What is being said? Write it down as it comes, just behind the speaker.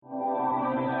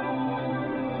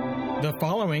The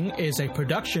following is a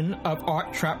production of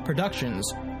Art Trap Productions,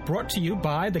 brought to you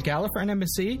by the Gallifreyan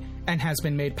Embassy and has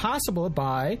been made possible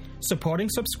by supporting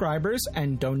subscribers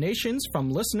and donations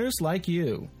from listeners like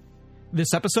you.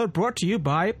 This episode brought to you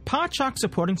by Podshock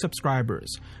supporting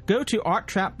subscribers. Go to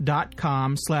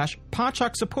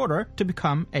arttrap.com/Podshock supporter to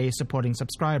become a supporting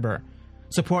subscriber.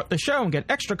 Support the show and get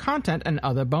extra content and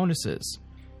other bonuses.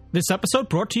 This episode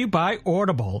brought to you by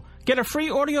Audible. Get a free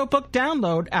audiobook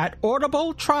download at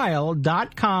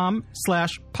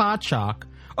audibletrial.com/Podshock.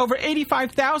 Over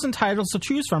 85,000 titles to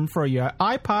choose from for your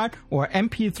iPod or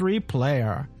MP3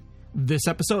 player. This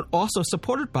episode also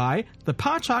supported by the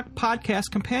Podshock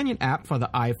Podcast Companion app for the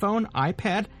iPhone,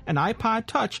 iPad, and iPod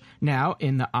Touch, now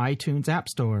in the iTunes App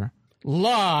Store.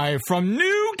 Live from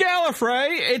New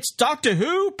Gallifrey, it's Doctor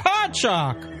Who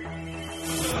Podshock!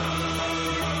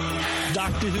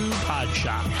 Doctor Who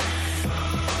Podshock.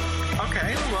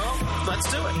 Okay, well, let's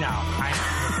do it now.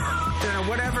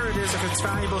 Whatever it is, if it's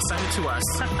valuable, send it to us.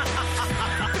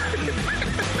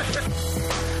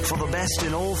 For the best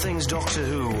in all things Doctor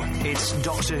Who, it's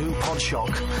Doctor Who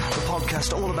Podshock, the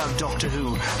podcast all about Doctor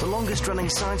Who, the longest-running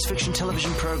science fiction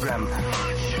television program,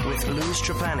 with Louis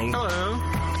Trapani. Hello.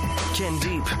 Ken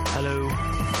Deep. Hello.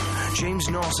 James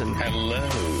Norton. Hello.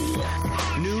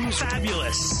 News.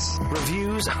 Fabulous.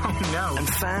 Reviews. Oh, no. And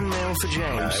fan mail for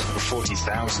James.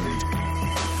 40,000.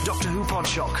 Doctor Who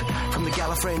Podshock from the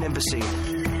Gallifreyan Embassy.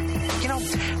 You know,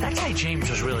 that guy James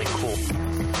was really cool.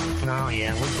 Oh,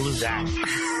 yeah, we blew that.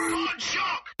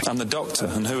 I'm the Doctor,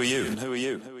 and who are you?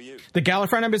 The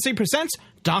Gallifreyan Embassy presents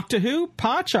Doctor Who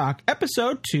Podshock,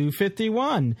 episode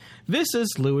 251. This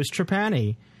is Louis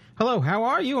Trapani. Hello, how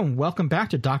are you? And welcome back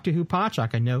to Doctor Who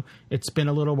Podshock. I know it's been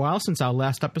a little while since our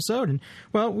last episode, and,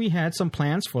 well, we had some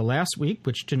plans for last week,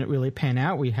 which didn't really pan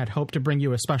out. We had hoped to bring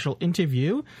you a special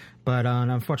interview, but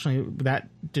unfortunately that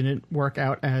didn't work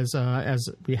out as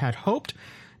we had hoped.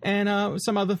 And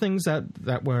some other things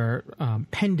that were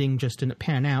pending just didn't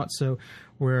pan out, so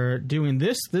we're doing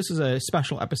this. This is a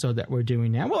special episode that we're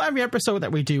doing now. Well, every episode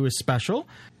that we do is special.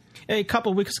 A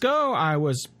couple weeks ago, I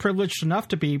was privileged enough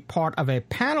to be part of a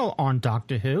panel on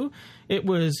Doctor Who. It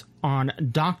was on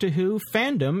Doctor Who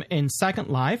fandom in Second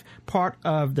Life, part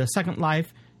of the Second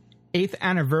Life 8th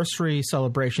anniversary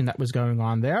celebration that was going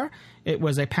on there. It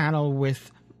was a panel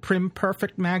with Prim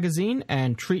Perfect magazine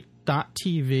and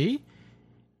Treat.tv.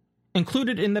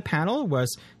 Included in the panel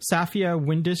was Safia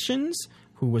Windishins,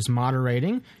 who was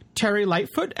moderating, Terry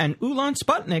Lightfoot and Ulan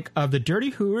Sputnik of the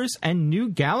Dirty Whoers and New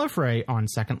Gallifrey on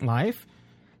Second Life,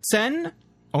 Sen,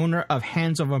 owner of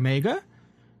Hands of Omega,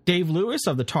 Dave Lewis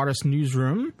of the TARDIS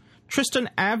Newsroom, Tristan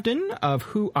Avdon of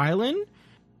Who Island,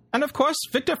 and of course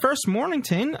Victor First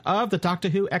Mornington of the Doctor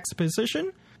Who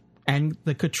Exposition and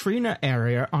the Katrina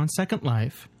area on Second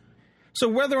Life. So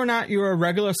whether or not you're a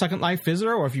regular Second Life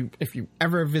visitor, or if you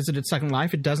ever visited Second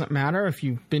Life, it doesn't matter. If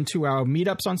you've been to our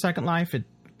meetups on Second Life,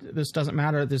 this doesn't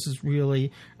matter. This is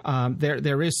really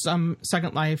there is some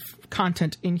Second Life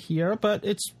content in here, but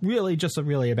it's really just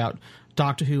really about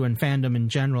Doctor Who and fandom in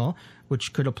general,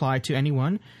 which could apply to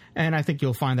anyone, and I think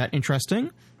you'll find that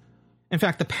interesting. In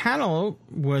fact, the panel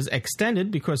was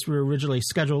extended because we were originally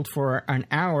scheduled for an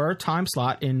hour time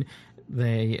slot in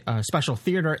the special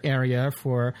theater area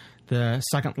for the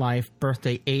Second Life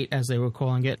Birthday 8, as they were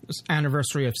calling it,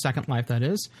 anniversary of Second Life, that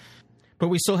is. But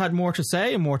we still had more to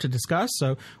say and more to discuss,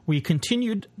 so we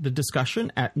continued the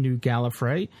discussion at New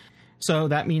Gallifrey. So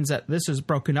that means that this is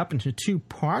broken up into two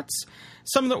parts.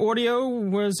 Some of the audio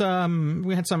was,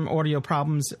 we had some audio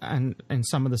problems in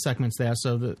some of the segments there,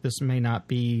 so that this may not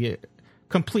be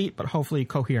complete, but hopefully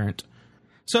coherent.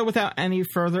 So without any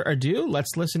further ado,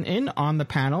 let's listen in on the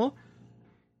panel.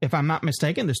 If I'm not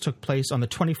mistaken, this took place on the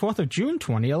 24th of June,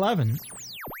 2011.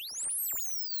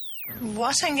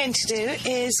 What I'm going to do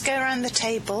is go around the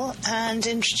table and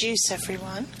introduce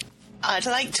everyone. I'd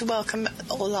like to welcome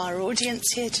all our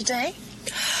audience here today.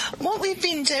 What we've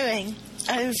been doing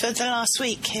over the last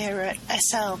week here at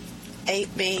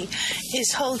SL8B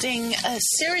is holding a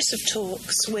series of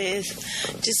talks with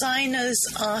designers,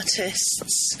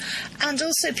 artists, and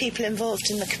also people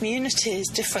involved in the communities,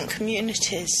 different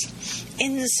communities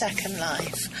in the Second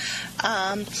Life.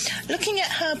 Looking at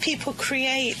how people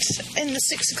create, in the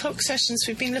 6 o'clock sessions,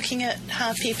 we've been looking at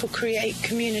how people create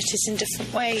communities in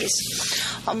different ways.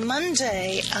 On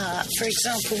Monday, for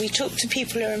example, we talked to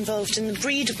people who are involved in the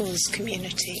breedables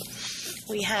community.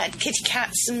 We had kitty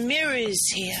cats and mirrors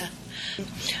here.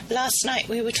 Last night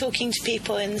we were talking to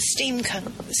people in the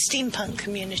steampunk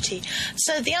community.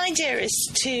 So the idea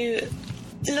is to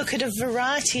look at a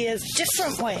variety of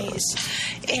different ways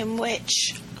in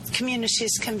which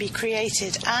communities can be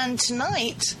created. And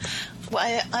tonight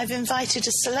I've invited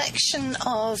a selection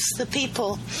of the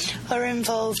people who are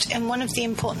involved in one of the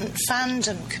important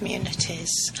fandom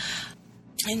communities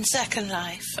in Second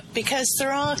Life, because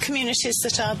there are communities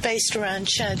that are based around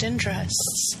shared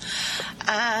interests,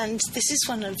 and this is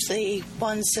one of the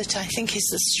ones that I think is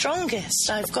the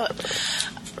strongest.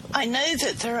 I know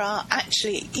that there are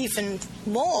actually even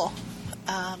more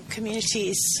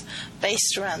communities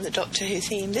based around the Doctor Who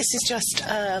theme. This is just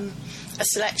a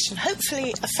selection,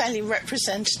 hopefully a fairly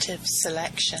representative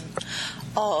selection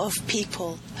of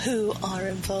people who are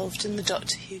involved in the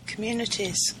Doctor Who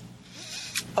communities,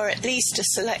 or at least a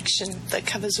selection that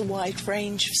covers a wide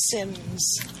range of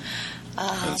Sims.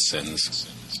 And sins.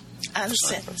 And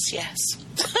sins, yes.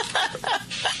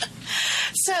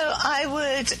 So I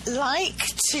would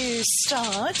like to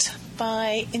start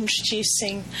by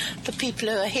introducing the people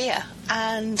who are here.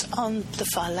 And on the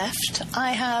far left,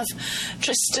 I have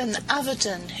Tristan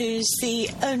Avedon, who's the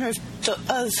owner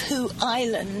of Who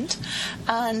Island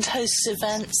and hosts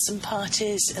events and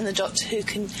parties in the Doctor Who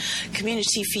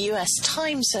community for US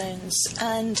time zones,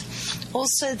 and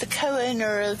also the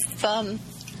co-owner of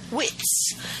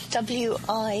WITS,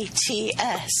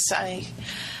 WITS.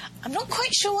 I'm not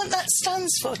quite sure what that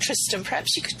stands for, Tristan.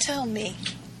 Perhaps you could tell me.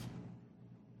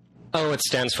 Oh, it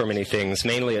stands for many things.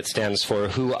 Mainly it stands for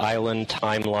Who Island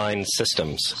Timeline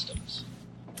Systems.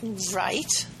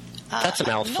 Right. That's a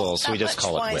mouthful, so we just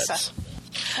call it WITS.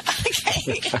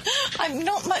 Okay. I'm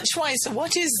not much wiser.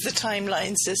 What is the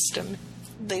timeline system?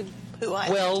 The Who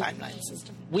Island timeline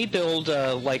system? We build,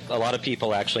 like a lot of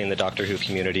people actually in the Doctor Who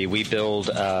community, we build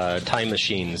time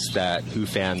machines that Who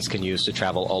fans can use to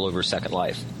travel all over Second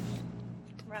Life.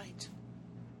 Right.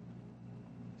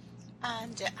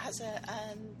 And it has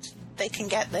and they can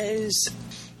get those.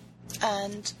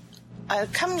 And I'll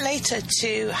come later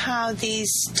to how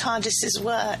these TARDISes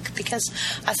work, because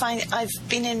I find I've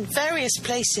been in various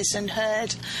places and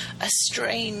heard a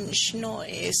strange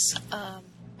noise.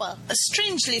 A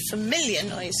strangely familiar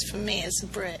noise for me as a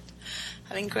Brit,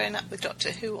 having grown up with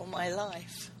Doctor Who all my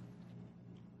life.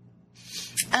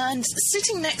 And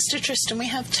sitting next to Tristan, we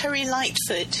have Terry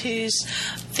Lightfoot, who's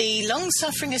the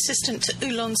long-suffering assistant to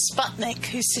Ulan Sputnik,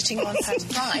 who's sitting on her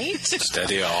right.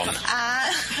 Steady on.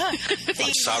 I'm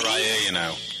Sarai, you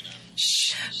know.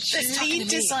 The lead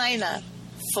designer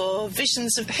for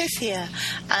Visions of Pythia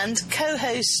and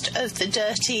co-host of the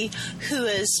Dirty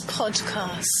Whoas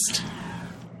podcast.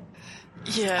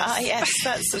 Yes. Yes,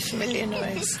 that's a familiar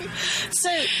noise.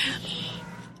 So,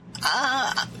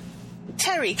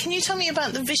 Terry, can you tell me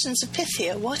about the Visions of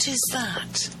Pythia? What is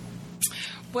that?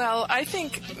 Well, I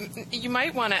think you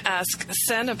might want to ask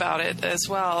Sen about it as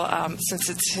well, since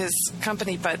it's his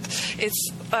company, but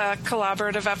it's a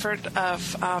collaborative effort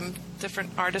of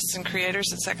different artists and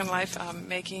creators at Second Life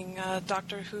making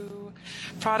Doctor Who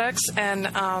products, and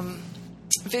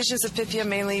Visions of Pythia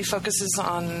mainly focuses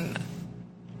on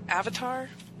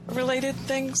Avatar-related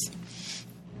things.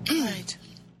 Right.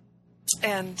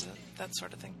 And that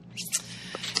sort of thing.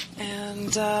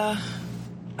 And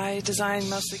I design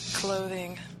mostly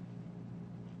clothing.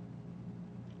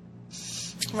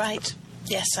 Right.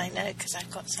 Yes, I know, because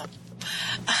I've got some.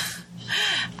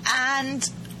 And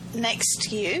next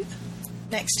to you,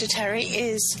 next to Terry,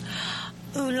 is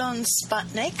Ulan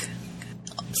Sputnik,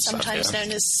 sometimes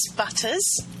known as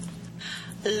Sputters.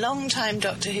 A long-time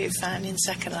Doctor Who fan in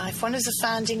Second Life, one of the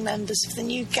founding members of the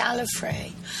new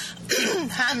Gallifrey,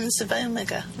 Hands of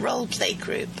Omega role-play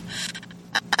group,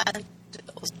 and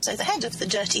also the head of the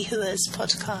Dirty Whoas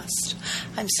podcast.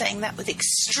 I'm saying that with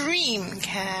extreme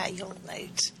care, you'll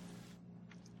note.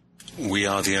 We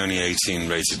are the only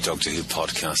 18-rated Doctor Who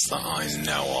podcast that I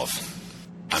know of.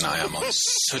 And I am on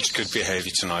such good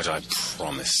behaviour tonight, I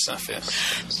promise, Safia.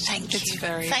 Thank you. It's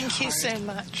very Thank you hard. so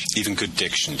much. Even good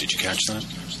diction, did you catch that?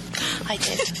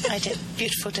 I did.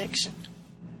 Beautiful diction.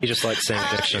 You just like saying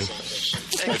diction.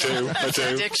 I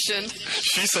do. Addiction.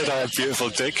 She said I have beautiful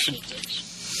diction.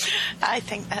 I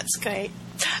think that's great.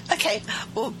 Okay,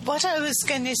 well, what I was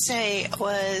going to say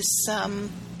was,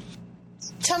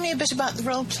 tell me a bit about the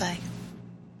role play.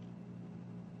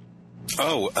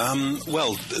 Well,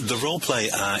 the roleplay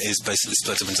is basically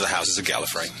split up into the houses of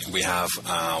Gallifrey. We have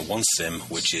one sim,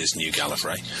 which is New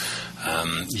Gallifrey.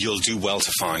 You'll do well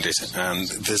to find it, and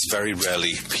there's very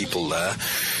rarely people there.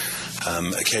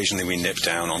 Occasionally we nip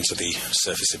down onto the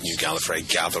surface of New Gallifrey,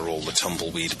 gather all the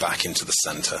tumbleweed back into the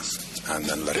centre, and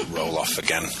then let it roll off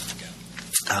again.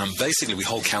 Basically, we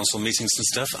hold council meetings and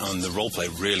stuff, and the roleplay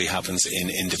really happens in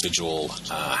individual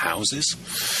houses.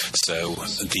 So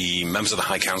the members of the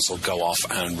High Council go off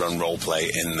and run roleplay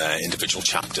in their individual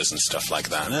chapters and stuff like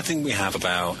that. And I think we have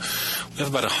about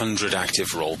 100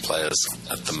 active role players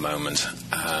at the moment.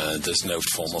 There's no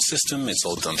formal system; it's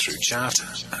all done through chat.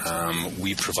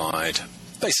 We provide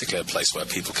basically a place where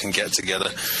people can get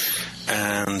together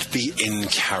and be in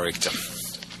character.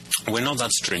 We're not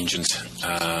that stringent,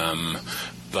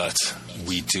 but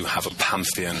we do have a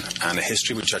pantheon and a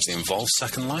history which actually involves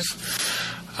Second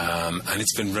Life. And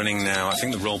it's been running now, I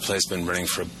think the roleplay's been running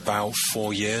for about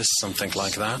 4 years, something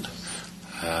like that.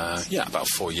 About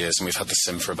 4 years, and we've had the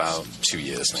sim for about 2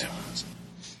 years now.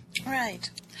 Right.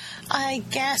 I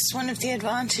guess one of the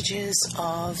advantages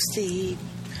of the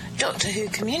Doctor Who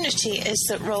community is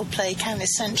that roleplay can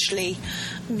essentially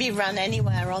be run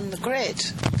anywhere on the grid.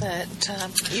 That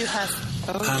you have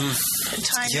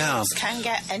time can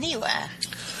get anywhere.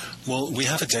 Well, we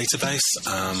have a database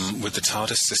with the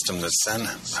TARDIS system that Sen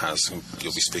has, who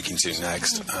you'll be speaking to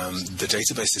next. The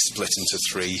database is split into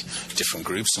 3 different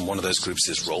groups, and one of those groups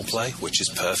is roleplay, which is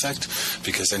perfect,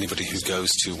 because anybody who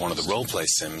goes to one of the roleplay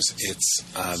sims, it's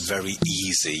very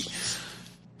easy.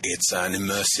 It's an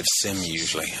immersive sim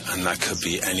usually, and that could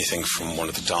be anything from one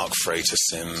of the Dark Freighter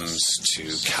sims to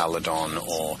Caledon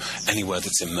or anywhere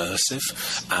that's immersive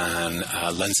and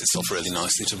lends itself really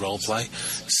nicely to roleplay.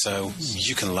 So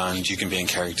you can land, you can be in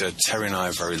character. Terry and I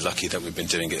are very lucky that we've been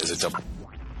doing it as a double.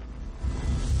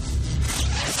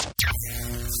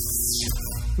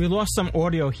 We lost some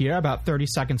audio here, about 30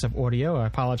 seconds of audio. I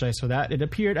apologize for that. It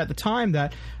appeared at the time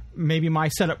that maybe my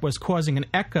setup was causing an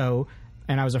echo,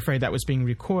 and I was afraid that was being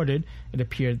recorded. It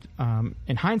appeared,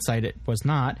 in hindsight, it was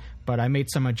not, but I made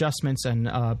some adjustments, and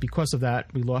because of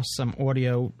that, we lost some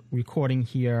audio recording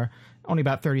here, only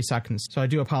about 30 seconds. So I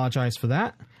do apologize for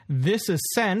that. This is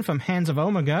Sen from Hands of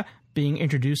Omega being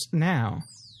introduced now.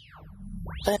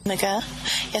 Omega,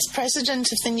 yes,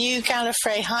 president of the new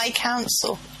Gallifrey High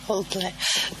Council,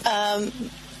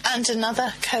 and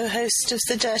another co-host of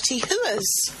the Dirty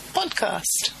Whoas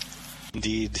podcast.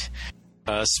 Indeed.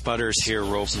 Sputters here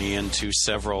roped me into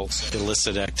several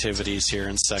illicit activities here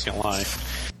in Second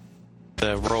Life.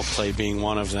 The roleplay being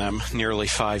one of them, nearly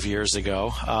 5 years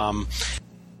ago.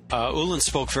 Ulan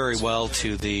spoke very well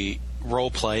to the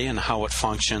roleplay and how it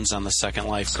functions on the Second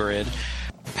Life grid.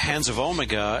 Hands of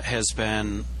Omega has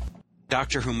been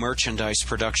Doctor Who merchandise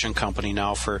production company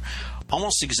now for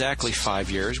almost exactly 5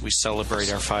 years. We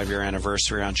celebrate our 5-year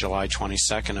anniversary on July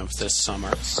 22nd of this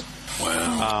summer.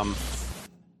 Wow.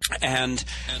 And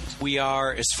we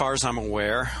are, as far as I'm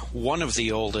aware, one of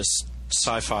the oldest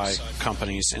sci-fi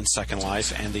companies in Second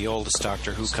Life and the oldest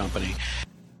Doctor Who company.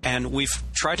 And we've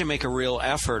tried to make a real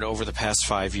effort over the past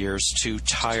 5 years to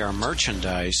tie our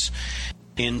merchandise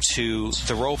into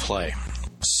the roleplay,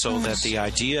 so that the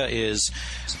idea is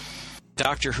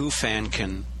Doctor Who fan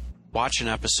can watch an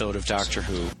episode of Doctor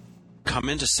Who, come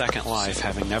into Second Life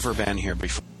having never been here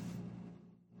before,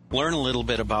 learn a little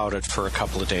bit about it for a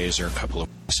couple of days or a couple of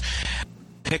weeks,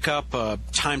 pick up a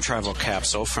time travel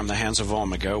capsule from the Hands of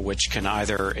Omega, which can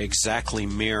either exactly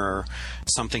mirror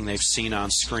something they've seen on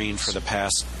screen for the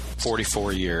past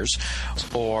 44 years,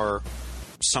 or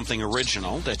something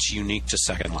original that's unique to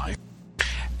Second Life.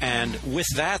 And with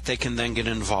that, they can then get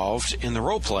involved in the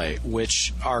roleplay,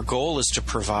 which our goal is to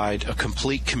provide a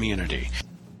complete community.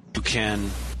 You can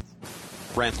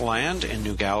rent land in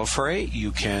New Gallifrey.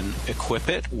 You can equip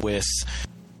it with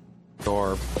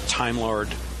your Time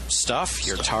Lord stuff,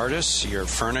 your TARDIS, your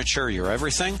furniture, your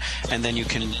everything, and then you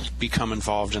can become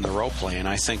involved in the roleplay. And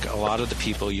I think a lot of the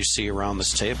people you see around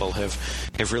this table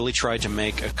have really tried to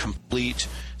make a complete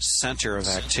center of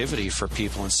activity for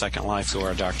people in Second Life who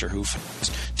are Doctor Who fans,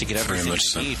 to get everything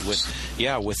you need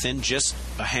within just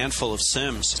a handful of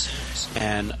sims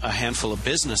and a handful of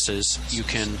businesses. You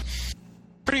can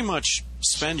pretty much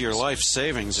spend your life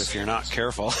savings, if you're not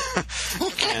careful,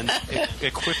 and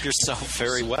equip yourself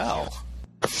very well.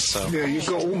 So. Yeah, you've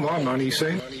got all my money,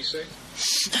 see?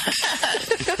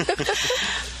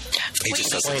 He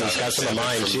just doesn't he's got some of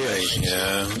mine, too.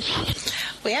 Yeah.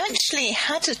 We actually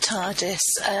had a TARDIS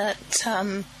at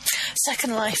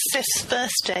Second Life 5th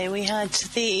birthday. We had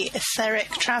the etheric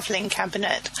travelling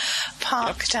cabinet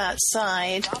parked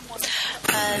outside.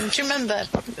 And do you remember?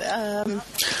 I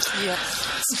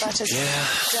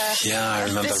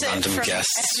remember random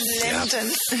guests.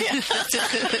 Linden.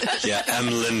 Yeah, M.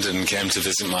 Linden came to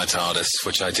visit my TARDIS,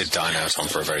 which I did dine out on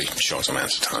for a very short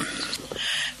amount of time.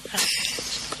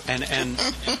 And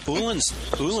Ulan's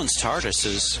TARDIS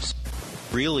is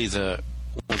really the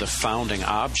one of the founding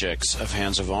objects of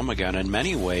Hands of Omega, and in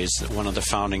many ways one of the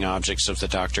founding objects of the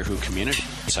Doctor Who community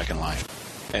in Second Life.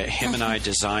 Him and I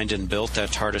designed and built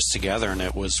that TARDIS together, and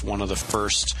it was one of the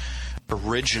first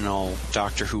original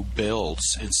Doctor Who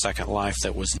builds in Second Life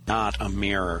that was not a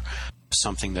mirror,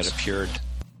 something that appeared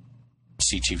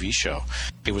CTV show.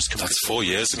 It was that's 4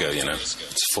 years ago,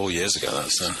 It's 4 years ago.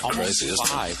 That's crazy, isn't it? Almost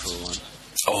 5, Roland.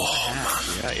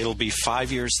 Oh, man. Yeah, it'll be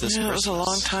 5 years this Christmas. It was a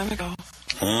long time ago.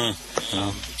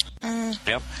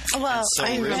 Yep. Well, so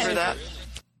I remember that.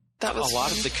 That was a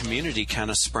lot of the community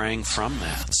kind of sprang from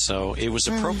that. So it was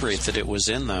appropriate that it was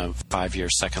in the 5-year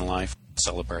Second Life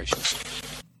celebrations.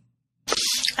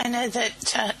 I know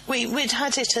that we'd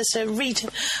had it as a read.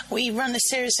 We run a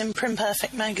series in Prim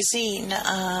Perfect magazine,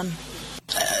 an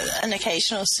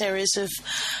occasional series of,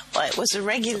 well, it was a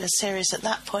regular series at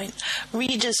that point,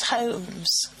 Readers'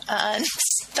 Homes. And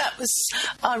that was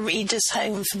our Readers'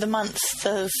 Home for the month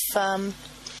of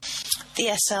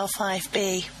the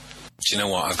SL5B. Do you know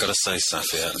what? I've got to say,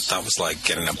 Safia, that was like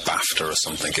getting a BAFTA or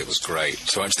something. It was great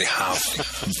to actually have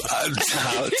a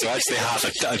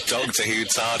Doctor Who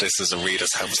TARDIS as a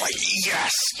Reader's Home. I was like,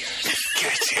 yes,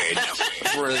 get in,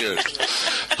 brilliant.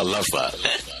 I love that.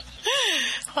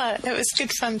 Well, it was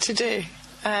good fun to do.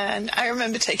 And I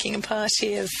remember taking a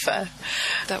party of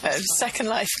Second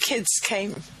Life kids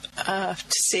came to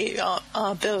see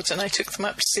our build, and I took them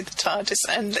up to see the TARDIS,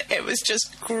 and it was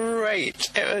just great.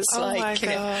 It was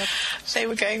they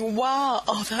were going, wow,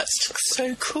 that's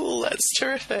so cool, that's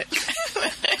terrific.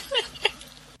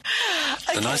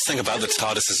 The nice thing about the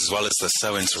TARDISes as well is they're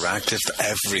so interactive that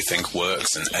everything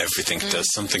works and everything does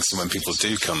something. So when people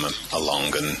do come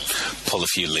along and pull a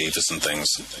few levers and things,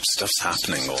 stuff's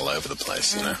happening all over the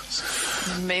place,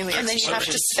 Mainly, and then you have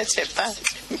to set it back.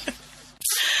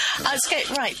 Okay,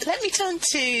 right. Let me turn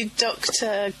to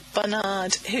Dr.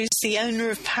 Barnard, who's the owner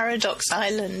of Paradox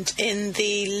Island in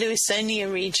the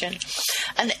Lewisonia region,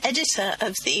 and editor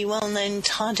of the well-known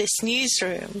TARDIS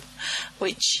newsroom,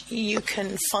 which you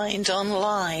can find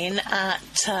online at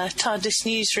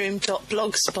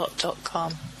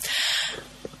tardisnewsroom.blogspot.com.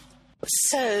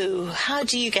 So, how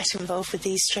do you get involved with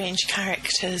these strange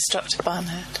characters, Dr.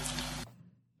 Barnard?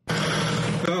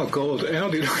 Oh, God, how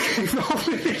did I get involved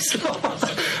with this?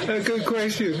 A good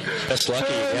question. That's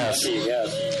lucky, yes.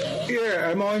 Yeah,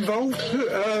 am I involved?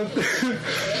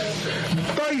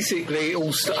 Basically,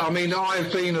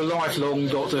 I've been a lifelong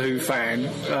Doctor Who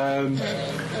fan,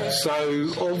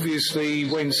 so obviously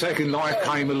when Second Life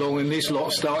came along and this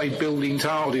lot started building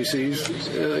TARDISes,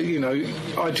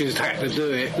 I just had to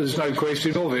do it. There's no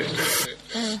question of it.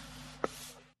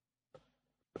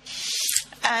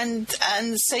 And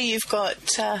so you've got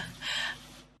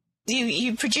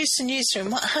you produce a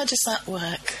newsroom. How does that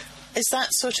work? Is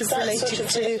that sort of related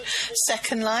to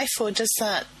Second Life, or does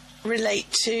that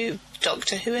relate to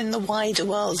Doctor Who in the wider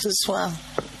world as well?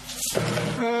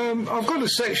 I've got a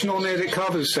section on there that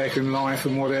covers Second Life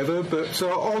and whatever, but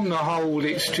on the whole,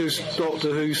 it's just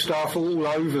Doctor Who stuff all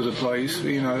over the place.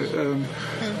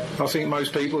 I think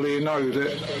most people here know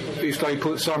that if they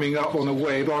put something up on the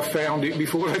web, I found it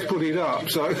before they put it up.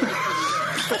 So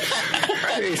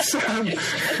it's all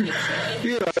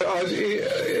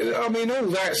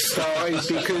that started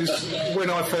because when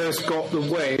I first got the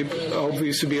web,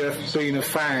 obviously being a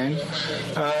fan,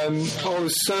 I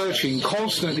was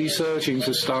constantly searching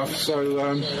for stuff.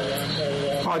 So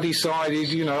I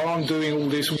decided, I'm doing all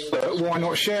this work, why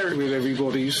not share it with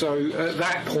everybody? So at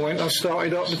that point, I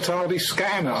started up the TARDIS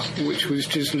scanner, which was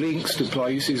just links to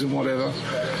places and whatever.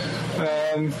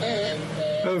 And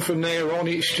from there on,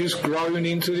 it's just grown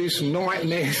into this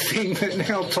nightmare thing that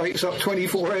now takes up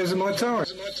 24 hours of my time.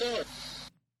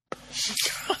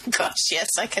 Oh, gosh, yes,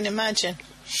 I can imagine,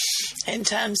 in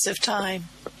terms of time.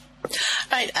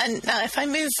 Right, and now if I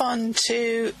move on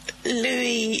to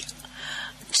Louis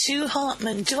 2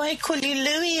 Hartman, do I call you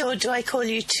Louis or do I call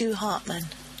you 2 Hartman?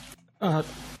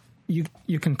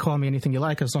 You can call me anything you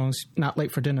like as long as not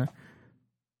late for dinner.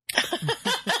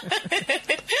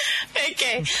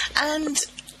 Okay, and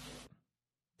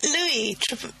Louis,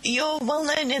 you're well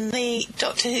known in the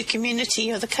Doctor Who community.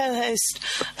 You're the co-host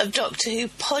of Doctor Who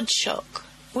Podshock,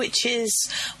 which is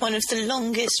one of the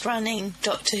longest running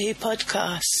Doctor Who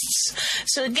podcasts.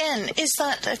 So again, is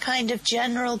that a kind of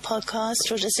general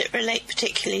podcast, or does it relate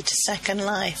particularly to Second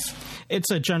Life? It's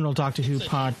a general Doctor Who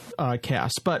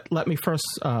podcast, but let me first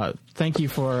thank you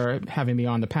for having me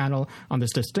on the panel, on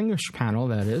this distinguished panel,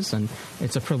 that is, and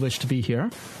it's a privilege to be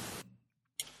here.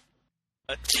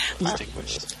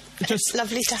 It's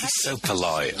lovely to have you. So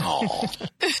polite.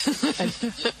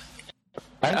 Aww.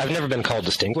 I've never been called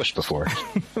distinguished before.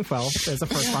 Well, there's a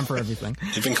first one for everything.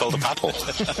 You've been called a paddle.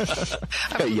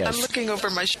 I'm looking over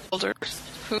my shoulder.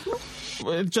 Who?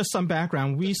 Just some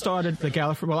background. We started the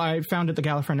Gallifrey. Well, I founded the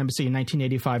Gallifreyan Embassy in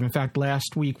 1985. In fact,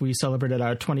 last week we celebrated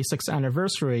our 26th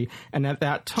anniversary, and at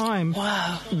that time,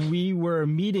 we were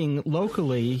meeting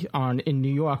locally in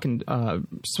New York, and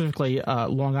specifically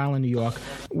Long Island, New York,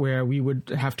 where we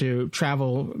would have to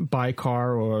travel by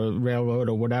car or railroad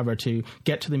or whatever to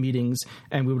get to the meetings,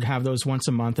 and we would have those once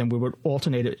a month, and we would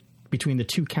alternate it between the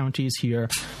two counties here,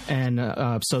 and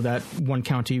so that one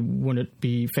county wouldn't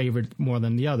be favored more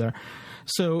than the other.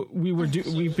 So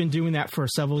we've been doing that for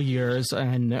several years,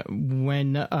 and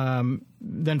when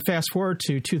then fast forward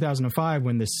to 2005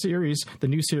 when the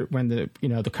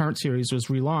current series was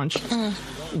relaunched,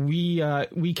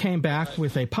 we came back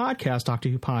with a podcast, Doctor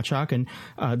Who Podshock,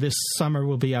 and this summer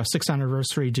will be our 6th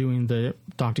anniversary doing the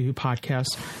Doctor Who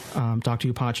podcast, Doctor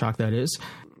Who Podshock, that is.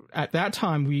 At that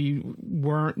time, we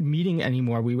weren't meeting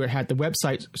anymore. We had the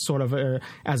website sort of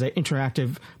as an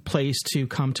interactive place to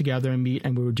come together and meet,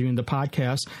 and we were doing the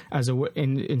podcast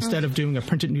instead of doing a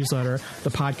printed newsletter. The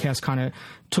podcast kind of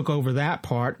took over that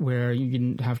part where you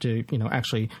didn't have to,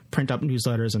 actually print up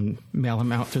newsletters and mail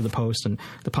them out through the post, and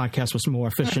the podcast was more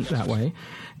efficient that way.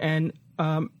 And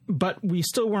but we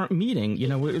still weren't meeting.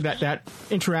 That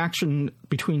interaction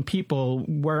between people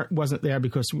wasn't there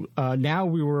because now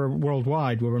we were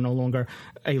worldwide. We were no longer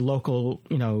a local,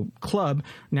 club.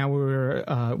 Now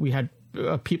we had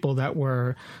people that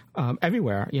were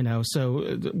everywhere.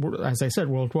 So as I said,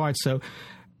 worldwide. So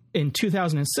in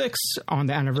 2006, on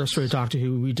the anniversary of Doctor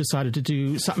Who, we decided to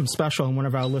do something special, and one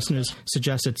of our listeners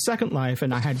suggested Second Life,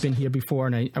 and I had been here before,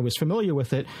 and I was familiar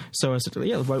with it. So I said,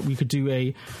 we could do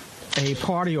a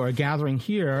party or a gathering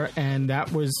here, and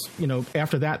that was,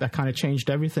 after that kind of changed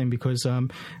everything, because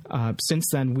since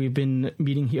then we've been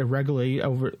meeting here regularly,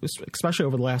 especially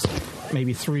over the last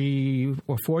maybe 3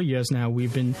 or 4 years now.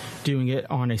 We've been doing it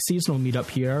on a seasonal meetup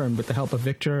here, and with the help of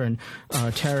Victor and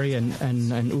Terry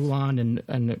and Ulan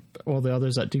and all the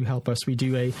others that do help us, we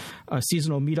do a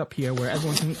seasonal meetup here where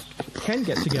everyone can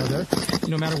get together,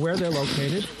 no matter where they're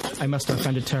located. I must have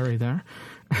offended Terry there.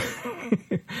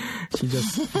 She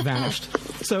just vanished.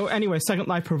 So anyway, Second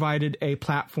Life provided a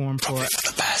platform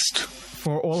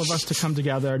for all of us to come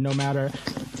together, no matter,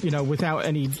 without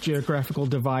any geographical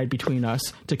divide between us,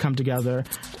 to come together.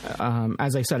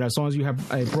 As I said, as long as you have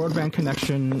a broadband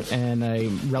connection and a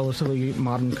relatively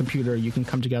modern computer, you can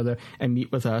come together and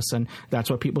meet with us, and that's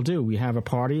what people do. We have a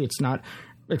party. It's not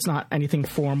anything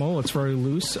formal. It's very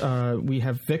loose. We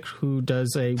have Vic, who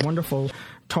does a wonderful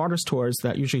TARDIS tours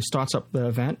that usually starts up the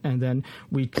event, and then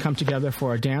we come together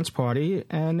for a dance party,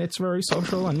 and it's very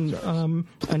social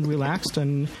and relaxed,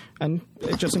 and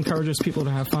it just encourages people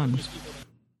to have fun.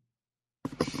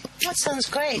 That sounds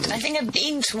great. I think I've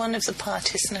been to one of the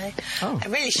parties now. Oh, I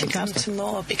really should fantastic. come to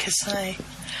more, because I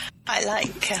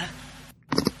like...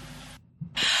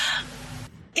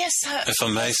 Yes, if I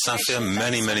may, Safia,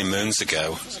 many moons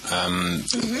ago,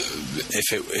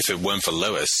 if it weren't for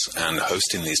Lewis and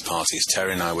hosting these parties,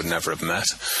 Terry and I would never have met.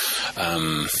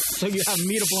 So you have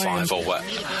me to blame.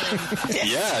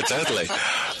 Yeah, totally.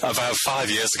 About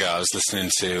 5 years ago, I was listening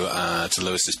to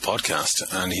Lewis's podcast,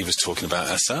 and he was talking about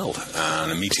SL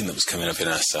and a meeting that was coming up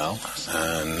in SL.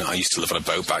 And I used to live on a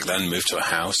boat back then, moved to a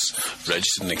house,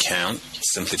 registered an account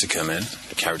simply to come in.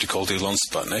 A character called Ulan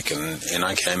Sputnik, and in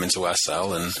I came into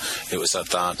SL, and it was at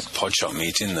that Podshock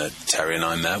meeting that Terry and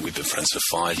I met. We've been friends for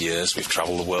 5 years. We've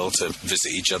travelled the world to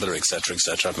visit each other, etc.,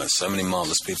 etc. I've met so many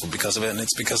marvellous people because of it, and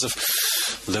it's because of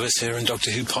Lewis here and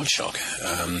Doctor Who Podshock.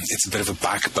 It's a bit of a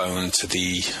backbone to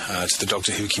the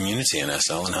Doctor Who community in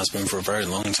SL, and has been for a very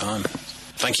long time.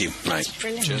 Thank you, mate.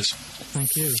 Brilliant. Cheers.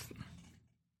 Thank you.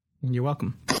 You're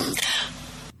welcome.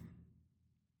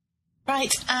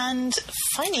 Right, and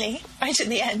finally, right at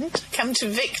the end, come to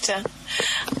Victor,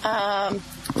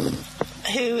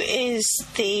 who is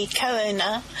the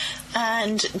co-owner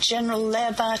and general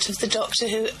layout of the Doctor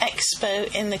Who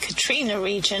Expo in the Katrina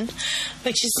region,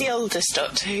 which is the oldest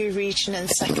Doctor Who region in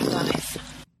Second Life.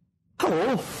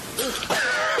 Hello.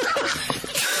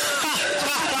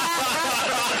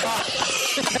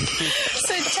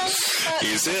 So tell us about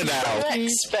He's here now. the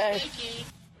Expo.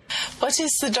 What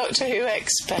is the Doctor Who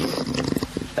Expo?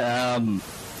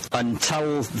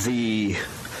 Until the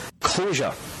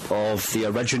closure of the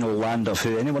original Land of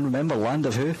Who. Anyone remember Land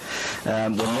of Who?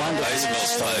 When Land of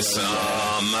Who.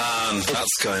 Oh man,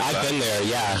 that's going back. I've been there.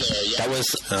 Yeah, that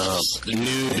was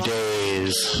New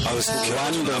Days. I was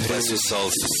Land of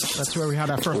Who. That's where we had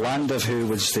our first. Land of Who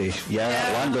was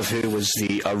Land of Who was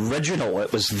the original.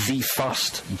 It was the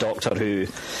first Doctor Who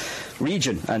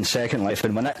region and Second Life,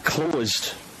 and when it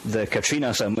closed, the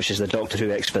Katrina sim, which is the Doctor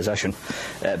Who exposition,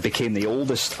 became the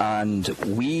oldest, and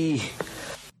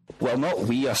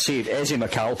I say Ezzy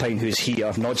McAlpine, who's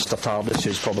here, Nodster TARDIS,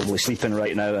 who's probably sleeping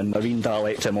right now, and Marine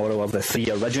Dalek tomorrow are the three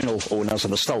original owners,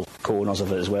 and they're still co-owners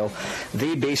of it as well.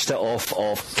 They based it off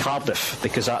of Cardiff,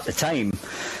 because at the time,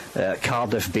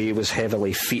 Cardiff Bay was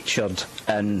heavily featured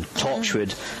in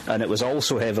Torchwood, and it was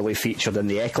also heavily featured in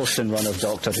the Eccleston run of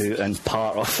Doctor Who, and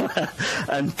part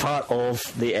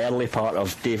of the early part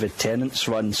of David Tennant's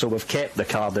run. So we've kept the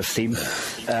Cardiff theme.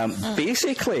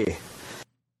 Basically,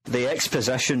 the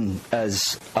exposition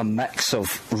is a mix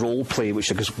of role play,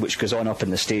 which goes on up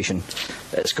in the station.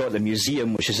 It's got the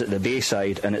museum, which is at the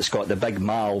bayside, and it's got the big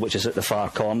mall, which is at the far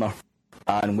corner.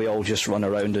 And we all just run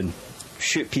around and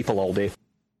shoot people all day.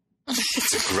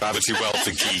 It's a gravity well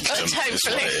for geekdom.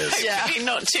 Hopefully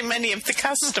not too many of the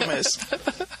customers.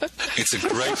 It's a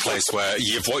great place where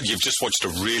you've just watched a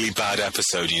really bad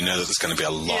episode. You know that there's going to be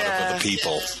a lot of other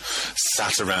people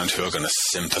sat around who are going to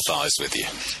sympathise with you.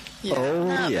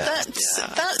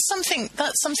 That's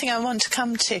something I want to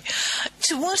come to.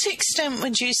 To what extent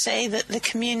would you say that the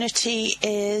community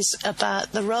is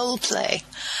about the role play?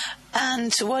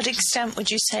 And to what extent would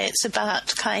you say it's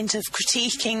about kind of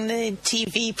critiquing the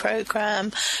TV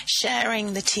programme,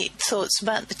 sharing the thoughts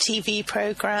about the TV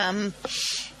programme,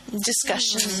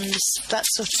 discussions, that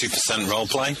sort of 2% role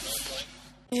play?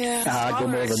 Yeah. I'd go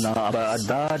more than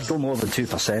that. I'd go more than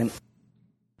 2%.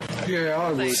 Yeah,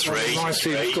 I would. My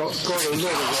team's got a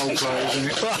lot of role players in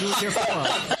it. Do we hear 4?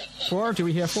 4? Do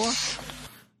we hear 4?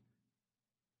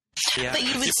 Yeah. But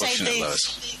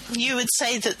you would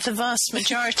say that the vast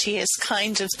majority is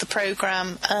kind of the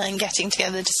programme and getting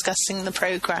together discussing the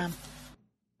programme.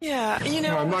 Yeah,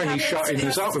 I'm mainly shutting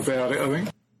us up about it, I think.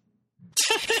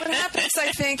 What happens,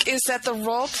 I think, is that the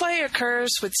role play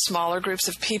occurs with smaller groups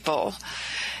of people.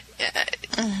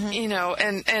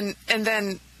 And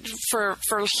then for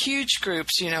huge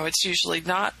groups, it's usually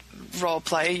not role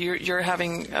play. You're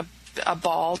having a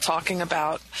ball talking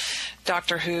about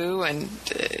Doctor Who and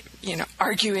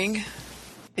arguing,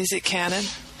 is it canon?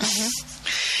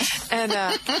 And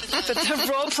but the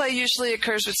role play usually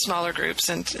occurs with smaller groups,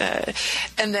 and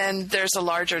then there's a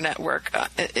larger network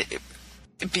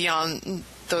beyond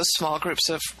those small groups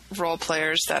of role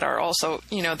players that are also,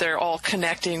 they're all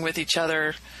connecting with each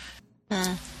other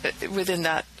within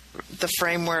the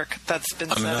framework that's been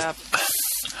set up.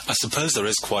 I suppose there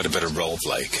is quite a bit of role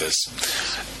play, because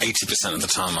 80% of the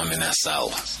time I'm in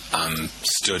SL, I'm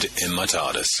stood in my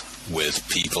TARDIS with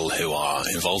people who are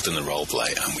involved in the role play,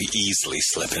 and we easily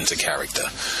slip into character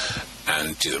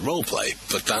and do the role play.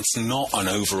 But that's not an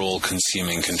overall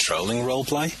consuming, controlling role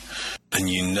play. And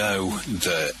you know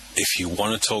that if you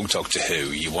want to talk Doctor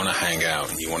Who, you want to hang out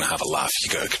and you want to have a laugh, you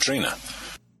go to Katrina.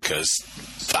 Because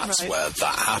that's where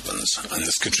that happens. And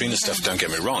this Katrina stuff, don't get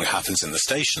me wrong, happens in the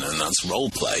station, and that's role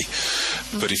play.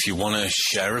 But if you want to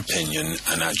share opinion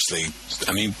and actually,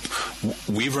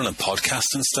 we run a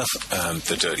podcast and stuff,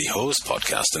 the Dirty Horse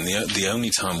podcast, and the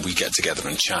only time we get together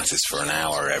and chat is for an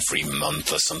hour every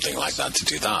month or something like that to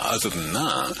do that. Other than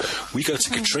that, we go to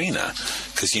Katrina,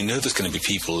 because there's going to be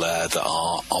people there that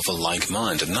are of a like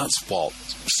mind, and that's what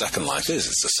Second Life is.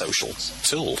 It's a social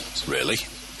tool, really.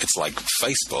 It's like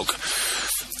Facebook,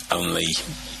 only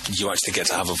you actually get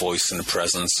to have a voice and a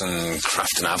presence and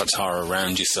craft an avatar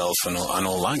around yourself and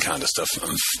all that kind of stuff.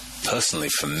 And personally,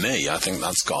 for me, I think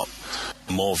that's got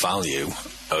more value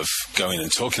of going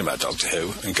and talking about Doctor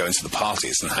Who and going to the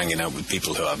parties and hanging out with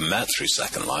people who I've met through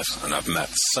Second Life. And I've met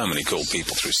so many cool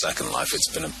people through Second Life.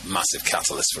 It's been a massive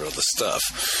catalyst for other stuff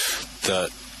that...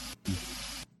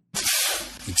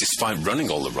 Despite running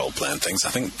all the role-playing things, I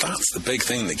think that's the big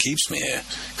thing that keeps me here,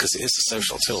 because it is a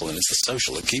social tool, and it's the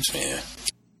social that keeps me here.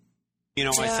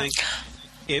 I think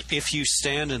if you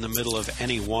stand in the middle of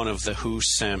any one of the Who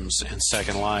Sims in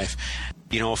Second Life,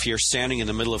 if you're standing in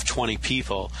the middle of 20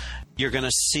 people, you're going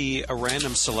to see a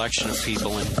random selection of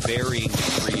people in varying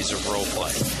degrees of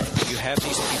role-play. You have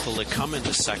these people that come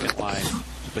into Second Life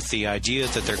with the idea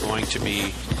that they're going to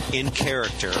be in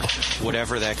character,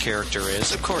 whatever that character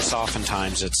is. Of course,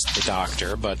 oftentimes it's the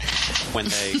Doctor, but when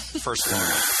they first log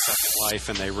into Second Life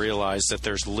and they realize that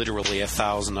there's literally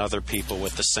 1,000 other people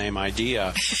with the same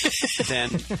idea,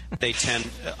 then they tend...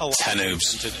 A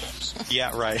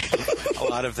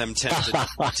lot of them tend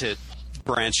to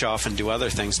branch off and do other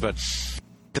things, but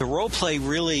the role play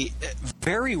really,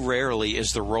 very rarely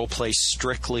is the role play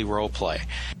strictly role play,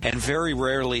 and very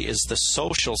rarely is the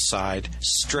social side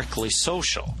strictly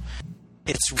social.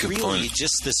 It's really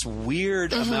just this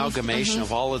weird amalgamation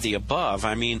of all of the above.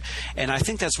 I mean, and I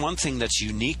think that's one thing that's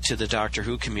unique to the Doctor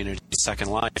Who community, Second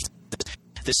Life.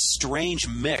 This strange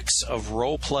mix of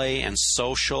role play and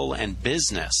social and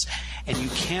business, and you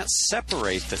can't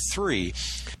separate the three.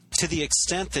 To the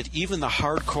extent that even the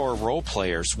hardcore role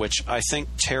players, which I think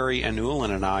Terry and Ulan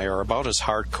and I are about as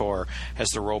hardcore as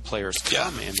the role players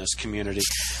come in this community,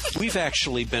 we've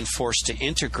actually been forced to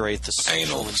integrate the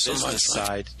social and business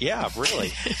side. Yeah,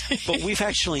 really. But we've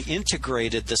actually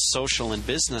integrated the social and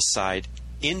business side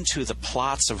into the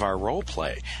plots of our role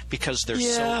play because they're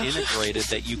so integrated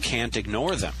that you can't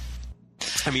ignore them.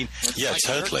 I mean,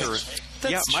 totally.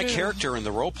 My character in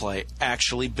the role play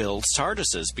actually builds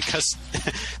TARDISes because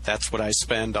that's what I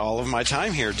spend all of my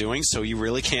time here doing, so you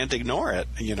really can't ignore it,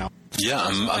 you know. Yeah,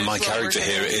 and my character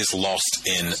here is lost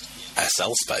in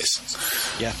SL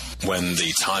space. Yeah. When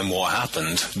the Time War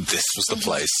happened, this was the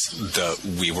place that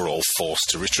we were all forced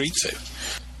to retreat to.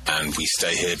 And we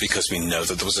stay here because we know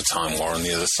that there was a time war on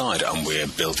the other side, and we're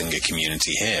building a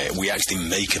community here. We actually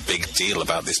make a big deal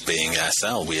about this being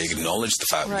SL. We acknowledge the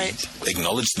fact, we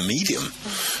acknowledge the medium.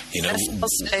 You know,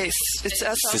 SL space. It's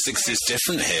SL physics space. is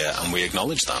different here, and we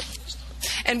acknowledge that.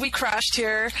 And we crashed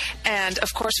here, and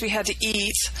of course we had to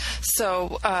eat.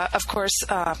 So, of course,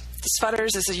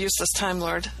 Sputters is a useless Time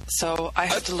Lord, so I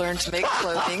had to learn to make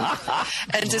clothing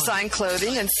and design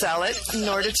clothing and sell it in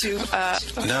order to...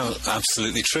 No,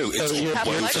 absolutely true. It's all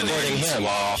woven into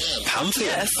our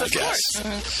pantheon, I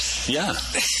guess. Yeah.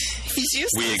 He's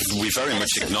useless. We very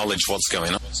much acknowledge what's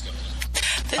going on.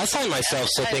 I find myself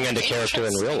slipping into character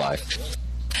in real life.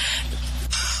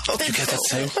 You get that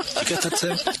too? You get that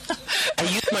too? I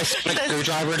used my sonic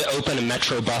screwdriver to open a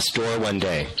Metro bus door one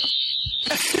day.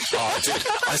 Oh, dude,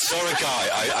 I saw a guy,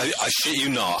 I shit you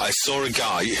not, I saw a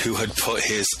guy who had put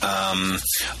his,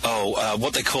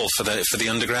 what they call for the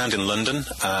underground in London,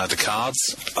 the cards.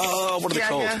 Oh, what are they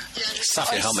called?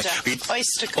 Safi, help me.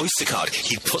 Oyster card.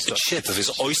 He put the chip of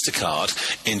his Oyster card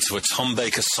into a Tom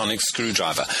Baker sonic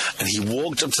screwdriver, and he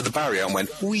walked up to the barrier and went,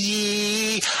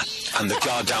 wee, and the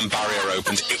goddamn barrier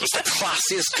opened. It was the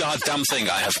classiest goddamn thing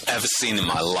I have ever seen in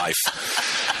my life.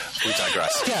 We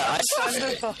digress. Yeah,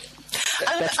 wonderful.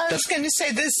 I was going to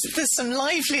say there's some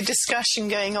lively discussion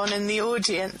going on in the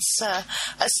audience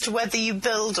as to whether you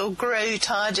build or grow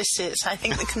TARDISes. I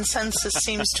think the consensus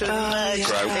seems to have emerged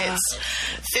that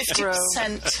it's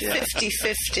 50%,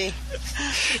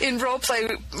 50-50. In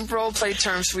role play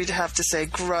terms, we'd have to say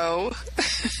grow.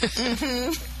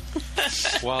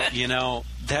 Well, you know,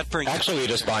 that brings... Actually, we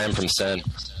just buy them from Sen.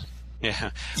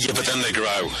 Yeah. Yeah, but then they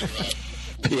grow.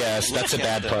 Yes, that's a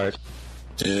bad part.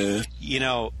 You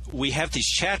know, we have these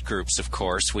chat groups, of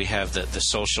course. We have the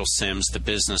social sims, the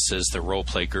businesses, the role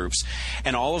play groups,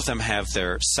 and all of them have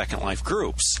their Second Life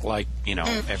groups, like, you know,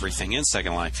 everything in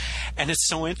Second Life. And it's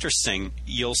so interesting.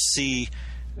 You'll see,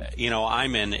 you know,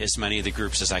 I'm in as many of the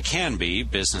groups as I can be,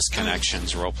 business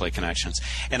connections, role play connections,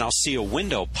 and I'll see a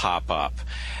window pop up,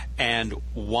 and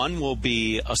one will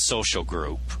be a social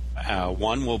group.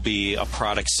 One will be a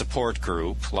product support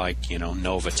group, like, you know,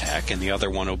 Novatech, and the other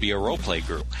one will be a role play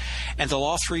group. And they'll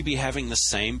all three be having the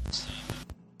same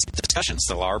discussions.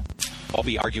 They'll all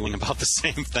be arguing about the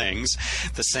same things,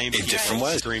 the same in different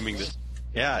ways. Screaming.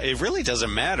 Yeah, it really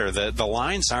doesn't matter. The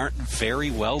lines aren't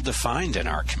very well defined in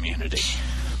our community.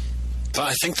 But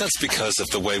I think that's because of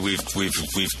the way we've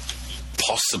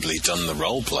possibly done the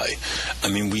role play. I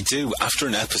mean, we do, after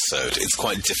an episode, it's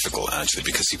quite difficult actually,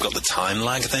 because you've got the time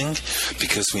lag thing,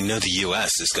 because we know the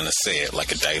US is going to see it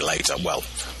like a day later. Well,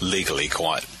 legally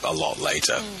quite a lot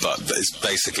later, but it's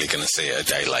basically going to see it a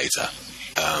day later.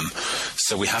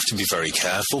 So we have to be very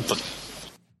careful, but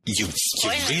you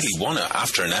really want to,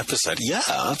 after an episode. Yeah,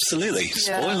 absolutely.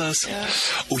 Spoilers. Yeah.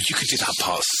 Oh, you could do that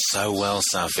part so well,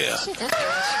 Savia.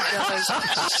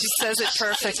 She says it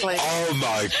perfectly. Oh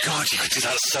my God, you could do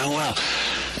that so well.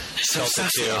 So,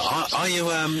 Savia, are you?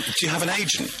 Do you have an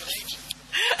agent?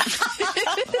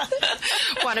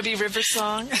 Want to be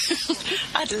Riversong?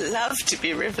 I'd love to be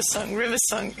Riversong.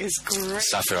 Riversong is great.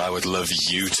 Sapphire, I would love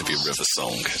you to be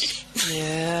Riversong.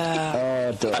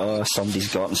 Yeah. Oh,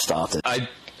 somebody's gotten started.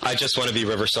 I just want to be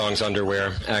Riversong's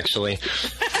underwear, actually.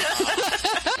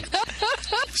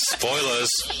 Spoilers.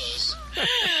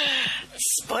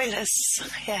 Spoilers,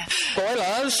 yeah.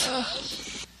 Spoilers.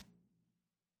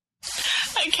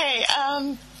 Okay,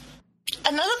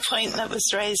 another point that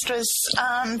was raised was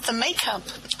the makeup,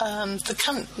 the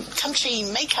country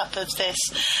makeup of this.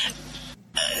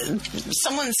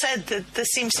 someone said that there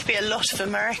seems to be a lot of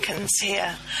Americans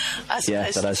here as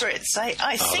opposed to Brits.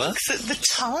 I think that the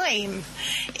time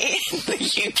in the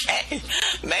UK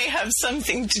may have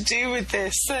something to do with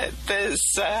this. That there's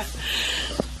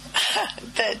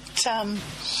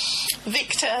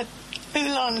Victor,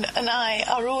 Oolon and I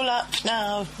are all up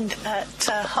now at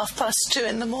 2:30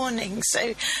 in the morning,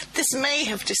 so this may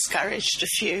have discouraged a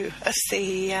few of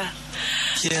the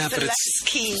less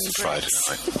keen Friday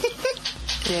night.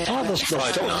 There's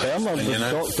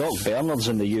Doc Bernard's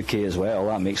in the UK as well.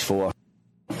 That makes 4.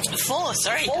 4,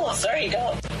 sorry,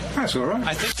 Doc. That's all right.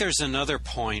 I think there's another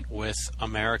point with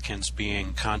Americans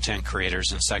being content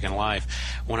creators in Second Life.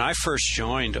 When I first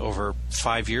joined over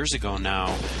 5 years ago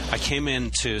now, I came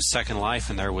into Second Life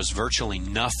and there was virtually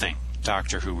nothing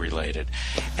Doctor Who related.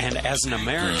 And as an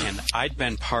American, I'd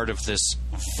been part of this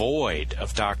void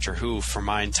of Doctor Who for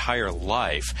my entire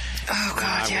life. Oh,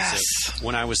 God, yes.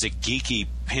 When I was a geeky,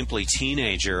 pimply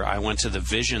teenager, I went to the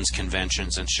Visions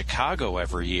conventions in Chicago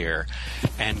every year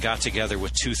and got together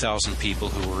with 2,000 people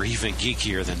who were even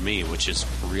geekier than me, which is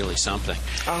really something.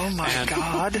 Oh, my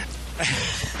God.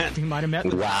 You might have met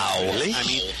them. Wow. Really? I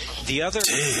mean, the other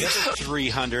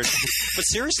 300... But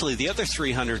seriously, the other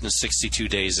 362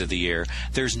 days of the year,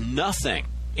 there's nothing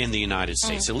in the United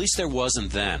States. At least there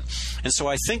wasn't then. And so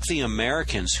I think the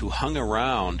Americans who hung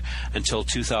around until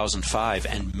 2005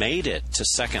 and made it to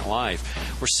Second Life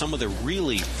were some of the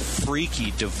really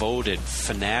freaky, devoted,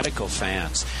 fanatical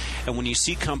fans. And when you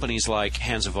see companies like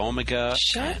Hands of Omega,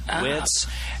 and Wits,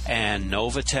 and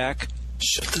Novatech,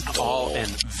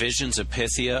 and Visions of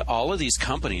Pythia, all of these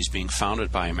companies being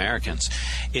founded by Americans,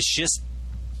 it's just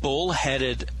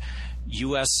bullheaded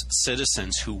U.S.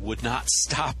 citizens who would not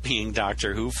stop being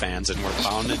Doctor Who fans and were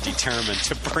bound and determined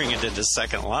to bring it into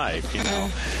Second Life, you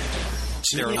know.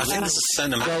 I think there's a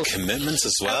certain amount of commitment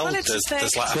as well.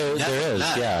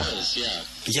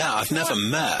 Yeah, I've never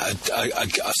met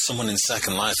someone in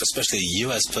Second Life, especially a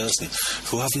US person,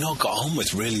 who I've not got on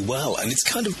with really well. And it's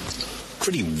kind of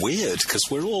pretty weird because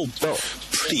we're all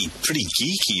pretty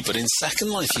geeky, but in Second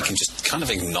Life you can just kind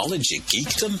of acknowledge your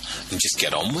geekdom and just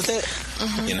get on with it.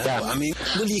 You know, I mean,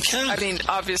 well, you can. I mean,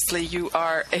 obviously you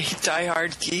are a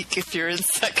diehard geek if you're in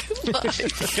Second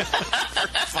Life.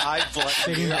 5 blood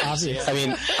years. I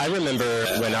mean, I remember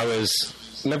when I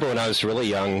was really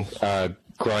young,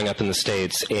 growing up in the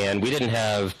States, and we didn't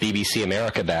have BBC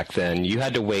America back then. You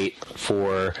had to wait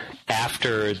for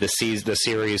after the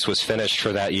series was finished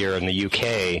for that year in the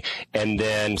UK, and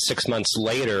then 6 months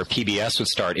later, PBS would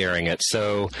start airing it.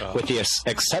 So with the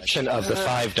exception of the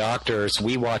 5 Doctors,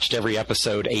 we watched every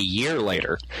episode a year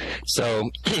later. So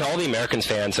all the Americans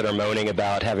fans that are moaning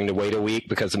about having to wait a week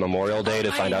because of Memorial Day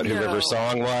to find out who River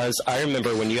Song was, I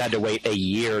remember when you had to wait a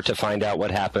year to find out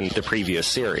what happened the previous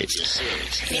series.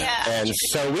 Yeah. And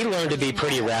so we learned to be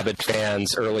pretty rabid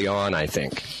fans early on, I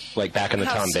think, like back in the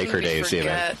Tom Baker days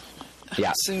even.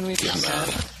 Yeah. Soon we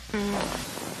forget.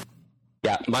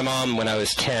 Yeah, my mom, when I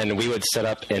was 10, we would sit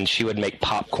up and she would make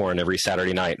popcorn every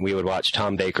Saturday night. We would watch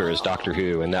Tom Baker's Doctor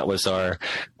Who, and that was our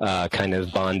kind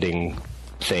of bonding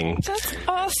thing. That's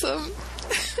awesome.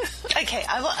 Okay,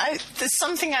 there's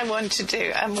something I want to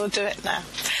do, and we'll do it now,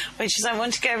 which is I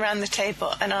want to go around the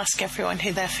table and ask everyone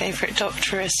who their favourite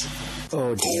Doctor is.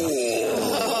 Oh, dear.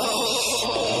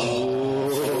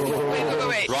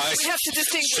 Wait. Right. We have to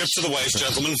distinguish. Strip to the waist,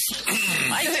 gentlemen.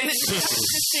 I think we have to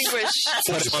distinguish.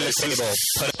 Put it on the table.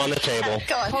 Put it on the table.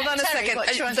 Go on. Hold on a Terry,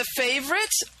 second. The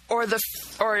favorite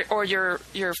or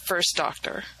your first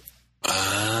Doctor?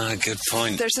 Good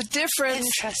point. There's a difference.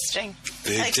 Interesting.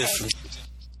 Big difference.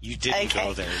 You didn't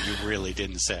go there. You really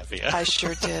didn't, Safia. I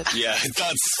sure did. Yeah,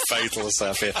 that's fatal,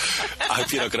 Safia. I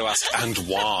hope you're not going to ask, and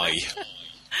why?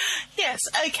 Yes,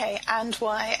 okay, and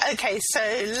why? Okay, so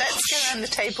let's go around the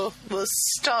table. We'll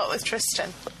start with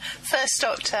Tristan. First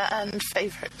Doctor and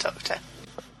favourite Doctor.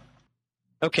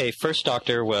 Okay, first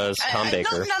Doctor was Tom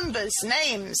Baker. Not numbers,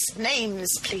 names,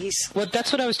 please. Well,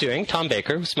 that's what I was doing. Tom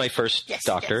Baker was my first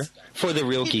Doctor. Yes. For the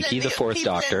real geeky, the fourth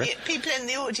Doctor. People in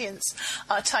the audience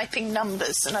are typing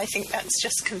numbers, and I think that's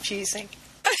just confusing.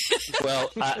 Well,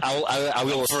 I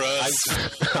will.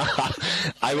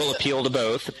 I will appeal to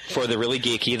both. For the really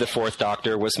geeky, the fourth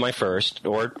Doctor was my first,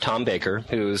 or Tom Baker,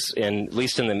 who's at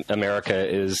least in America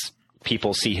is.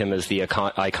 People see him as the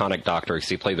iconic Doctor because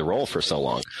he played the role for so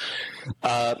long.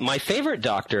 My favorite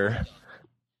Doctor,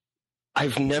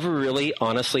 I've never really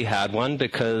honestly had one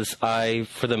because I,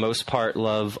 for the most part,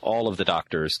 love all of the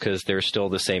Doctors because they're still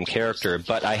the same character.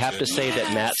 But I have to say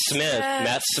that Matt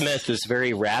Smith is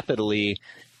very rapidly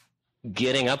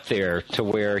getting up there to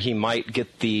where he might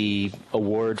get the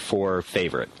award for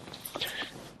favorite.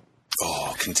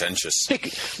 contentious.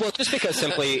 Well, just because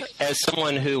simply, as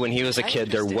someone who, when he was a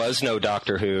kid, there was no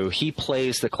Doctor Who, he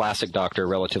plays the classic Doctor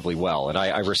relatively well, and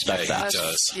I respect that. He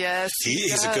does. Yes,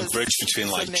 He's a good bridge between,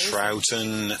 like,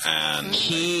 Troughton and...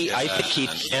 I think he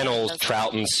channels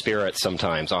Troughton's spirit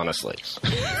sometimes, honestly.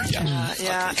 He's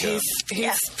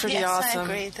pretty awesome.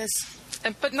 I agree.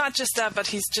 But not just that, but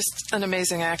he's just an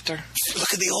amazing actor.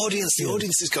 Look at the audience. The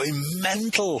audience is going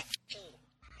mental.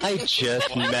 I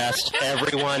just messed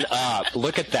everyone up.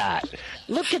 Look at that.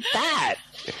 Look at that.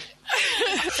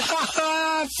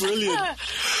 Brilliant.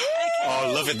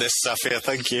 Oh, loving this stuff here.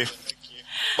 Thank you.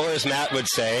 Or as Matt would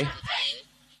say,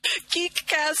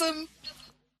 Geekgasm.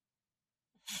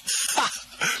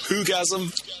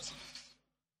 Whogasm.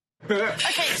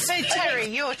 Okay, so Terry,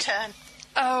 your turn.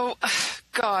 Oh,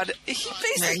 God. He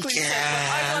basically said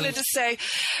what I wanted to say.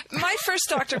 My first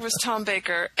Doctor was Tom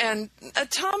Baker, and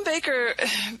Tom Baker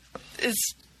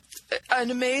is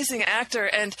an amazing actor,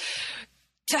 and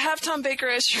to have Tom Baker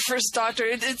as your first Doctor,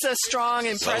 it's a strong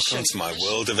impression. Welcome to my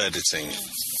world of editing.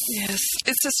 Yes,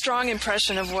 it's a strong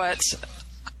impression of what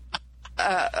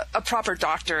a proper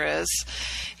Doctor is.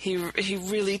 He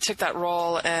really took that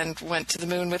role and went to the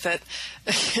moon with it,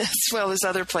 as well as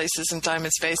other places in time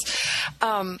and space.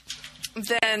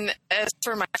 Then, as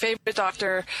for my favorite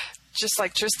Doctor, just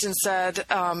like Tristan said,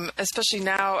 especially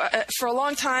now, for a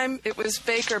long time it was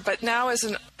Baker, but now as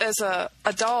a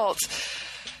adult,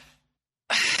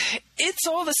 it's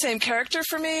all the same character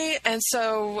for me, and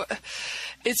so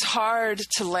it's hard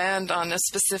to land on a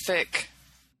specific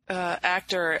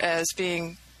actor as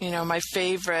being, my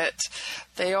favorite.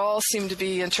 They all seem to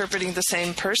be interpreting the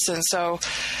same person. So,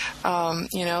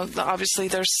 obviously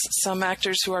there's some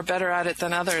actors who are better at it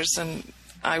than others. And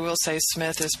I will say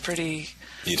Smith is pretty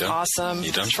awesome.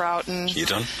 You done? Troughton. You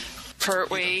done?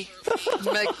 Pertwee.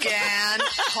 McGann.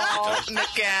 Paul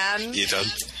McGann. You done?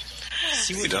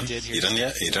 See what you done? did here? You done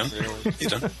yet? You done? You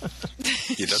done?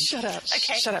 You done? Shut up.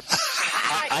 Okay. Shut up.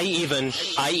 I even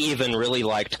really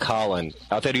liked Colin.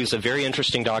 I thought he was a very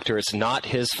interesting Doctor. It's not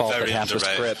his fault Very that half the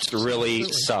underrated. script really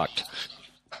sucked.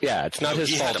 Yeah, it's not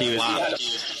his fault. He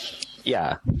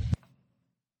Yeah.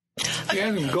 He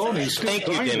hasn't gone. He's still Thank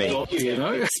you, playing Jimmy. the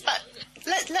Doctor,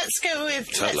 Let's go with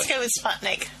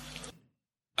Sputnik.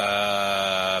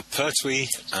 Pertwee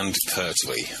and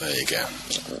Pertwee. There you go.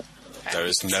 There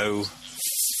is no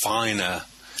finer.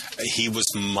 He was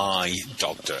my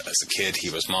Doctor. As a kid, he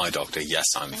was my Doctor. Yes,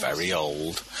 I'm very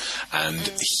old.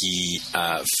 And he,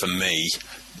 for me,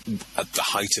 at the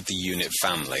height of the unit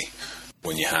family,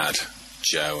 when you had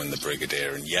Joe and the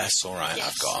Brigadier, and yes, all right,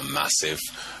 I've got a massive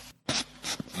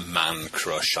man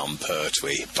crush on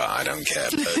Pertwee, but I don't care.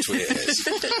 Pertwee it is.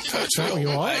 Pertwee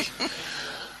all the way.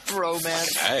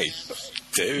 Bromance. Hey,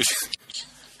 dude.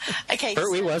 Okay.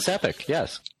 Pertwee was epic,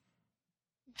 yes.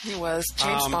 He was.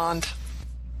 James Bond.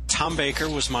 Tom Baker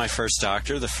was my first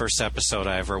Doctor. The first episode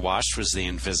I ever watched was The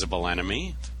Invisible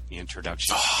Enemy, the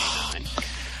introduction to K9.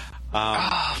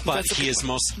 But he is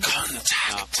most not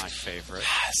my favorite.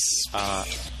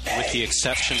 With the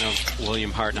exception of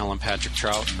William Hartnell and Patrick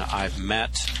Troughton, I've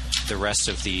met the rest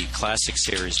of the classic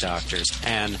series Doctors.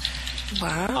 And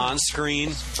on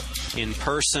screen, in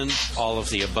person, all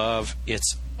of the above,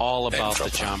 it's all about the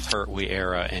John Pertwee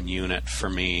era and unit for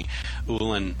me.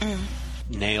 Ulan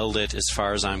nailed it as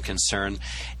far as I'm concerned.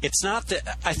 It's not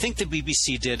that I think the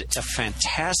BBC did a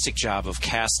fantastic job of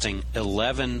casting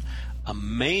 11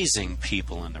 amazing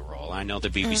people in the role. I know the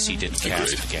BBC didn't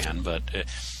cast McGann, but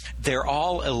they're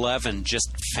all 11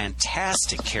 just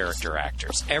fantastic character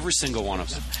actors, every single one of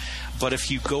them. But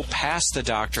if you go past the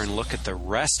Doctor and look at the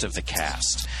rest of the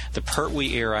cast, the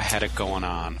Pertwee era had it going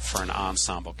on for an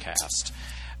ensemble cast.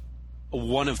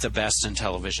 One of the best in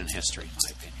television history, in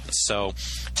my opinion. So,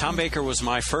 Tom Baker was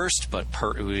my first, but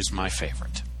Pertwee is my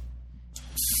favorite.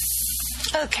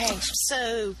 Okay,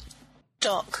 so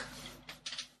Doc.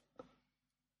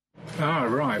 Ah,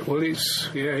 right. Well,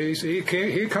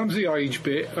 here comes the age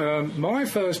bit. My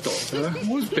first Doctor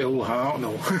was Bill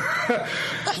Hartnell.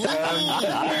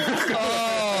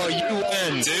 Oh, you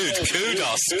win. Dude,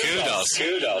 kudos.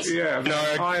 Yeah,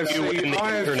 I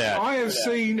have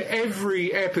seen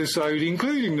every episode,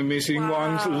 including the missing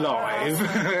ones, live.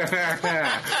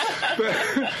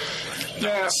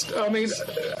 Now, I mean,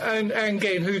 and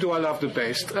again, who do I love the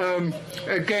best?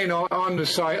 Again, I'm the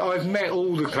same. I've met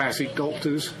all the classic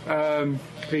Doctors in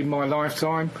my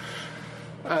lifetime.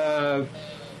 I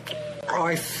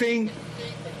think,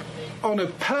 on a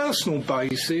personal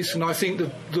basis, and I think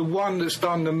the one that's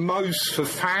done the most for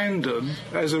fandom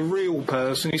as a real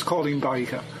person is Colin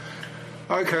Baker.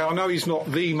 Okay, I know he's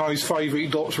not the most favourite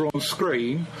Doctor on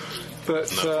screen, but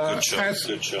good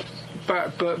job.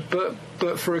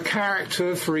 but for a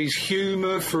character, for his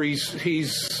humour, for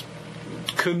his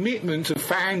commitment to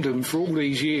fandom for all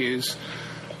these years,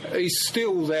 he's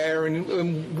still there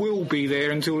and will be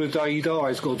there until the day he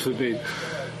dies, God forbid.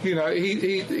 You know,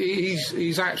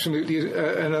 he's absolutely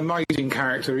an amazing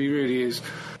character. He really is.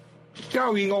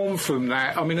 Going on from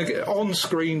that, I mean,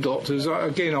 on-screen doctors,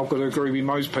 again, I've got to agree with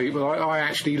most people. I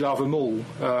actually love them all.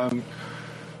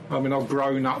 I mean, I've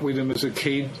grown up with them as a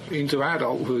kid into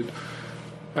adulthood,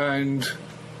 and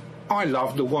I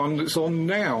love the one that's on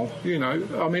now. You know,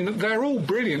 I mean, they're all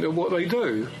brilliant at what they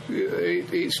do.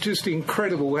 It's just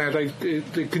incredible how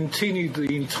they've continued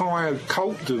the entire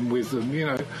cultdom with them. You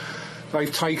know,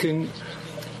 they've taken.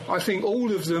 I think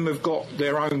all of them have got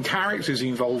their own characters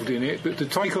involved in it, but to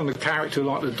take on a character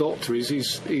like the Doctor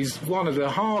is one of the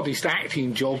hardest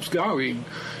acting jobs going,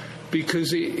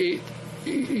 because it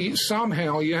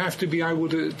somehow you have to be able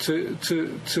to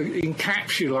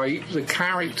encapsulate the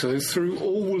character through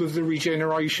all of the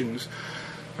regenerations.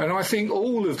 And I think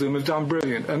all of them have done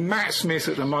brilliant. And Matt Smith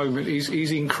at the moment is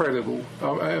incredible.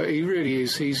 He really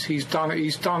is. He's done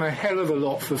a hell of a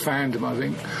lot for fandom, I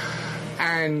think.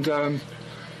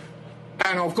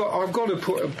 And I've got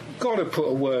to put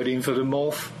a word in for the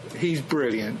Moff. He's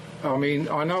brilliant. I mean,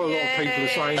 I know a lot of people are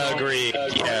saying, Agreed.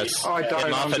 Yes. I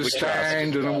don't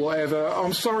understand and whatever.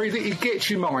 I'm sorry that it gets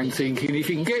your mind thinking. If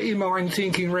you can get your mind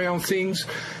thinking around things,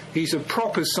 he's a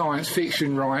proper science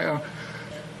fiction writer,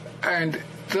 and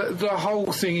the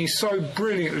whole thing is so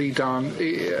brilliantly done.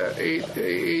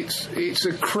 It's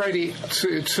a credit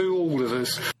to all of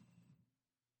us.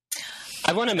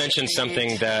 I want to mention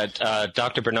something that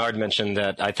Dr. Bernard mentioned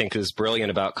that I think is brilliant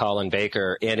about Colin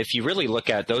Baker. And if you really look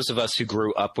at those of us who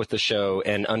grew up with the show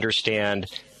and understand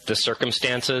the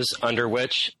circumstances under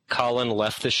which Colin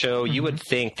left the show, you would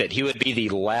think that he would be the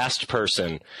last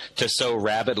person to so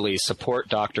rabidly support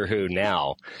Doctor Who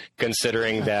now,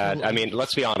 considering that, I mean,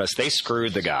 let's be honest, they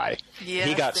screwed the guy. Yes,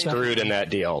 he got screwed in that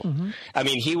deal. I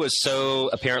mean, he was so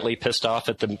apparently pissed off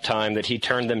at the time that he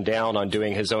turned them down on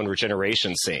doing his own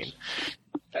regeneration scene.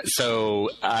 So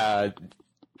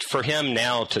for him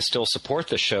now to still support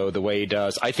the show the way he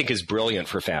does, I think is brilliant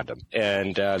for fandom.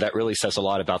 And that really says a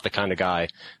lot about the kind of guy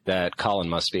that Colin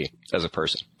must be as a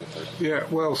person. Yeah,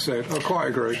 well said. I quite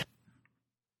agree.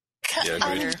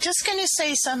 I'm just going to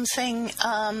say something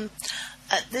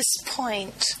at this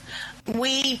point.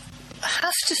 We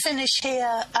have to finish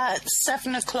here at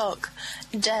 7 o'clock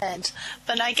dead,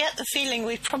 but I get the feeling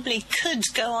we probably could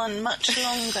go on much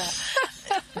longer.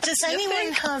 Does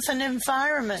anyone have an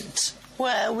environment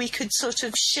where we could sort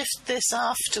of shift this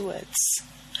afterwards?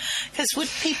 Because would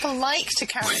people like to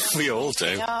carry on? We all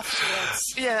do. Afterwards?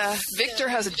 Yeah, Victor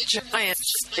has a giant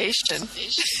station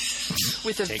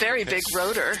with a very big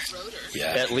rotor. Yeah,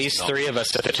 at least 3 of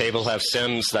us at the table have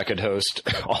Sims that could host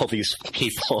all these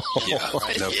people. Yeah,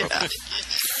 no problem.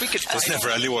 We could. There's never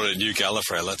anyone at New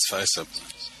Gallifrey, let's face it.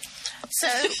 So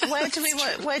where do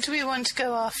we want to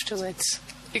go afterwards?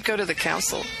 You go to the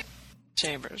council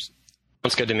chambers.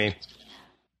 Sounds good to me.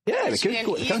 Yeah, we could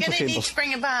go to the You're council going to need chambers. to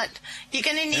bring about. You're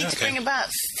going to need to bring about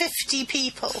 50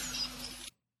 people.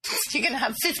 You're going to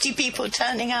have 50 people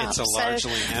turning up. It's a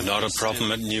largely empty. Not a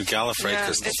problem at New Gallifrey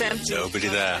because it's there's empty. nobody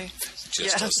there.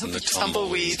 Just us and the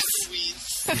tumbleweeds.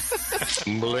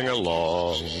 Tumbling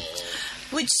along.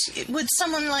 Would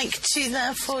someone like to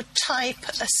therefore type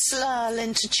a slurl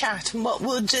into chat? And what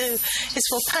we'll do is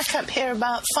we'll pack up here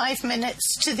about 5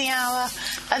 minutes to the hour,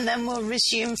 and then we'll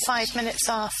resume 5 minutes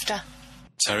after.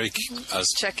 Tariq, as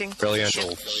Checking. Brilliant.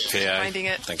 PA. Finding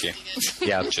it. Thank you.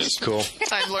 Yeah, just cool.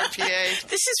 Time Lord PA.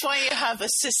 This is why you have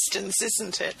assistants,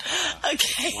 isn't it?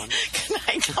 Okay. Can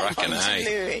I come on to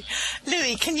Louis?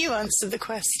 Louis, can you answer the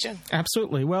question?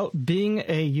 Absolutely. Well, being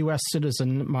a U.S.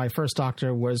 citizen, my first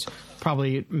doctor was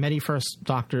probably many first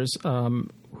doctors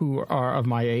who are of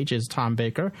my age is Tom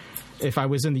Baker. If I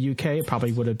was in the U.K., it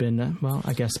probably would have been, well,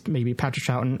 I guess maybe Patrick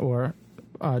Troughton or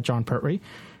John Pertwee.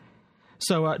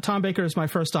 So Tom Baker is my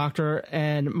first doctor,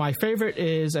 and my favorite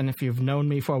is, and if you've known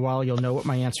me for a while, you'll know what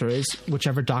my answer is,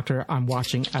 whichever doctor I'm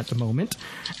watching at the moment.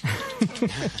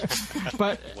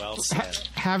 But well said.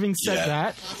 Having said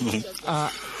that,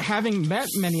 having met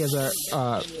many of the,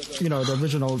 the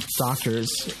original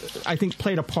doctors, I think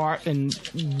played a part in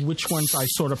which ones I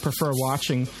sort of prefer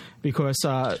watching, because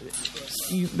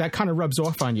that kind of rubs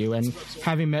off on you. And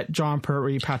having met John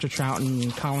Pertwee, Patrick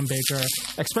Troughton, Colin Baker,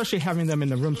 especially having them in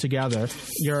the room together,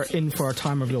 you're in for a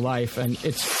time of your life. And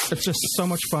it's just so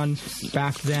much fun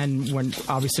back then, when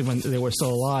they were still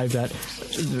alive, that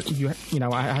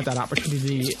I had that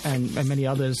opportunity, and many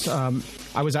others.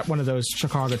 I was at one of those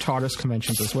Chicago TARDIS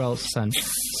conventions as well, so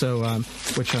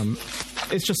which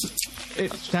it's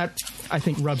just that I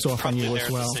think rubs off on you as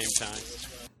well. At the same time.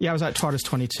 Yeah, I was at TARDIS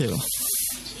 22.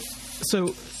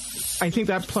 So I think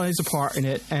that plays a part in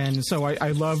it, and so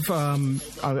I love Colin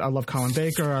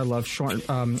Baker. I love John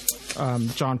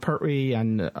Pertwee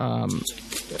and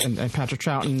Patrick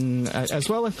Troughton, as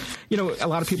well as a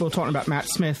lot of people are talking about Matt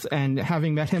Smith, and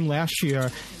having met him last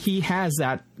year, he has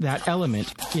that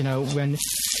element, when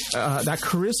that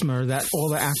charisma that all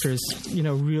the actors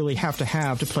really have to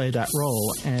play that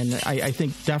role, and I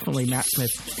think definitely Matt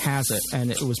Smith has it, and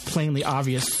it was plainly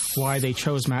obvious why they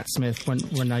chose Matt Smith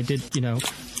when I did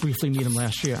briefly meet him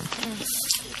last year.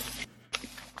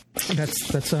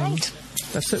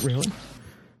 That's it really.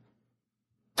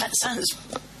 That sounds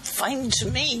fine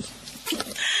to me.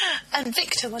 And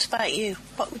Victor, what about you?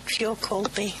 What would your call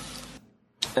be?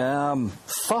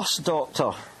 First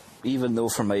Doctor, even though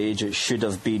for my age it should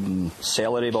have been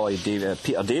Celery Boy Peter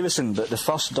Davison, but the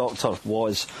First Doctor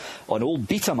was on old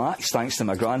Betamax, thanks to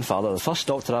my grandfather. The first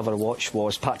Doctor I ever watched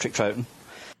was Patrick Troughton.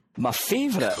 My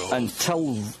favourite,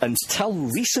 until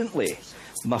recently,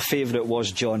 my favourite was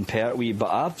John Pertwee,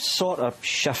 but I've sort of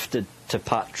shifted to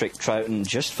Patrick Troughton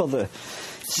just for the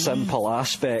simple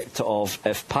aspect of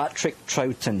if Patrick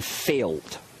Troughton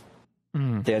failed,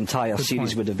 the entire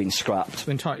series would have been scrapped.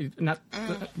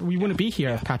 We wouldn't be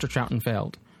here if Patrick Troughton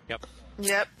failed.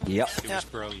 Yep. He was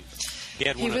brilliant.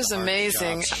 He was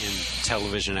amazing in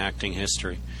television acting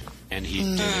history. And he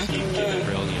did it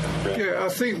brilliant. Yeah, I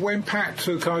think when Pat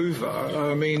took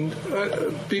over,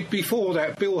 before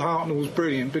that, Bill Hartnell was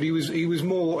brilliant, but he was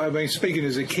more. Speaking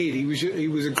as a kid, he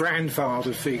was a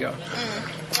grandfather figure,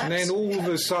 and then all of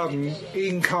a sudden,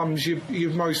 in comes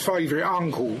your most favourite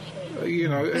uncle,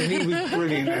 and he was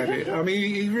brilliant at it.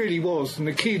 He really was, and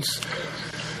the kids.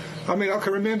 I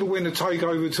can remember when the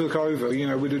takeover took over,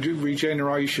 with the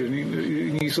regeneration,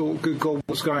 and you thought, good God,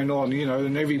 what's going on,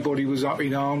 and everybody was up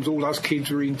in arms, all us kids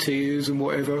were in tears and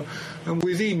whatever. And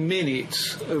within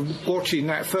minutes of watching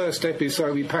that first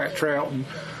episode with Pat Troughton,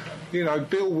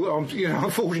 Bill,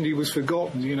 unfortunately was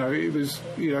forgotten, it was,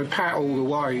 Pat all the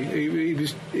way.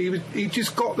 He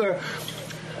just got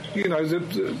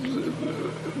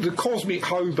the cosmic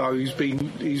hobo he's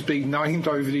been named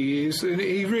over the years, and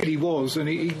he really was, and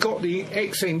he got the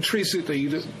eccentricity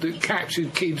that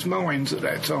captured kids' minds at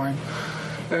that time,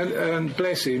 and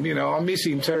bless him, I miss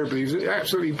him terribly. He's an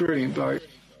absolutely brilliant bloke.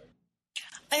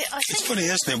 It's funny,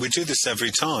 isn't it? We do this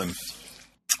every time.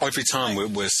 Every time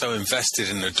we're so invested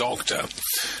in a doctor,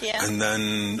 and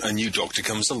then a new doctor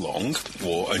comes along,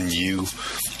 or a new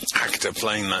actor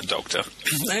playing that doctor,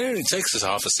 and it only takes us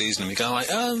half a season, and we go like,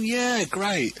 oh yeah,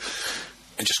 great,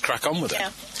 and just crack on with it.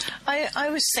 Yeah, I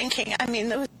was thinking,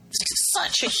 there was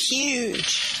such a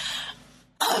huge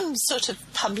sort of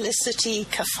publicity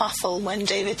kerfuffle when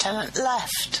David Tennant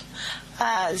left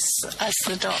as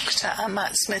the Doctor and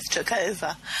Matt Smith took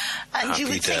over, and you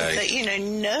would think that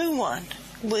no one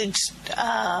would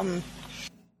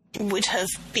have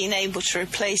been able to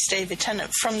replace David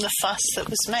Tennant from the fuss that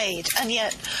was made, and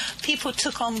yet people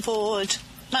took on board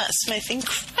Matt Smith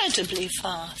incredibly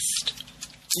fast.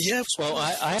 Yeah, well,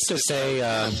 I have to say,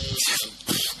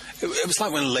 it was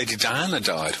like when Lady Diana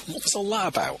died. What was all that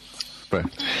about? Right.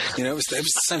 It was the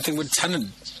same thing when Tennant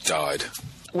died.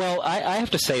 Well, I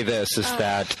have to say this, is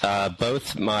that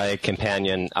both my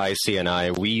companion, Icy, and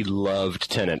I, we loved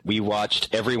Tennant. We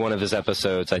watched every one of his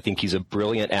episodes. I think he's a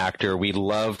brilliant actor. We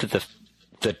loved the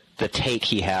take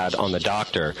he had on the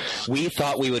Doctor. We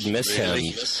thought we would miss him,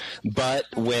 but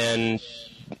when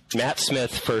Matt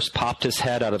Smith first popped his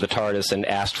head out of the TARDIS and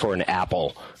asked for an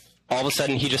apple, all of a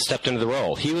sudden he just stepped into the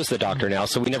role. He was the Doctor now,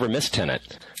 so we never missed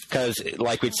Tennant. Because,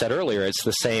 like we'd said earlier, it's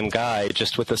the same guy,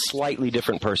 just with a slightly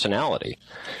different personality.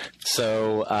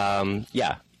 So, I've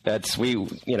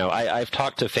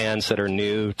talked to fans that are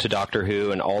new to Doctor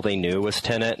Who, and all they knew was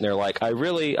Tennant, and they're like, I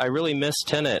really miss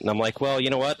Tennant. And I'm like, well, you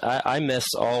know what? I miss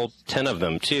all 10 of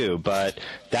them too, but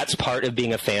that's part of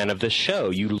being a fan of this show.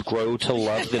 You grow to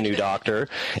love the new Doctor,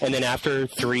 and then after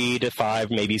 3 to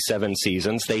 5, maybe 7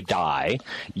 seasons, they die.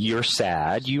 You're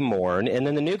sad, you mourn, and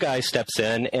then the new guy steps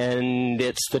in, and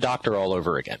it's the Doctor all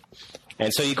over again.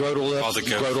 And so you grow to love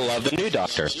the new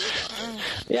Doctor.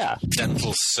 Yeah.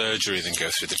 Dental surgery, then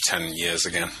go through the 10 years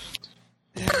again.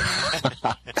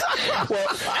 Well,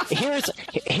 here's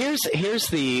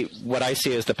what I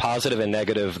see as the positive and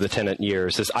negative of the Tennant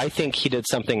years is I think he did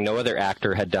something no other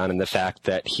actor had done in the fact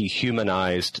that he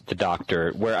humanized the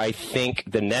Doctor, where I think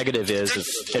the negative is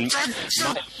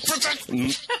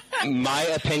my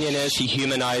opinion is he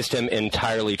humanized him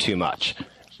entirely too much.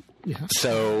 Yeah.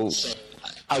 So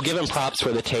I'll give him props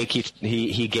for the take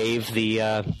he gave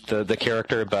the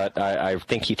character, but I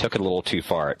think he took it a little too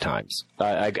far at times.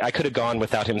 I could have gone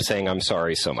without him saying I'm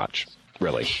sorry so much.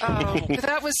 Really. Oh,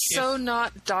 that was so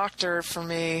not Doctor for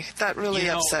me. That really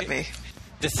upset me.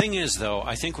 The thing is, though,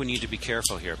 I think we need to be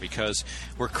careful here because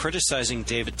we're criticizing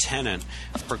David Tennant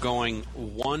for going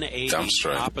 180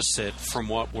 opposite from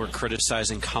what we're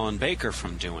criticizing Colin Baker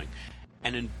from doing.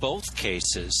 And in both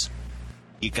cases,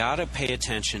 you got to pay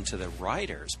attention to the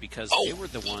writers because they were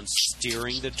the ones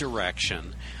steering the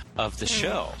direction of the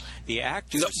show. The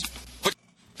actors...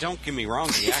 Don't get me wrong,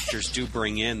 the actors do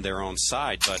bring in their own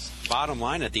side, but bottom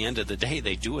line, at the end of the day,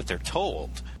 they do what they're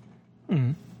told.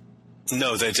 Mm.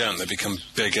 No, they don't. They become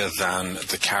bigger than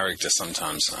the character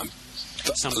sometimes. I'm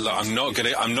not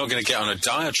going to get on a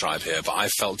diatribe here, but I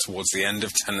felt towards the end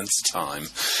of Tennant's time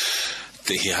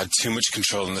that he had too much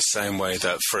control in the same way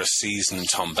that for a season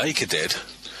Tom Baker did.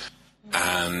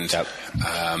 And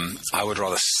I would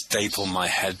rather staple my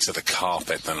head to the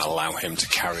carpet than allow him to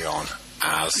carry on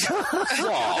as...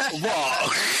 What?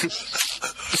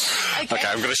 Okay,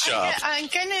 I'm going to shut up. I'm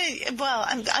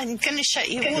going to shut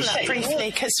you all up briefly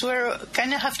because we're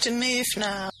going to have to move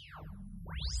now.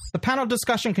 The panel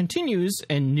discussion continues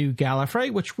in New Gallifrey,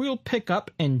 which we'll pick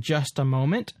up in just a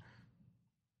moment.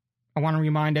 I want to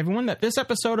remind everyone that this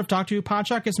episode of Doctor Who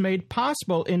Podshock is made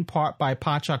possible in part by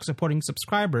Podshock supporting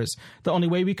subscribers. The only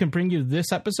way we can bring you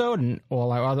this episode and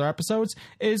all our other episodes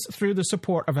is through the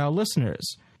support of our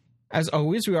listeners. As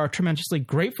always, we are tremendously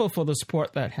grateful for the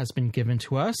support that has been given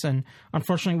to us, and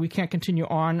unfortunately we can't continue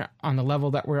on the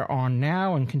level that we're on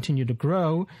now and continue to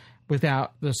grow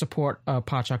without the support of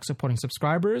Podshock supporting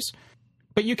subscribers.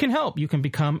 But you can help. You can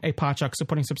become a Podshock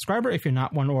supporting subscriber if you're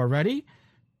not one already.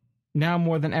 Now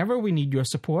more than ever, we need your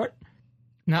support.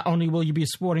 Not only will you be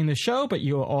supporting the show, but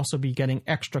you will also be getting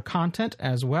extra content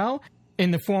as well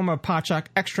in the form of Podshock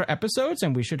extra episodes,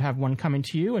 and we should have one coming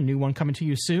to you, a new one coming to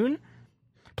you soon.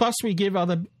 Plus, we give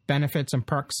other benefits and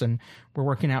perks, and we're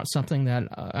working out something that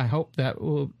I hope that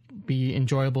will be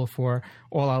enjoyable for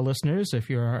all our listeners. If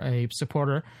you're a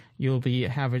supporter, you'll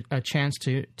have a chance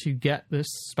to get this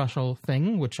special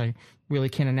thing, which I really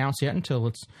can't announce yet until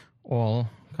it's all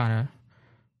kind of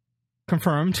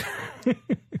confirmed.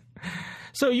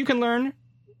 So you can learn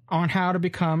on how to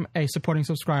become a supporting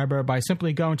subscriber by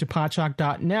simply going to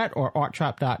podshock.net or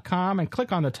arttrap.com and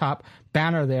click on the top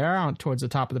banner there towards the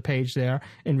top of the page there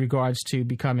in regards to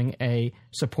becoming a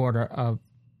supporter of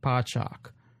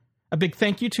Podshock. A big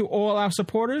thank you to all our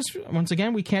supporters. Once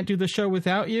again, we can't do the show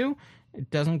without you.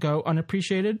 It doesn't go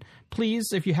unappreciated.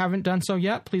 Please, if you haven't done so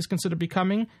yet, please consider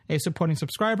becoming a supporting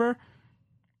subscriber.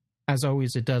 As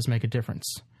always, it does make a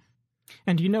difference.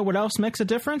 And do you know what else makes a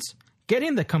difference?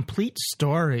 Getting the complete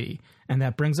story. And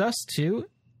that brings us to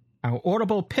our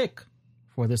Audible pick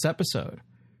for this episode.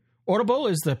 Audible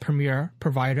is the premier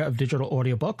provider of digital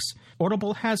audiobooks.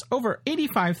 Audible has over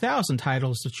 85,000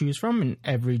 titles to choose from in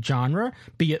every genre,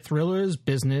 be it thrillers,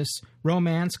 business,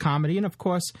 romance, comedy, and of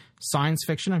course, science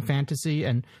fiction and fantasy,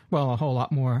 and, well, a whole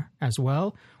lot more as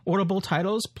well. Audible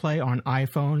titles play on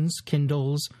iPhones,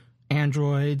 Kindles,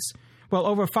 Androids, well,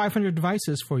 over 500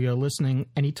 devices for your listening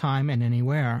anytime and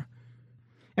anywhere.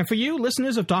 And for you,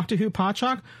 listeners of Doctor Who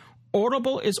Podshock,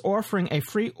 Audible is offering a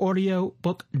free audio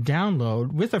book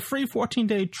download with a free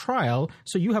 14-day trial,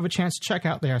 so you have a chance to check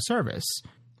out their service.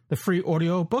 The free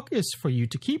audio book is for you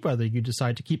to keep, whether you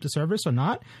decide to keep the service or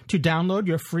not. To download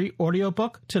your free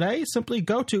audiobook today, simply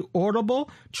go to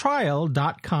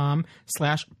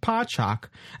audibletrial.com/Podshock.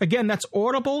 Again, that's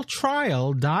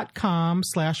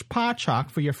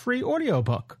audibletrial.com/Podshock for your free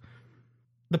audiobook.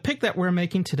 The pick that we're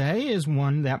making today is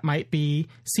one that might be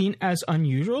seen as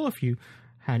unusual. If you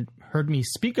had heard me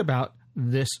speak about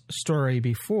this story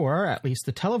before, at least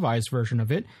the televised version of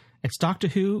it, it's Doctor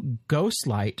Who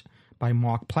Ghostlight by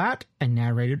Mark Platt and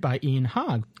narrated by Ian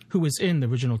Hogg, who was in the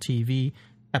original TV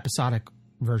episodic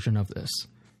version of this.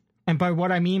 And by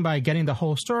what I mean by getting the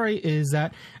whole story is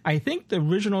that I think the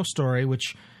original story,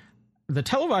 which the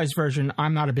televised version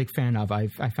I'm not a big fan of. I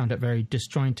found it very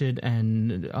disjointed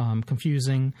and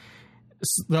confusing,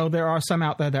 though there are some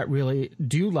out there that really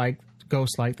do like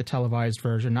Ghostlight, the televised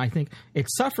version. I think it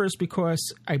suffers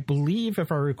because I believe,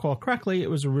 if I recall correctly, it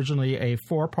was originally a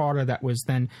 4-parter that was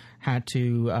then had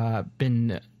to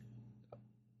been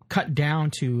cut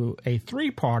down to a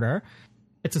 3-parter.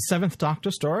 It's a 7th Doctor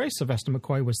story. Sylvester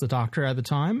McCoy was the Doctor at the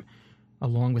time,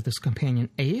 along with his companion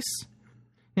Ace.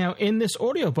 Now, in this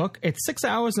audiobook, it's 6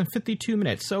 hours and 52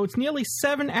 minutes, so it's nearly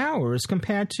 7 hours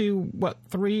compared to,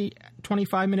 3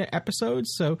 25-minute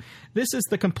episodes? So this is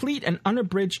the complete and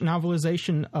unabridged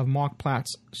novelization of Mark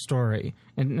Platt's story.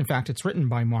 And in fact, it's written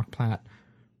by Mark Platt.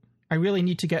 I really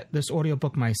need to get this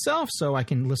audiobook myself so I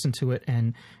can listen to it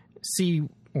and see,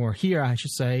 or hear, I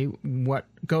should say, what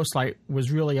Ghostlight was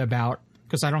really about,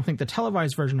 because I don't think the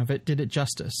televised version of it did it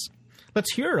justice.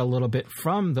 Let's hear a little bit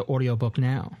from the audiobook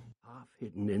now. Half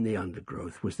hidden in the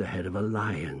undergrowth was the head of a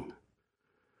lion.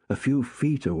 A few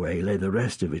feet away lay the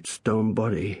rest of its stone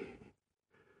body.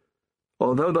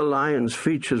 Although the lion's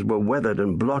features were weathered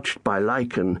and blotched by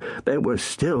lichen, they were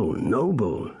still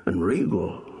noble and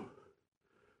regal.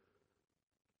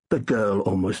 The girl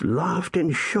almost laughed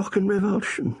in shock and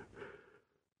revulsion.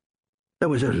 There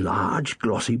was a large,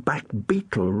 glossy-backed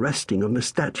beetle resting on the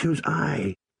statue's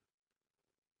eye.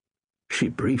 She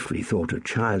briefly thought of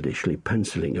childishly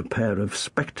penciling a pair of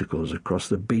spectacles across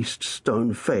the beast's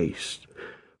stone face,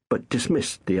 but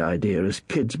dismissed the idea as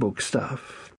kids' book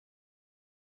stuff.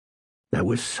 There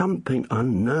was something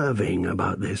unnerving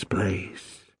about this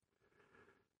place.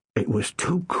 It was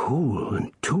too cool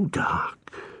and too dark.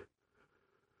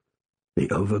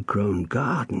 The overgrown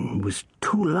garden was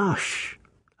too lush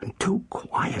and too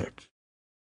quiet.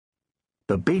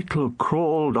 The beetle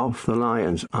crawled off the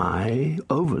lion's eye,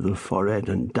 over the forehead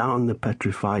and down the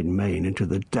petrified mane into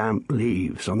the damp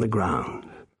leaves on the ground.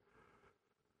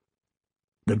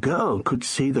 The girl could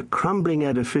see the crumbling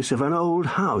edifice of an old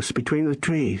house between the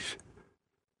trees.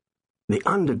 The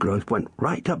undergrowth went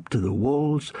right up to the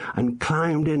walls and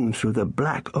climbed in through the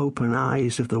black open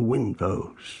eyes of the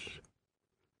windows.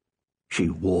 She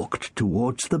walked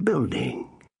towards the building.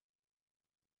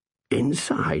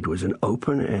 Inside was an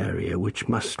open area which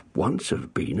must once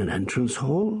have been an entrance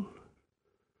hall.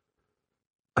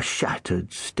 A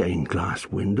shattered stained-glass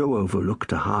window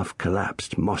overlooked a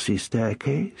half-collapsed mossy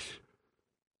staircase.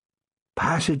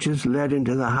 Passages led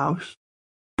into the house.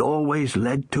 Doorways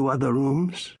led to other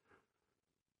rooms.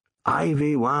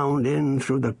 Ivy wound in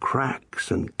through the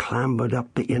cracks and clambered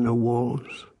up the inner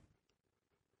walls.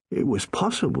 It was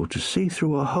possible to see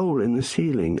through a hole in the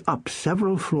ceiling up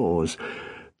several floors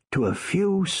to a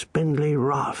few spindly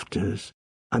rafters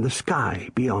and the sky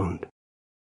beyond.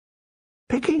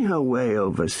 Picking her way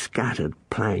over scattered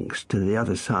planks to the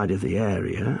other side of the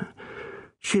area,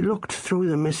 she looked through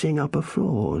the missing upper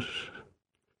floors.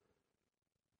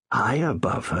 High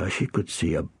above her she could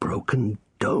see a broken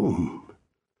dome.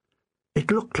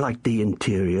 It looked like the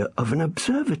interior of an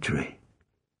observatory.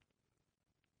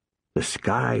 The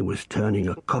sky was turning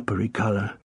a coppery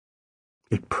color.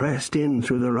 It pressed in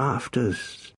through the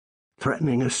rafters,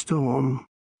 threatening a storm.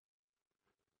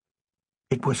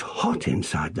 It was hot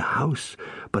inside the house,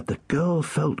 but the girl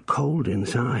felt cold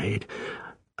inside,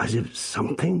 as if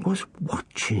something was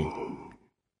watching.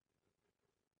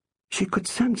 She could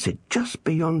sense it just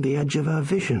beyond the edge of her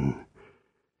vision.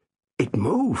 It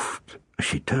moved as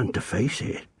she turned to face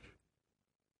it.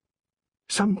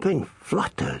 Something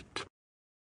fluttered.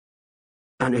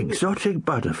 An exotic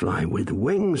butterfly with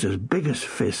wings as big as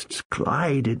fists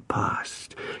glided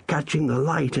past, catching the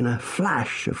light in a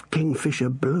flash of kingfisher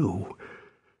blue.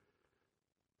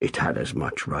 It had as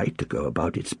much right to go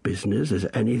about its business as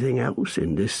anything else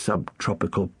in this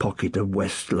subtropical pocket of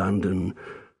West London.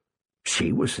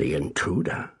 She was the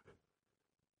intruder.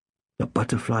 The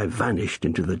butterfly vanished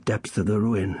into the depths of the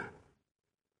ruin.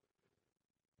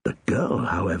 The girl,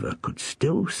 however, could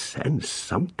still sense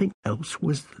something else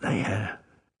was there.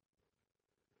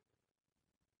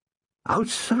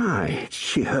 Outside,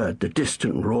 she heard the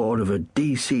distant roar of a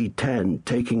DC-10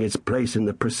 taking its place in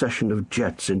the procession of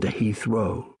jets into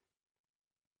Heathrow.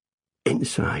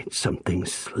 Inside, something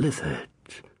slithered.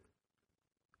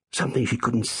 Something she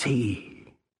couldn't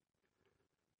see.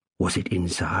 Was it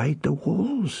inside the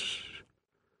walls?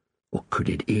 Or could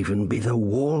it even be the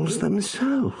walls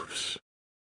themselves?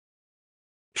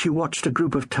 She watched a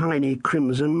group of tiny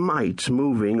crimson mites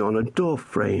moving on a door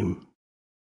frame.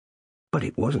 But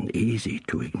it wasn't easy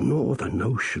to ignore the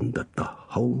notion that the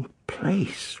whole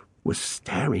place was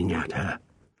staring at her.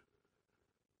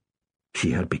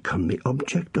 She had become the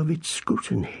object of its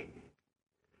scrutiny.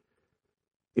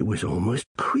 It was almost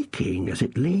creaking as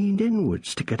it leaned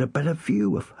inwards to get a better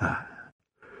view of her,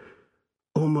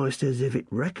 almost as if it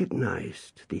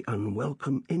recognized the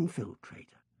unwelcome infiltrator.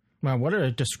 Wow, what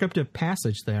a descriptive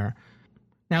passage there.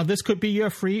 Now, this could be your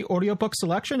free audiobook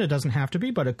selection. It doesn't have to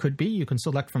be, but it could be. You can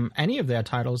select from any of their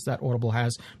titles that Audible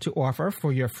has to offer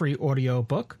for your free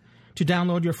audiobook. To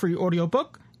download your free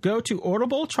audiobook, go to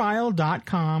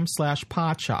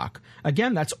audibletrial.com/Podshock.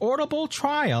 Again, that's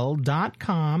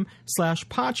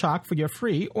audibletrial.com/Podshock for your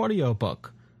free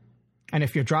audiobook. And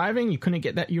if you're driving, you couldn't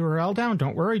get that URL down,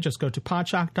 don't worry. Just go to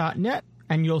podshock.net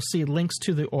and you'll see links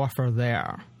to the offer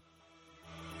there.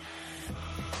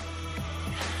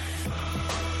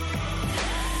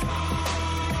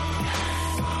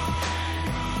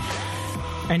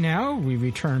 And now we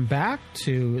return back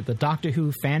to the Doctor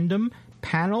Who fandom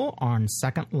panel on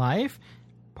Second Life,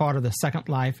 part of the Second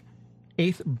Life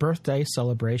 8th birthday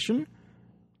celebration.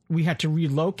 We had to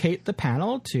relocate the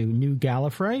panel to New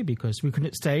Gallifrey because we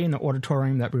couldn't stay in the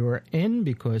auditorium that we were in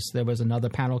because there was another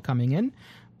panel coming in.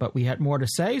 But we had more to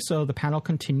say, so the panel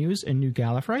continues in New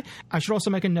Gallifrey. I should also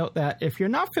make a note that if you're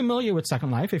not familiar with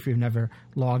Second Life, if you've never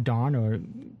logged on or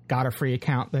got a free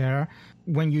account there,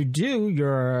 when you do,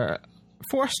 you're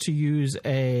forced to use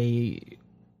a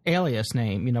alias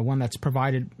name, one that's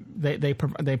provided. They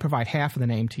provide half of the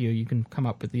name to you. You can come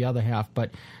up with the other half, but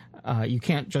you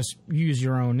can't just use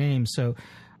your own name. So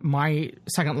my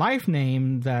Second Life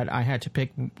name that I had to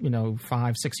pick,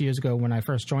 5-6 years ago when I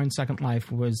first joined Second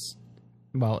Life was,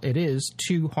 it is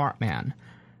Two Heartman.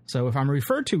 So if I'm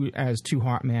referred to as Two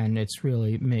Heartman, it's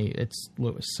really me. It's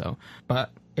Lewis. So,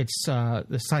 but it's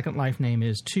the Second Life name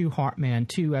is Two Heartman.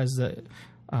 Two as the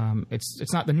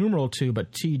it's not the numeral 2,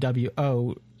 but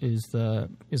TWO is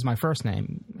my first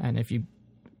name. And if you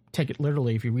take it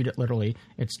literally, if you read it literally,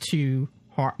 it's Two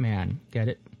Heartman. Get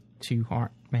it? Two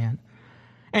Heartman.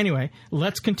 Anyway,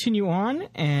 let's continue on,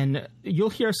 and you'll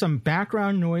hear some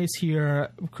background noise here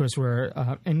because we're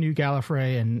in New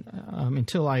Gallifrey, and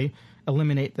until I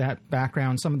eliminate that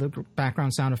background, some of the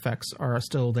background sound effects are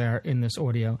still there in this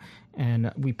audio,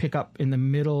 and we pick up in the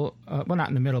middle, not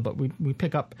in the middle, but we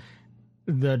pick up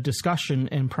the discussion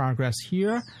in progress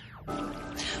here.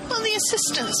 Well, the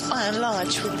assistants, by and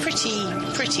large, were pretty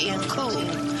and cool,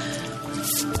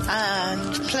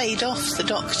 and played off the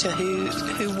Doctor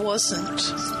who wasn't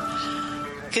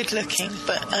good looking,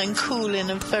 and cool in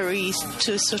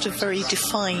to a sort of very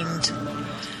defined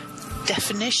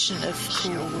definition of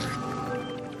cool.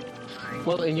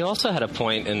 Well, and you also had a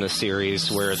point in the series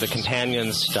where the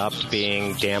companions stopped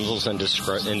being damsels in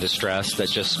distress that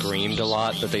just screamed a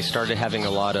lot, but they started having a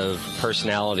lot of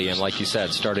personality and, like you said,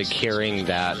 started carrying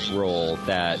that role,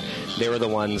 that they were the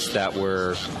ones that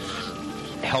were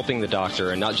helping the Doctor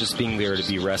and not just being there to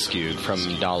be rescued from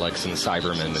Daleks and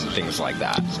Cybermen and things like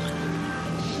that.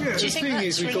 Yeah, do you think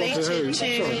that's related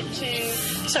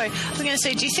to... Sorry, I was going to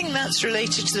say, do you think that's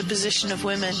related to the position of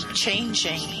women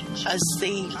changing as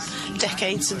the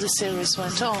decades of the series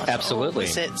went on? Absolutely. Or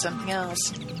was it something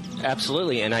else?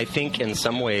 Absolutely, and I think in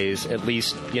some ways, at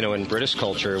least, in British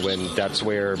culture, when that's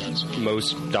where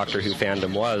most Doctor Who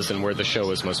fandom was and where the show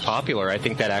was most popular, I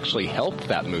think that actually helped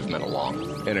that movement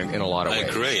along in a lot of ways. I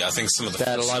agree. I think some of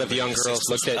a lot of young girls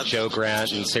looked at Jo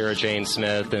Grant and Sarah Jane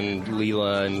Smith and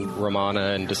Leela and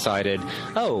Romana and decided,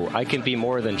 oh, I can be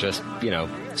more than just,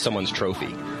 someone's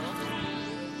trophy.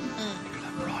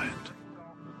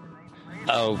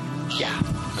 Oh, yeah.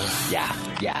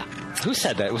 Who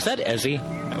said that? Was that Ezzy?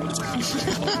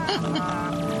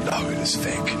 No, it is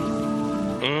fake.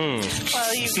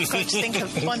 Well, you've got to think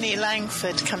of Bonnie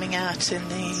Langford coming out in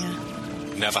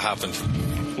the... Never happened.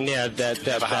 Yeah, that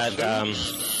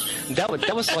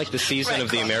was like the season of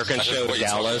the American show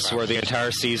Dallas, where the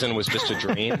entire season was just a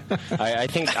dream. I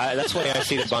think that's why I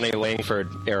see the Bonnie Langford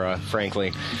era,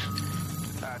 frankly.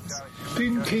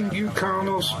 Didn't King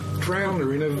Yukanos drown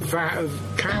her in a vat of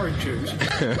carrot juice?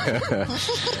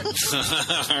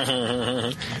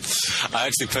 I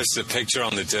actually posted a picture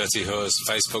on the Dirty Who's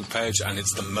Facebook page, and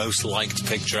it's the most liked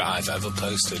picture I've ever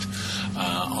posted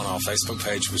on our Facebook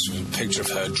page, which was a picture of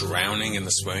her drowning in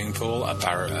the swimming pool at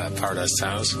Paradise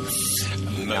Towers.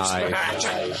 Most liked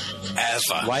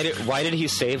ever. Why did he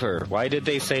save her? Why did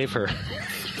they save her?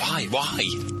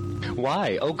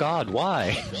 Why? Oh, God,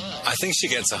 why? I think she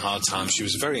gets a hard time. She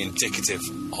was very indicative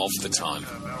of the time.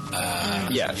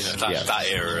 That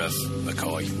era of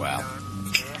McCoy. Wow.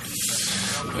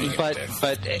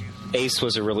 But Ace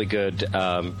was a really good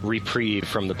reprieve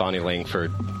from the Bonnie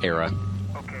Langford era.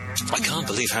 I can't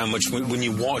believe how much, when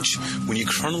you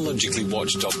chronologically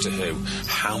watch Doctor Who,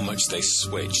 how much they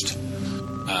switched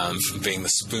from being the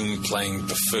spoon-playing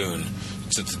buffoon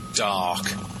to the dark,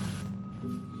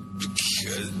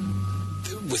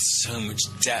 with so much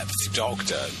depth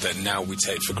Doctor that now we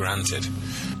take for granted.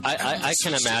 I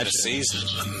can imagine. Season,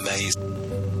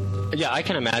 amazing. Yeah, I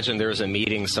can imagine there was a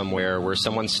meeting somewhere where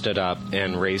someone stood up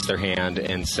and raised their hand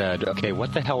and said, okay,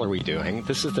 what the hell are we doing?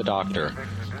 This is the Doctor.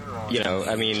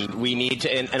 We need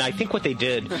to... And I think what they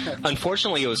did,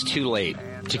 unfortunately, it was too late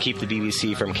to keep the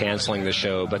BBC from canceling the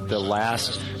show, but the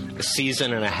last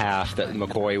season and a half that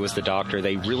McCoy was the Doctor,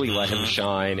 they really let him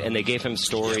shine, and they gave him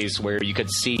stories where you could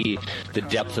see the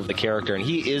depth of the character. And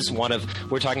he is one of...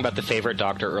 We're talking about the favorite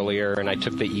Doctor earlier, and I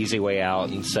took the easy way out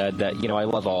and said that, I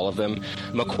love all of them.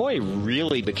 McCoy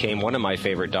really became one of my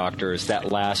favorite Doctors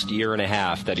that last year and a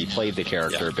half that he played the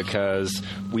character, because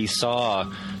we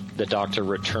saw the Doctor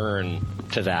return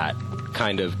to that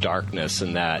kind of darkness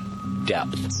and that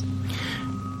depth.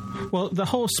 Well, the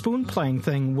whole spoon-playing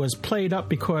thing was played up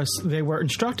because they were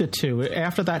instructed to.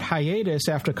 After that hiatus,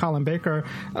 after Colin Baker,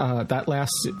 that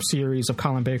last series of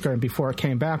Colin Baker, and before it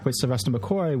came back with Sylvester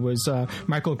McCoy, was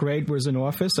Michael Grade was in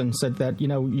office and said that,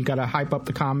 you got to hype up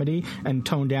the comedy and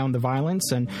tone down the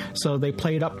violence. And so they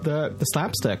played up the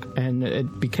slapstick, and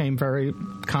it became very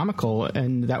comical.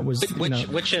 And that was,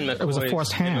 which in McCoy's, it was a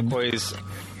forced hand.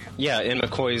 In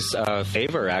McCoy's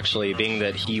favor, actually, being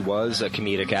that he was a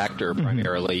comedic actor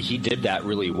primarily, he did that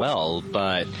really well.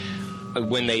 But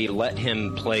when they let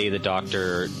him play the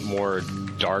Doctor more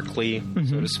darkly,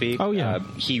 so to speak,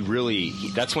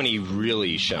 that's when he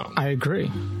really shone. I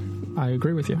agree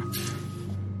with you.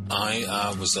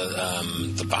 I was at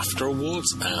the BAFTA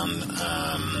Awards, and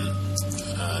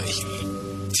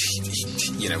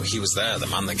he was there, the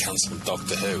man that cancelled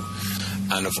Doctor Who.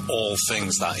 And of all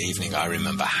things that evening, I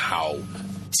remember how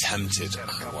tempted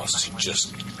I was to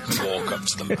just walk up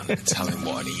to the man and tell him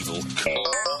what an evil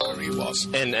he was.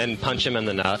 And punch him in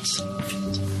the nuts.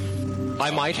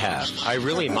 I might have. I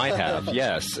really might have,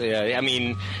 yes. Yeah, I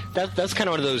mean, that's kind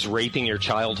of one of those raping your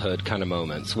childhood kind of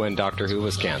moments when Doctor Who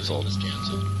was cancelled.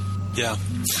 Yeah.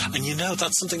 And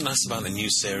that's something nice about the new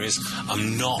series.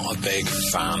 I'm not a big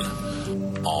fan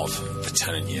of the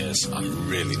Tennant Years. I'm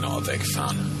really not a big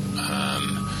fan.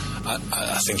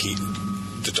 I think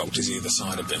the Doctors either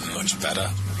side have been much better,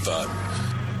 but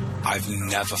I've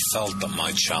never felt that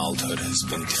my childhood has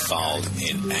been defiled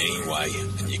in any way,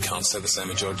 and you can't say the same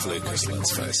of George Lucas,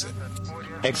 let's face it.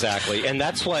 Exactly, and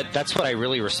that's what I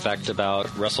really respect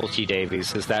about Russell T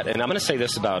Davies is that, and I'm going to say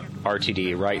this about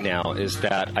RTD right now, is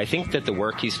that I think that the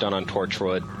work he's done on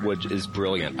Torchwood is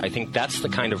brilliant. I think that's the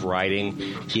kind of writing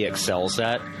he excels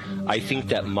at. I think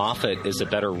that Moffat is a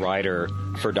better writer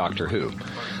for Doctor Who.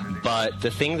 But the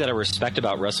thing that I respect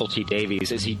about Russell T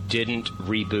Davies is he didn't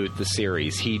reboot the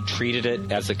series. He treated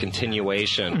it as a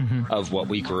continuation of what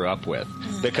we grew up with.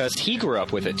 Because he grew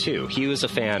up with it too. He was a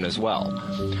fan as well.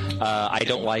 I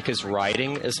don't like his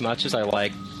writing as much as I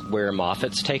like where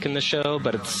Moffat's taken the show,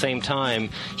 but at the same time,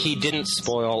 he didn't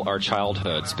spoil our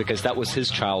childhoods because that was his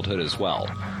childhood as well.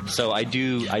 So I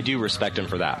do respect him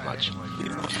for that much.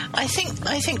 I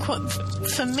think what,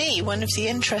 for me, one of the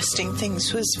interesting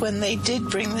things was when they did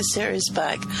bring the series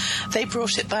back, they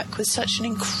brought it back with such an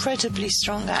incredibly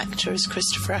strong actor as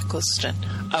Christopher Eccleston.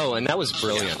 Oh, and that was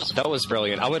brilliant. That was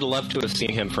brilliant. I would love to have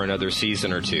seen him for another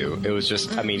season or two. It was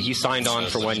just, I mean, he signed on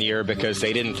for 1 year because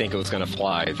they didn't think it was going to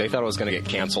fly. They thought it was going to get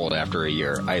canceled after a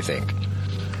year, I think.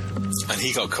 And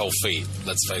he got cold feet,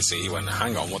 let's face it. He went,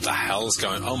 hang on, what the hell's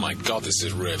going on? Oh my God, this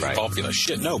is really popular.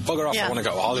 Shit, no, bugger off. I want to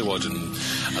go to Hollywood and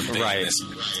be in this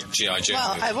G.I. Joe.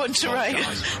 Well, I want to write.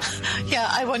 Yeah,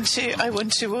 I want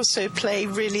to also play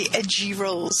really edgy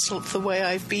roles the way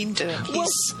I've been doing.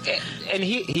 And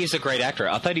he's a great actor.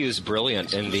 I thought he was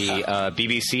brilliant in the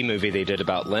BBC movie they did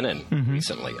about Lennon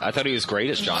recently. I thought he was great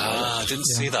as John Lennon. I didn't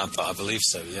see that, but I believe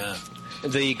so, yeah.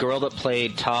 The girl that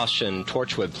played Tosh and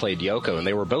Torchwood played Yoko, and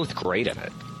they were both great in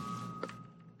it.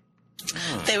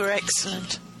 They were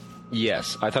excellent.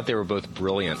 Yes, I thought they were both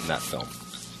brilliant in that film.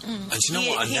 And you know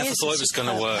what? I never thought it was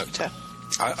going to work.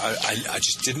 I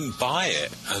just didn't buy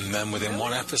it. And then within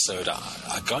one episode,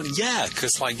 I got it. Yeah,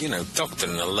 because, like, you know, Doctor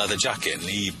in a leather jacket and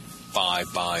he by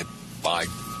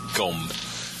gum.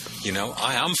 You know,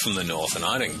 I am from the north and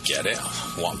I didn't get it.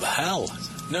 What the hell?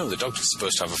 No, the Doctor's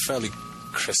supposed to have a fairly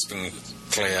crisp and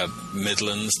clear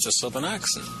Midlands to Southern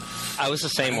accent. I was the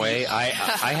same way. I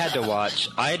had to watch.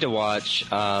 I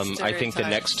think the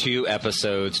next 2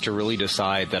 episodes to really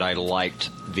decide that I liked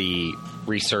the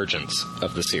resurgence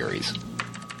of the series.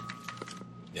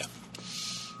 Yeah.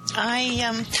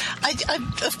 I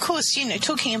of course, you know,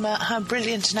 talking about how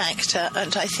brilliant an actor,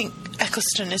 and I think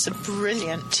Eccleston is a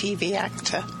brilliant TV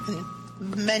actor in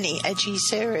many edgy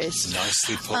series.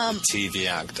 Nicely put, TV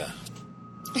actor.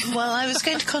 Well, I was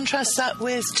going to contrast that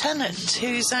with Tennant,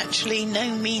 who's actually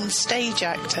no mean stage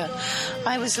actor.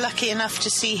 I was lucky enough to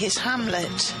see his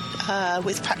Hamlet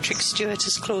with Patrick Stewart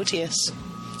as Claudius.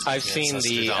 I've seen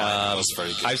the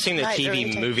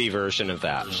TV movie version of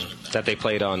that they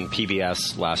played on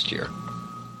PBS last year.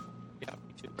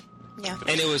 Yeah.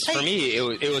 And it was, for me,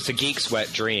 it was a geek's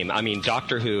wet dream. I mean,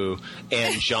 Doctor Who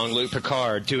and Jean-Luc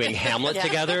Picard doing Hamlet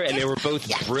together, and they were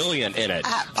both brilliant in it.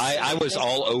 I was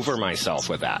all over myself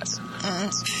with that.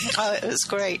 Oh, it was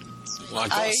great. Well, I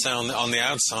got to say, on the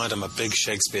outside, I'm a big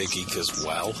Shakespeare geek as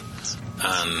well.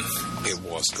 and it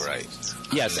was great.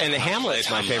 Yes, and Hamlet's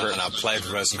my favorite. And I played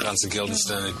Rosencrantz and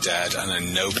Guildenstern are Dead, and I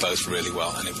know both really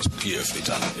well, and it was beautifully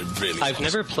done. It really was. I've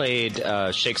never played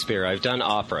Shakespeare. I've done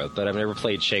opera, but I've never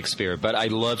played Shakespeare. But I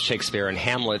love Shakespeare, and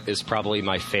Hamlet is probably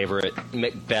my favorite.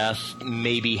 Macbeth,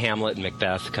 maybe Hamlet and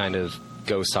Macbeth kind of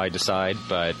go side to side,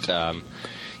 but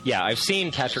yeah, I've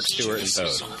seen Patrick Stewart in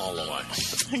both. All the way.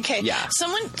 Okay. Yeah.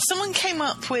 Someone came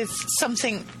up with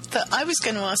something that I was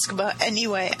going to ask about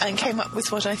anyway, and came up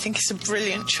with what I think is a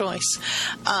brilliant choice.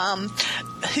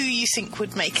 Who you think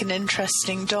would make an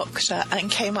interesting Doctor,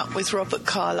 and came up with Robert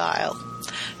Carlyle,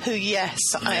 who, yes,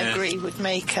 I agree, would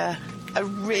make a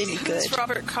really good. Who's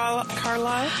Robert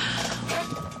Carlyle?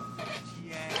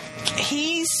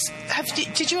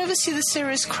 Did you ever see the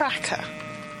series Cracker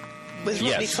with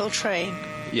Robbie Coltrane?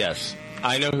 Yes,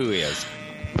 I know who he is.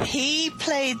 He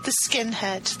played the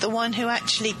skinhead, the one who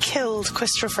actually killed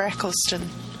Christopher Eccleston.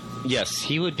 Yes,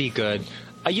 he would be good.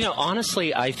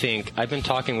 Honestly, I think, I've been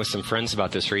talking with some friends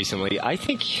about this recently, I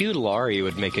think Hugh Laurie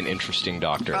would make an interesting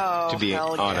Doctor, to be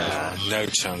honest. No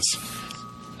chance.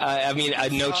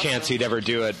 No chance he'd ever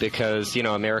do it because,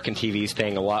 American TV's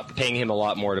paying him a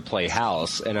lot more to play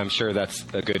House, and I'm sure that's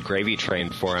a good gravy train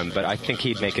for him, but I think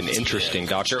he'd make an interesting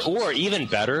Doctor. Or, even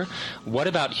better, what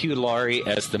about Hugh Laurie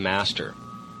as the Master?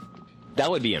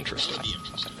 That would be interesting.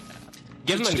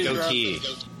 Give him a goatee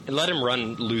and let him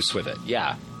run loose with it.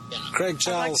 Yeah. Craig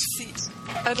Charles.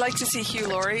 I'd like to see Hugh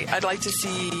Laurie. I'd like to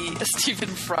see Stephen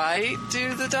Fry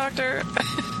do the Doctor.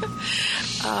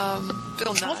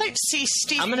 Bill Nye. I'd like to see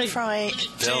Stephen Fry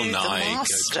do the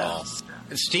Master.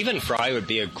 Stephen Fry would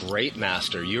be a great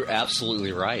Master. You're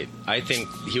absolutely right. I think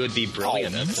he would be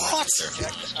brilliant as the Master.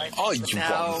 Oh, you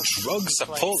want drugs? A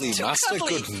portly Master?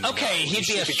 Good. Okay, he'd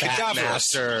be a fat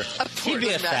Master. He'd be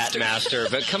a fat Master,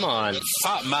 but come on.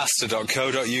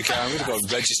 Fatmaster.co.uk. I'm going to go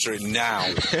register it now.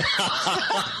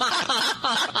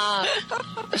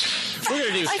 We're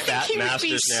going to do Fat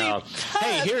Masters now.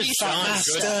 Hey, here's John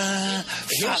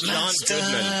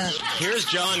Goodman. Here's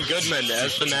John Goodman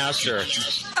as the Master.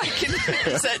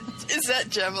 Is that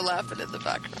Gemma laughing in the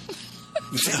background?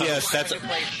 Yes,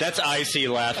 that's Icy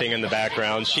laughing in the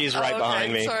background. She's right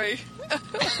behind me. Sorry.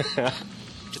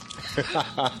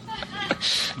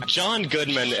 John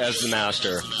Goodman as the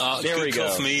Master. There we go.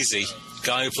 Call from Easy.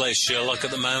 Guy who plays Sherlock at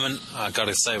the moment. I got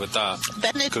to say with that.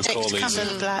 Benedict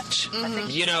Cumberbatch.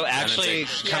 Mm-hmm. Actually,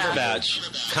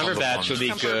 Cumberbatch would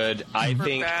be good, I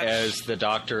think, as the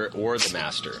Doctor or the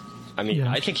Master.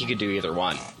 I think he could do either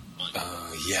one.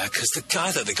 Yeah, because the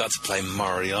guy that they got to play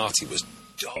Moriarty was...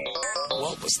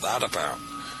 what was that about?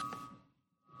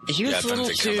 He was a little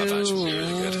too...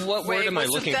 Really what word am I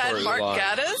looking for? Wasn't that Mark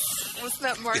Gatiss? Wasn't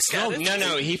that Mark Gatiss?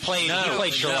 No, he played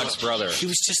Sherlock's brother. He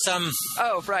was just...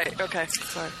 Oh, right, okay,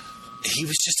 sorry. He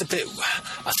was just a bit...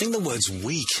 I think the word's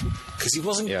weak, because he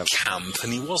wasn't camp,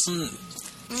 and he wasn't...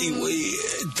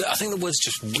 I think the word's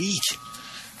just weak.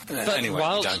 But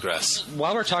anyway, digress.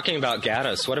 While we're talking about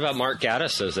Gatiss, what about Mark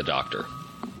Gatiss as a Doctor?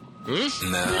 No,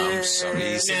 I'm sorry.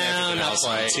 He's not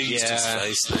quite. His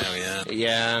face now,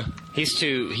 Yeah, he's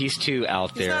too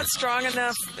out there. He's not strong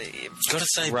enough. Got to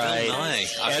say, right. Bill Nye.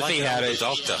 As he had a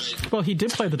Doctor. Well, he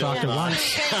did play the Doctor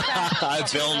once.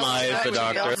 Bill Nye is the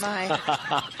Doctor.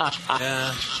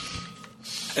 Yeah.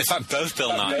 In fact, both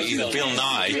Bill Nye, either Bill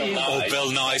Nye or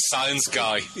Bill Nye Science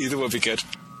Guy. Either would be good.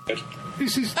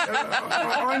 This is.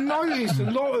 I noticed a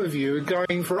lot of you are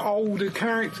going for older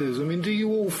characters. Do you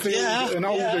all feel that an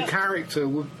older character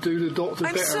would do the Doctor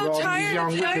better rather than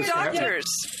young doctors?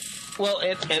 Well,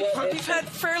 we've had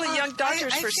fairly young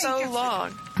doctors for so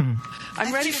long.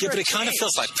 I'm ready for but it kind of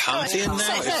feels like Pantheon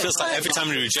now. It feels like every time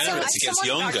he regenerates, he gets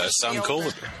younger, so I'm cool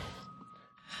with it.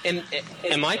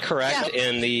 Am I correct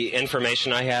in the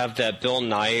information I have that Bill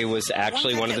Nye was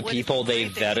actually one of the people they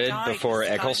vetted before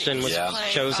Eccleston was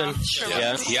chosen?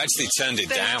 Yeah, he actually turned it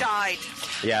down. Died.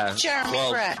 Yeah. Jeremy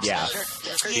Brett. Yeah.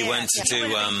 He went to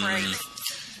do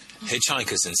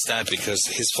Hitchhikers instead because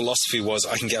his philosophy was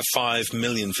I can get $5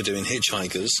 million for doing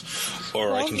Hitchhikers,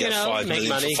 or I can get $5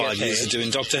 million for 5 years of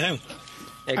doing Doctor Who.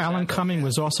 Exactly. Alan Cumming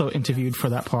was also interviewed for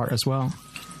that part as well.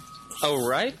 Oh,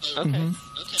 right? Okay.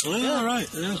 Mm-hmm. Oh, yeah, right.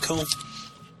 Yeah, cool.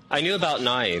 I knew about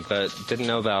Nye, but didn't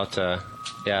know about, I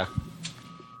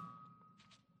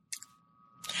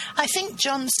think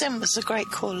John Sim was a great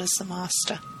call as the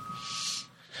Master.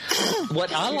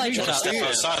 What I like about Sim...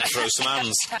 throw some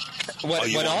hands. What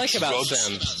I like about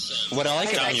Sim... What I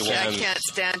like about Sim... I can't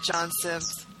stand John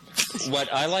Sims.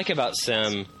 What I like about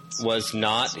Sim was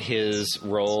not his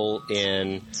role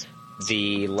in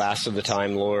the Last of the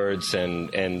Time Lords and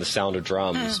the Sound of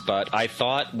Drums, but I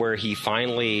thought where he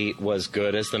finally was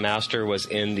good as the Master was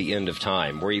in The End of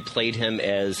Time, where he played him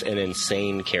as an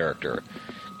insane character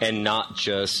and not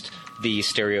just the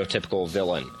stereotypical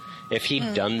villain. If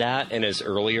he'd done that in his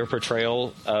earlier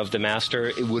portrayal of the Master,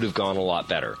 it would have gone a lot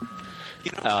better.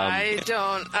 I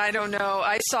don't know.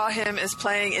 I saw him as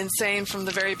playing insane from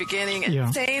the very beginning.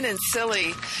 Insane and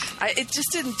silly. It just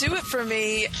didn't do it for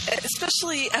me,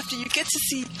 especially after you get to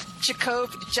see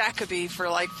Jacoby for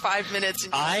like 5 minutes.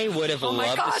 And I would have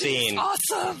loved to seen.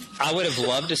 Awesome. I would have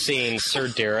loved to seen Sir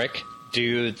Derek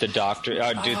do the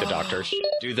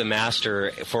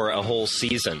Master for a whole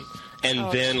season.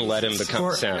 And then let him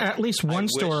become Sam. At least one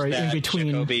story in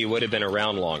between. Jacoby would have been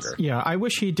around longer. Yeah, I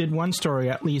wish he did one story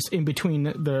at least in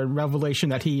between the revelation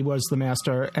that he was the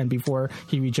Master and before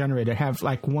he regenerated. Have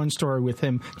like one story with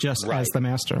him just as the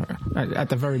Master at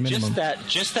the very minimum.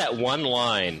 Just that one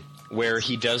line where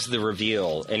he does the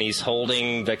reveal and he's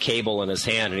holding the cable in his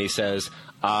hand and he says,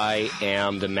 "I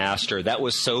am the Master." That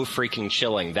was so freaking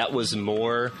chilling. That was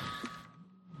more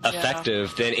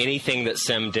effective than anything that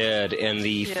Sim did in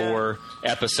the 4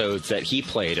 episodes that he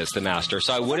played as the Master.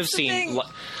 So I would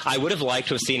have liked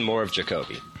to have seen more of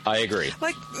Jacoby. I agree.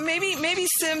 Like maybe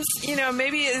Sims,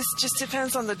 maybe it just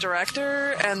depends on the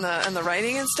director and the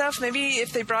writing and stuff. Maybe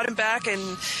if they brought him back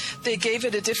and they gave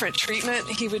it a different treatment,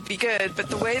 he would be good. But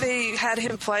the way they had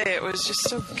him play it was just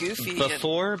so goofy.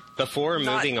 Before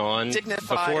moving on,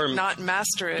 dignified, not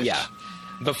masterish. Yeah.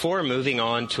 Before moving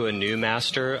on to a new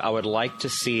Master, I would like to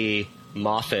see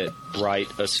Moffat write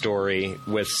a story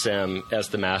with Sim as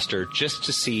the Master just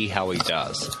to see how he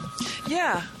does.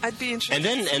 Yeah, I'd be interested.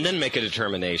 And then make a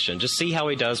determination. Just see how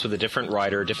he does with a different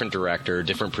writer, different director,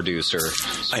 different producer.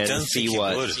 I don't think he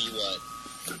would.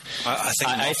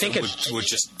 I think it would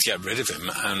just get rid of him,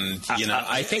 and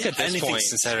I think at this anything point,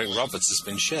 since Eric Roberts has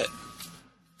been shit.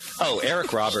 Oh,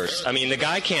 Eric Roberts. I mean, the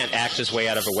guy can't act his way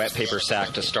out of a wet paper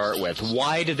sack to start with.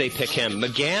 Why did they pick him?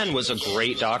 McGann was a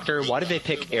great doctor. Why did they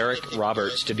pick Eric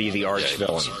Roberts to be the arch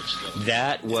villain?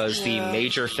 That was the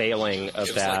major failing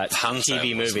of that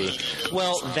TV movie.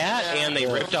 Well, that and they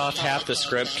ripped off half the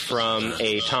script from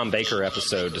a Tom Baker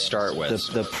episode to start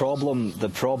with. The problem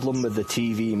with the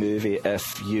TV movie,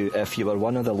 if you were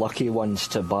one of the lucky ones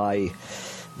to buy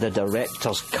the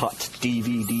director's cut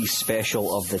DVD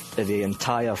special of the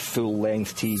entire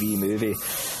full-length TV movie,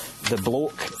 the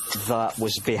bloke that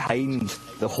was behind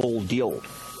the whole deal,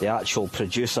 the actual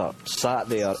producer, sat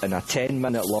there in a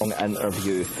 10-minute long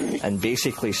interview and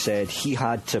basically said he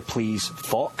had to please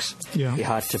Fox, he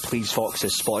had to please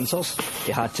Fox's sponsors,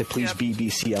 he had to please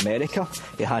BBC America,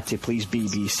 he had to please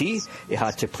BBC, he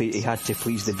had to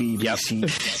please the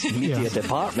BBC media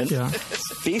department.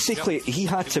 Basically, he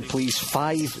had to please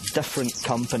 5 different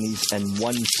companies in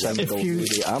one single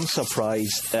movie. I'm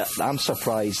surprised that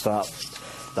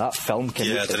film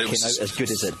came out as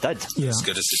good as it did. Yeah. As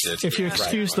good as it did. If you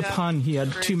excuse the pun, he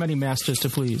had too many masters to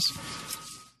please.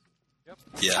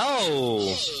 Yeah.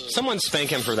 Oh, someone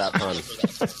spank him for that pun.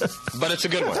 But it's a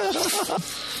good one.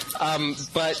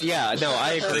 But yeah, no,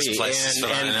 I agree. This place is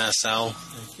an SL.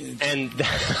 And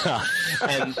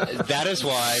that is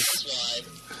why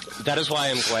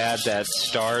I'm glad that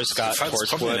Starz got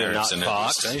Torchwood and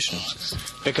not Fox,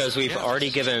 because we've already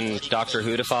given Doctor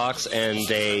Who to Fox and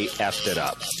they effed it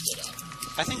up.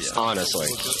 I think so. Honestly.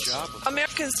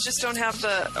 Americans just don't have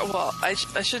I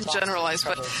shouldn't generalize,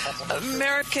 but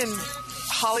American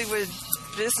Hollywood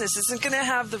business isn't going to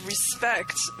have the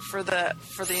respect for the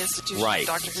institution of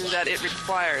Doctor Who that it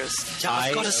requires. Yeah,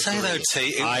 I've got to say though,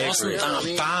 T, it wasn't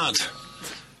that bad.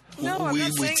 No, we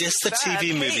dissed the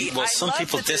TV movie. Well, some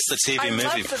people dissed the TV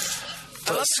movie.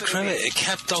 But screw it, it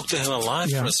kept Doctor Who alive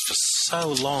for us for so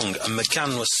long, and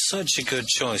McGann was such a good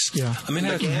choice. Yeah. I mean,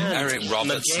 Eric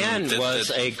Roberts was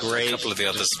a great a couple of the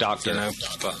others doctor.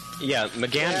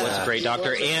 McGann was a great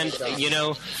doctor. And,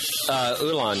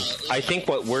 Ulan, I think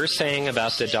what we're saying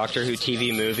about the Doctor Who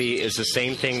TV movie is the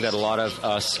same thing that a lot of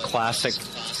us classic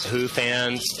Who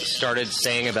fans started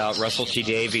saying about Russell T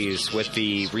Davies with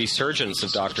the resurgence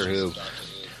of Doctor Who,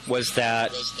 was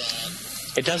that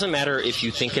it doesn't matter if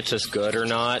you think it's as good or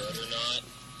not.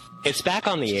 It's back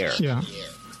on the air. Yeah.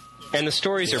 And the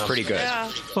stories are pretty good. Yeah.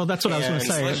 Well, that's what I was going to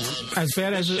say. As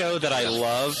bad as a show that I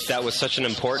loved, that was such an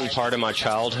important part of my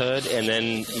childhood and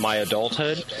then my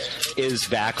adulthood, is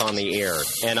back on the air.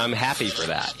 And I'm happy for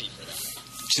that. Do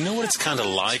you know what it's kind of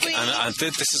like? And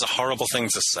this is a horrible thing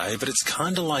to say, but it's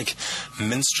kind of like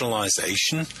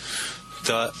minstrelization.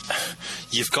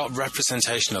 you've got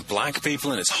representation of black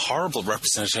people, and it's horrible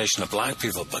representation of black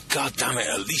people, but god damn it,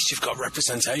 at least you've got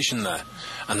representation there.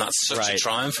 And that's such a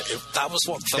triumph. That was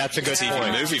what the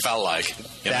TV movie felt like.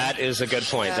 That is a good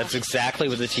point. Yeah. That's exactly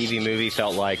what the TV movie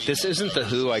felt like. This isn't the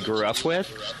Who I grew up with,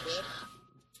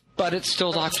 but it's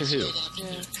still Doctor Who.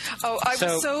 Yeah. Oh, I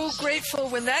was so grateful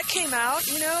when that came out.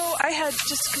 You know, I had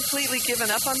just completely given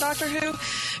up on Doctor Who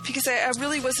because I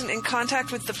really wasn't in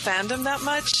contact with the fandom that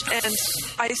much, and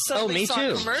I suddenly saw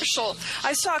a commercial.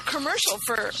 I saw a commercial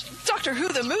for Doctor Who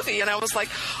the movie, and I was like,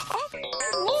 "Oh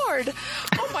Lord!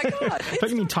 Oh my God!" But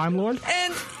you mean Time Lord?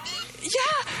 And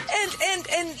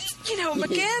and you know,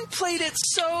 McGann played it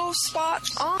so spot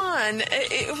on.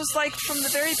 It was like from the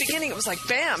very beginning, it was like,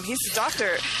 bam, he's the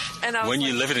Doctor. And I was when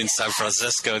you live it in San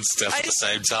Francisco and stuff at the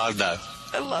same time, though.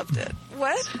 I loved it.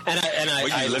 What? When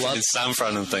you live in San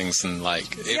Fran and things, and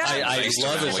like, I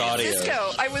love his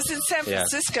audio. I was in San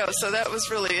Francisco, so that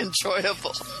was really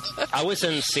enjoyable. I was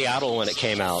in Seattle when it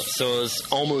came out, so it was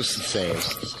almost the same.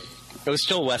 It was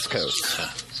still West Coast.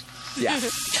 Yeah.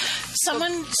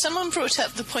 Someone brought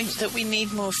up the point that we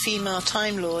need more female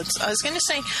Time Lords. I was going to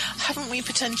say, haven't we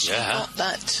potentially got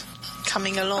that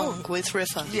coming along with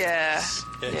River? Yeah.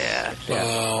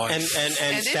 Oh, and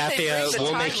Safia,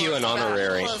 we'll make you an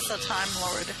honorary. The Time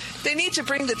Lord. They need to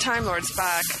bring the Time Lords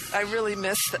back. I really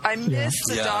miss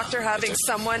the Doctor having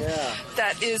someone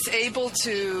that is able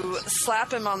to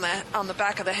slap him on the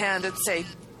back of the hand and say,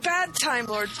 bad Time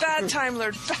Lord,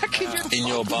 back in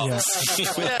your box.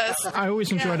 Yes. I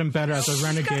always enjoyed him better as a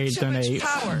renegade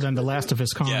than the last of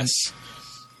his kind. Yes.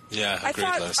 Yeah, I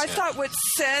thought what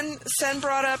Sen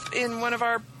brought up in one of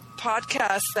our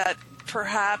podcasts, that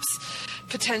perhaps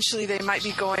potentially they might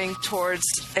be going towards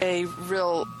a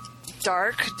real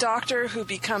dark Doctor who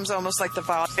becomes almost like the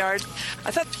Valeyard.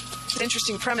 I thought it's an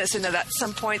interesting premise, and that at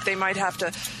some point they might have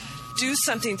to do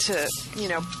something to,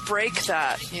 break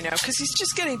that, because he's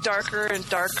just getting darker and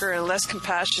darker and less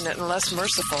compassionate and less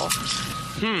merciful.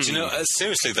 Do you know,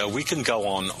 seriously though, we can go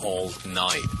on all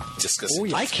night just because.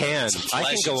 I can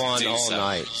go on all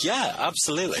night. Yeah,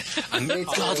 absolutely. And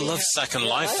God loves Second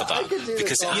Life for that,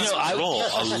 because it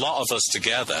brought a lot of us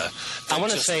together. I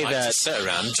want to say that sit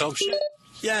around and talk shit.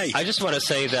 Yay. I just want to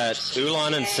say that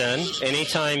Ulan and Sen,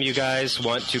 anytime you guys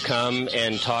want to come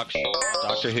and talk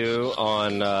Doctor Who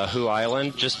on Who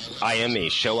Island, just IM me,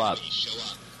 show up.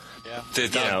 Yeah.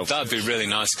 That'd be really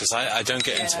nice, because I don't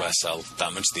get into SL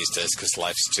that much these days, because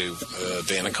life's too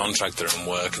being a contractor and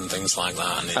work and things like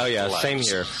that. And same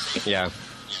here. Yeah.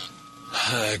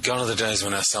 Gone are the days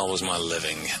when SL was my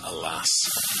living, alas.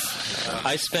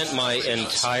 I spent my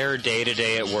entire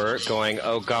day-to-day at work going,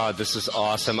 oh, God, this is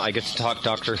awesome. I get to talk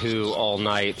Doctor Who all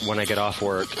night when I get off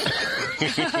work.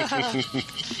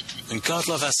 And God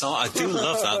love SL. I do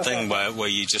love that thing where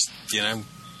you just,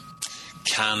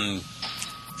 can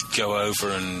go over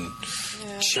and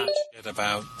chat shit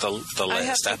about the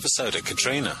latest episode of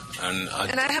Katrina. And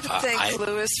I have to thank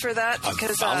Lewis for that,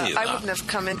 because I wouldn't have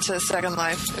come into Second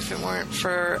Life if it weren't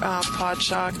for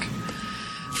Podshock.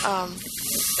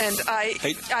 And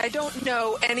I don't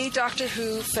know any Doctor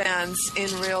Who fans in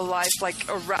real life,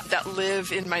 that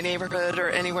live in my neighborhood or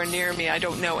anywhere near me. I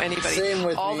don't know anybody. Same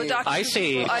with all me. The Doctor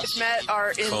Who I've met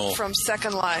are from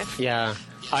Second Life. Yeah.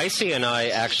 Icy and I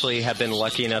actually have been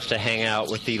lucky enough to hang out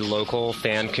with the local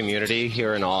fan community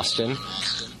here in Austin.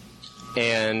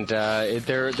 And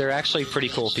they're actually pretty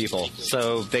cool people.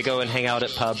 So they go and hang out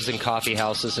at pubs and coffee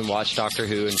houses and watch Doctor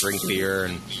Who and drink beer,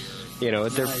 and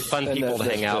they're fun people to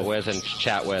hang out with and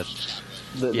chat with.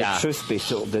 The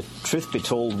truth be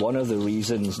told, one of the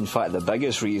reasons, in fact, the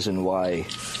biggest reason why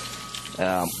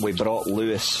we brought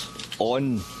Lewis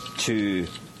on to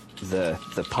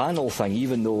the panel thing,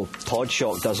 even though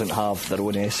Podshock doesn't have their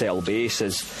own SL base,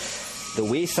 is the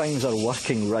way things are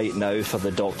working right now for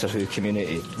the Doctor Who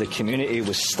community. The community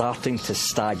was starting to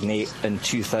stagnate in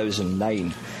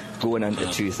 2009, going into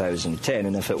 2010,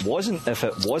 and if it wasn't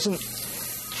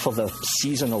for the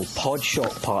seasonal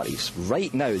Podshock parties,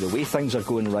 right now, the way things are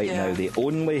going now, the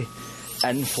only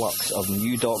influx of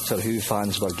new Doctor Who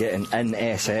fans we're getting in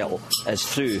SL is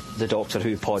through the Doctor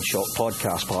Who Podshock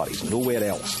podcast parties, nowhere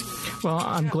else. Well,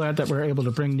 I'm glad that we're able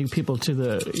to bring new people to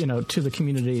the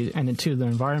community and into the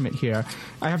environment here.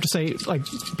 I have to say,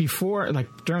 before,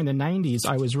 during the 90s,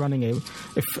 I was running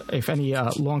if any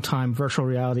long-time virtual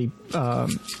reality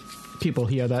people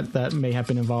here that may have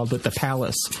been involved with the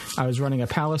Palace. I was running a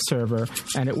Palace server,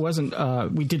 and it wasn't.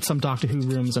 We did some Doctor Who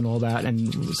rooms and all that,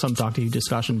 and some Doctor Who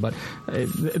discussion, but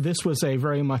this was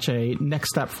very much a next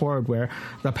step forward, where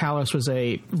the Palace was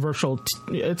a virtual.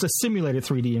 It's a simulated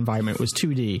 3D environment. It was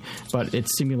 2D, but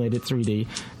it's simulated 3D,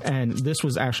 and this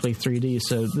was actually 3D.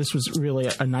 So this was really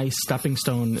a nice stepping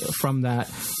stone from that,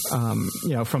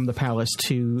 from the Palace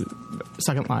to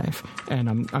Second Life, and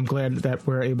I'm glad that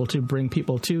we're able to bring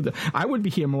people to I would be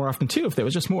here more often too if there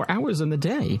was just more hours in the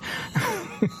day.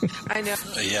 I know.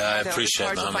 Yeah, I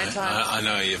appreciate that, man. I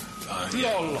know you.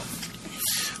 Yeah.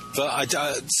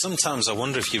 But sometimes I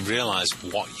wonder if you realise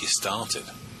what you started.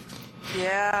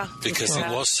 Yeah. Because it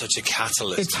was such a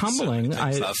catalyst. It's humbling,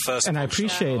 and I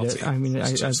appreciate it. I mean,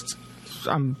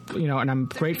 I'm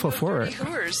grateful for it. We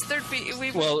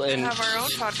would have our own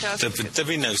podcast. There'd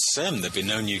be no Sim. There'd be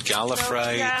no new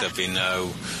Gallifrey. There'd be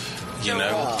no.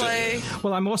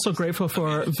 Well, I'm also grateful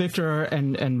for Victor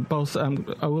and both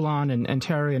Olan and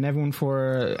Terry and everyone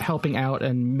for helping out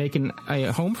and making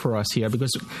a home for us here,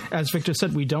 because as Victor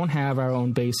said, we don't have our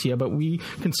own base here, but we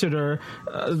consider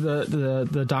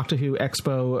the Doctor Who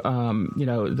Expo,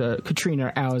 the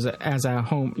Katrina hours as our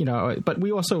home, but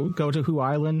we also go to Who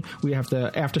Island. We have the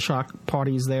Aftershock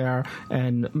parties there,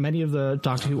 and many of the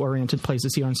Doctor Who oriented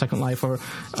places here on Second Life are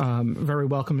very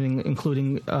welcoming,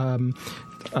 including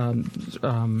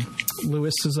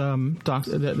Lewis's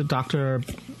the Doctor.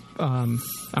 I'm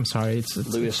sorry, it's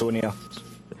Lewisonia.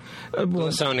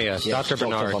 Lewisonia, Dr.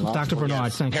 Bernard. Dr.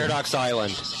 Bernard, thank you. Paradox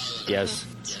Island, yes.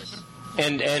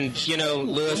 And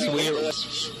Lewis,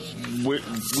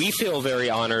 we feel very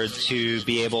honored to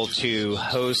be able to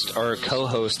host or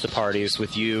co-host the parties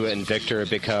with you and Victor,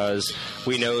 because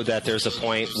we know that there's a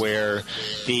point where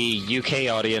the UK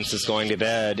audience is going to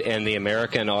bed and the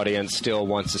American audience still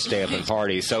wants to stay up and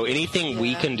party. So anything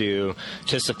we can do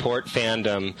to support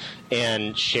fandom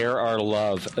and share our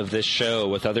love of this show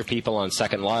with other people on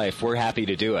Second Life, we're happy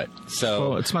to do it.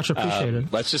 So it's much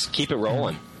appreciated. Let's just keep it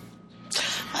rolling.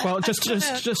 Well, just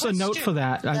a note for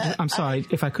that. I'm sorry,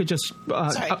 if I could just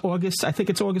August. I think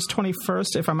it's August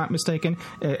 21st, if I'm not mistaken.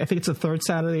 I think it's the third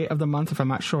Saturday of the month, if I'm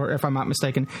not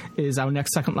mistaken, is our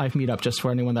next Second Life meetup. Just for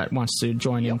anyone that wants to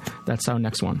join in, that's our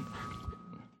next one.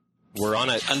 We're on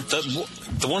it, and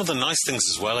the one of the nice things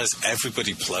as well is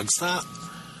everybody plugs that.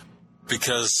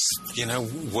 Because,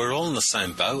 we're all in the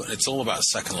same boat, and it's all about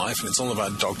Second Life, and it's all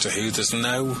about Doctor Who. There's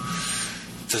no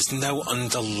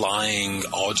underlying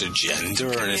odd agenda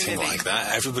or anything like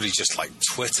that. Everybody just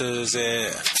Twitters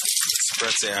it,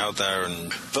 spreads it out there,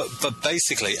 but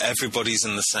basically everybody's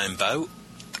in the same boat,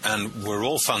 and we're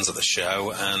all fans of the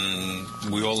show,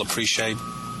 and we all appreciate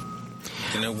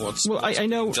what's I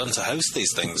know done to host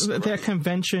these things. There are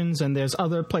conventions, and there's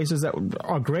other places that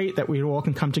are great that we all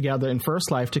can come together in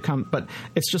First Life to come, but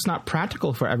it's just not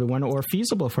practical for everyone or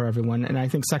feasible for everyone. And I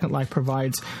think Second Life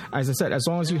provides, as I said, as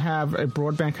long as you have a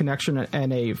broadband connection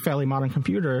and a fairly modern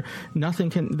computer,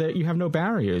 you have no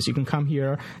barriers. You can come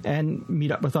here and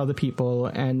meet up with other people,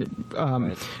 and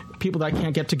people that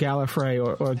can't get to Gallifrey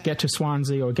or get to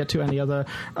Swansea or get to any other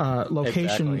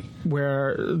location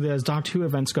where there's Doctor Who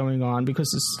events going on, because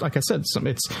like I said,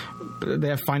 they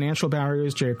have financial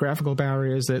barriers, geographical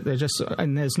barriers.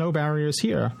 And there's no barriers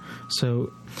here.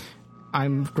 So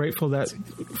I'm grateful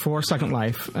for Second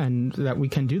Life, and that we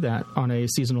can do that on a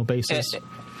seasonal basis.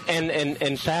 And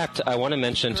in fact, I want to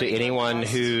mention to anyone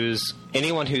who's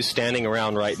standing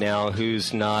around right now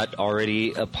who's not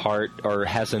already a part or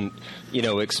hasn't,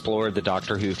 explored the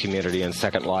Doctor Who community in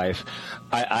Second Life,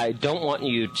 I don't want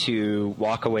you to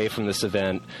walk away from this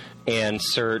event and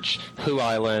search Who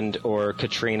Island or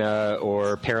Katrina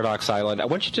or Paradox Island. I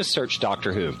want you to search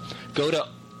Doctor Who. Go to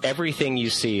everything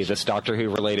you see that's Doctor Who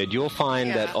related. You'll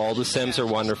find that all the Sims are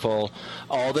wonderful.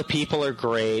 All the people are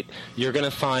great. You're going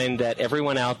to find that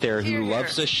everyone out there who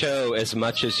loves the show as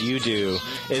much as you do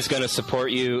is going to support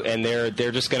you, and they're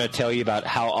just going to tell you about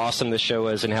how awesome the show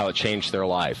is and how it changed their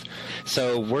life.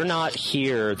 So we're not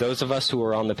here, those of us who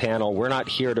are on the panel, we're not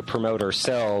here to promote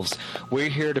ourselves. We're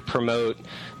here to promote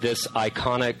this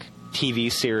iconic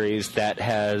TV series that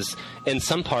has, in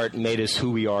some part, made us who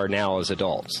we are now as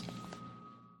adults.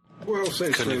 Well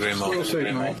said. Couldn't agree more. Well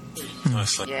said, mate.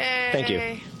 Nicely. Thank you.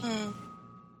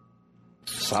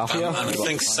 And I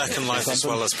think Second Life as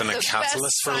well has been a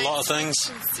catalyst for a lot of things.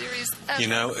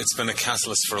 It's been a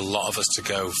catalyst for a lot of us to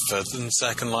go further than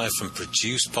Second Life and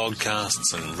produce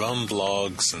podcasts and run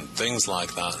blogs and things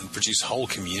like that, and produce whole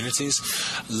communities.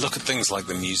 Look at things like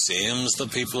the museums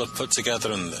that people have put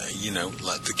together, and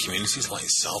like the communities like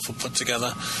yourself have put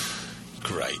together.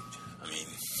 Great.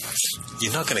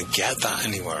 you're not going to get that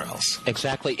anywhere else.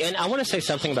 Exactly. And I want to say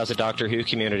something about the Doctor Who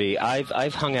community.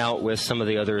 I've hung out with some of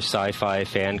the other sci-fi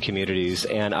fan communities,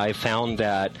 and I found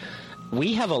that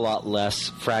we have a lot less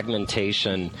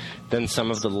fragmentation than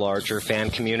some of the larger fan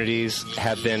communities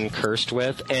have been cursed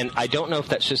with. And I don't know if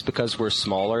that's just because we're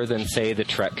smaller than, say, the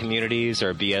Trek communities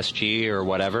or BSG or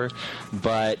whatever,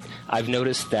 but I've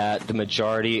noticed that the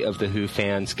majority of the Who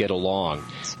fans get along,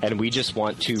 and we just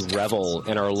want to revel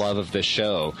in our love of the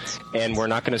show. And we're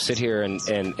not going to sit here and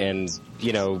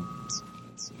you know,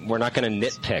 we're not going to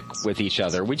nitpick with each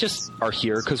other. We just are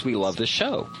here because we love the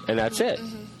show, and that's it.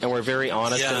 And we're very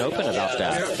honest and open about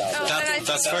that.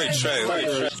 That's very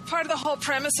true. Part of the whole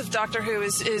premise of Doctor Who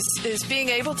is being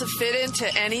able to fit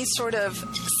into any sort of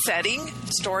setting,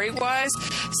 story-wise.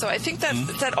 So I think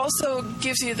that also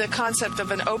gives you the concept of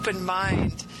an open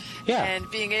mind. Yeah. And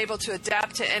being able to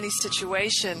adapt to any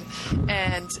situation.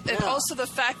 And also the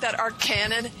fact that our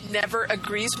canon never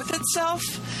agrees with itself.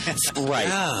 Right.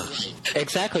 Yeah.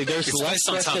 Exactly. There's It's less based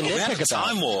on to time. We had nitpick a about.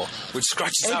 Time War, which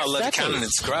scratches out a lot of canon.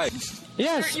 It's great.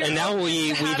 Yes, and now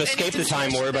we've escaped the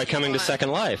Time War by coming to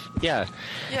Second Life. Yeah.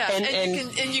 Yeah,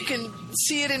 and you can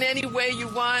see it in any way you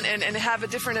want and have a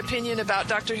different opinion about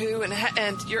Doctor Who,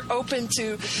 and you're open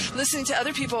to listening to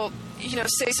other people, you know,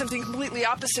 say something completely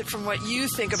opposite from what you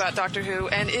think about Doctor Who,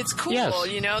 and it's cool,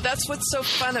 you know, that's what's so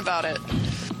fun about it.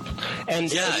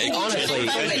 And honestly,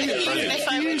 even if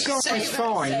I were to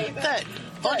say that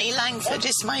Bonnie Langford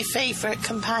is my favourite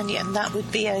companion, that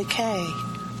would be okay.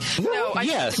 No, I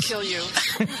have to kill you.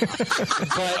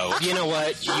 But you know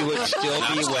what? You would still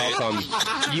be welcome.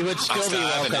 You would still be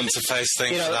welcome. Interface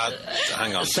thing for that.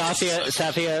 Hang on,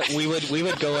 Safia, we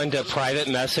would go into private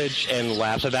message and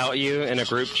laugh about you in a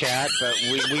group chat, but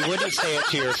we wouldn't say it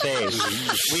to your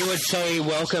face. We would say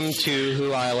welcome to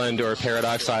Who Island or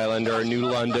Paradox Island or New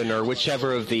London or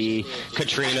whichever of the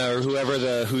Katrina or whoever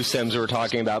the Who Sims were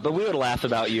talking about. But we would laugh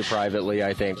about you privately,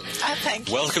 I think. Thank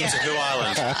you. Welcome to Who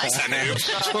Island.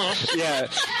 Yeah.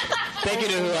 Thank you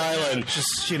to Who Island.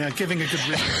 Just, you know, giving a good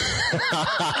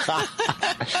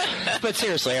But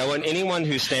seriously, I want anyone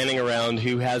who's standing around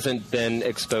who hasn't been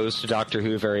exposed to Doctor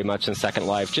Who very much in Second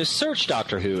Life, just search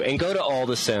Doctor Who and go to all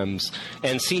the Sims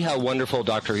and see how wonderful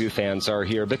Doctor Who fans are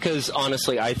here, because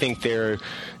honestly, I think they're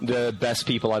the best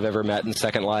people I've ever met in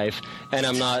Second Life, and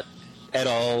I'm not at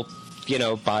all, you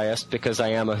know, biased because I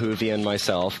am a Whovian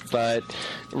myself, but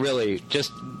really,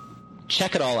 just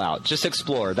check it all out. Just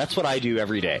explore. That's what I do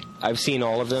every day. I've seen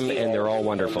all of them, and they're all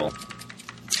wonderful.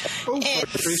 Also,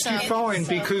 it's fine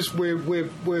because we're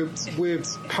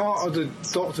part of the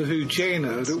Doctor Who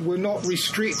genre that we're not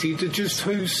restricted to just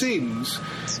Who Sims.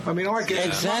 I mean, I get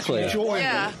much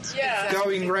enjoyment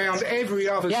going round every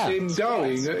other sim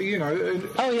going. You know. And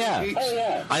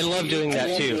I love doing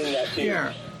that too.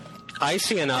 Yeah.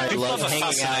 Icy and I love hanging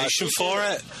fascination out. for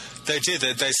it. They do.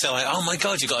 They say, like, oh my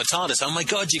God, you got a TARDIS. Oh my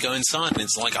God, you go inside. And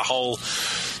it's like a whole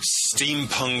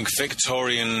steampunk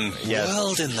Victorian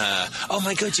world in there. Oh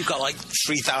my God, you've got like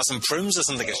 3,000 prims or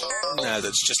something in there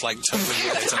that's just like totally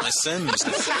related to my Sims.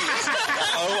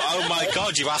 Oh my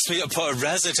God, you've asked me to put a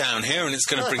Reza down here and it's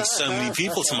going to bring so many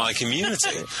people to my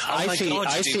community. Oh my God,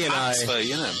 Icy and I,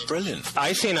 you know, brilliant.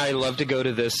 Icy and I love to go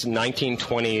to this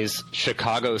 1920s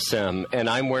Chicago sim, and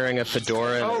I'm wearing a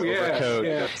fedora and overcoat,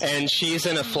 and she's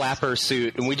in a flapper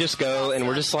suit, and we just go and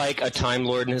we're just like a Time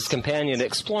Lord and his companion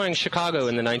exploring Chicago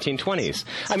in the 1920s.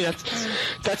 I mean,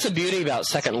 that's the beauty about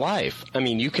Second Life. I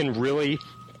mean, you can really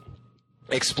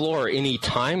explore any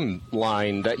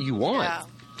timeline that you want. Yeah.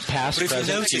 Past, but if present,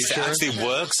 you notice, future. it actually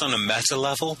works on a meta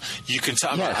level. You can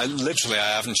tell. I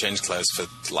haven't changed clothes for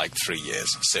like 3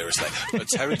 years, seriously. But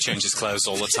Terry changes clothes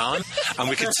all the time, and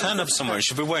we could turn up somewhere and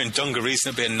she'll be wearing dungarees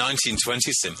and it'll be a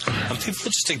 1920s sim, and people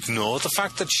just ignore the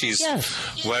fact that she's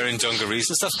wearing dungarees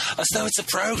and stuff as though it's a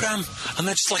program, and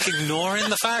they're just like ignoring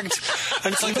the fact.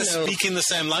 And it's like they're speaking the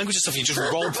same language and stuff. You just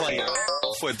role play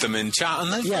with them in chat,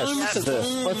 and they're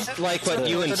like what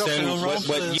you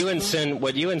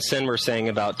and Sin were saying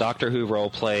about Doctor Who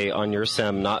roleplay on your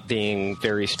sim not being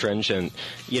very stringent.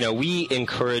 You know, we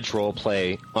encourage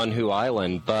roleplay on Who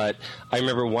Island, but I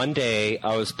remember one day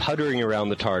I was puttering around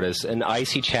the TARDIS, and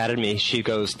Icy chatted me. She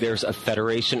goes, "There's a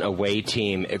Federation away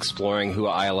team exploring Who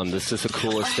Island. This is the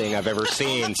coolest thing I've ever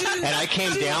seen." And I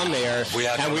came down there,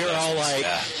 and we were all like,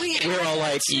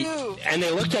 and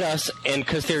they looked at us, and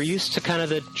because they're used to kind of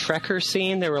the Trekker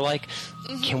scene, they were like,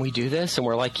 "Can we do this?" And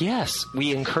we're like, "Yes,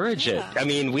 we encourage it." I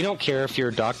mean, we don't care if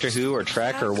you're Doctor Who or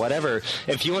Trek or whatever.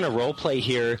 If you want to role play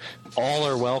here, all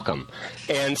are welcome.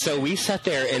 And so we sat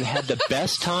there and had the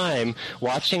best time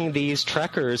watching these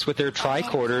trekkers with their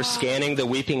tricorders scanning the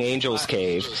Weeping Angels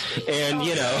cave. And,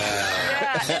 you know,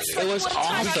 it was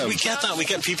awesome. We get that. We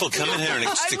get people coming here and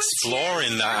just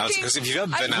exploring that. Because if you've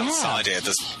ever been outside here,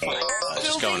 there's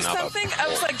just going up. I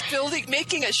was like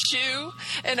making a shoe,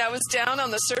 and I was down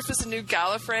on the surface of New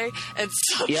Gallifrey, and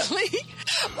suddenly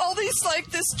all these, like,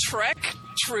 this Trek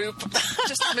troop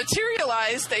just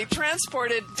materialized. They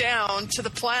transported down to the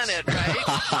planet, right?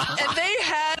 And they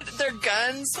had their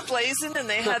guns blazing, and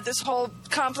they had this whole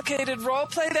complicated role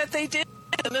play that they did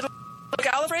in the middle of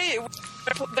Gallifrey,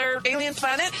 their alien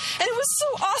planet, and it was so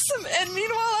awesome. And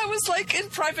meanwhile, I was like in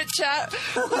private chat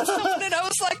with someone, and I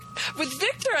was like with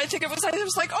Victor. I think it was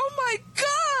like, oh my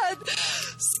god,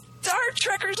 Star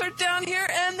Trekkers are down here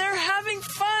and they're having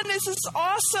fun. This is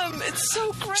awesome. It's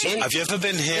so great. Have you ever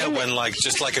been here when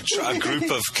just a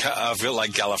group of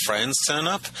like Gallifreyans turn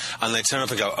up, and they turn up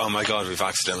and go, oh my god, we've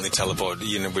accidentally teleported.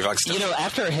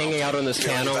 After hanging out on this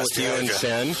panel with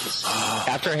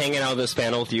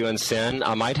you and Sin,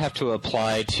 I might have to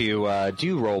apply to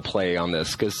do role play on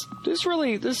this, because this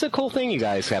is a cool thing you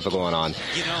guys have going on.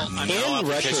 No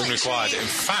application required. In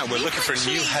fact, we're looking for a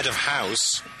new head of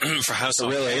house for House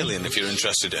Argalian. If you're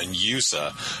interested, and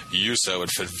Yusa would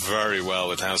fit very well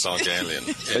with House Argalian.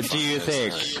 Do you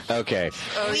think? Okay.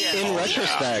 Oh, yeah. In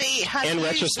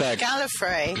retrospect,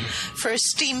 Gallifrey for a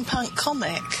steampunk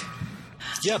comic.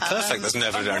 Yeah, perfect. There's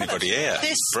never anybody here.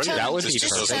 Brilliant. That would be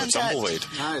perfect. Tumbleweed.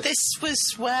 This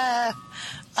was where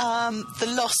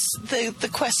the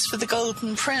quest for the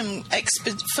Golden Prim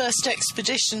first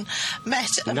expedition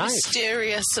met a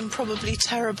mysterious and probably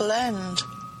terrible end.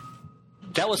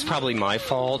 That was probably my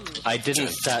fault. I didn't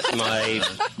set my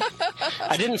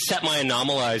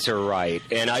anomalizer right,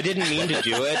 and I didn't mean to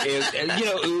do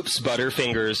it. Oops,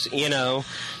 Butterfingers.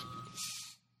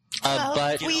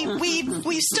 But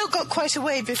we've still got quite a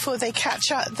way before they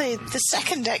catch up. The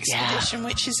second expedition,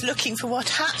 which is looking for what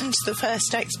happened to the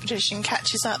first expedition,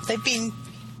 catches up. They've been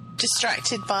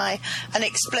distracted by an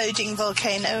exploding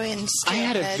volcano in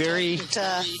Steelhead.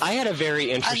 I had a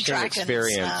very interesting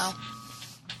experience. Now.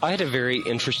 I had a very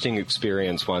interesting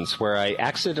experience once where I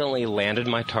accidentally landed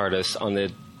my TARDIS on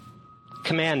the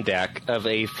command deck of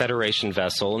a Federation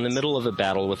vessel in the middle of a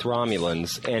battle with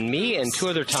Romulans, and me and two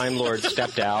other Time Lords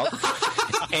stepped out,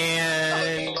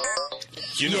 and...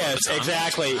 Yes,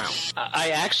 exactly.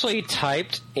 I actually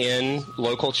typed in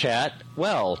local chat,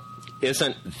 well,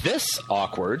 isn't this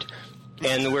awkward?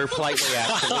 And we're politely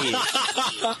asked to leave.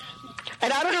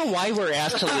 And I don't know why we're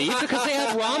asked to leave, because they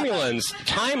have Romulans.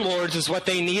 Time Lords is what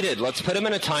they needed. Let's put them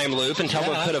in a time loop and tell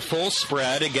them to put a full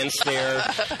spread against their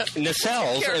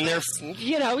nacelles. And they're,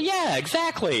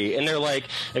 exactly. And they're like,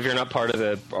 if you're not part of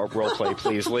the role play,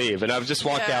 please leave. And I've just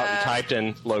walked out and typed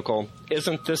in local,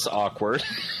 isn't this awkward?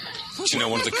 Do you know,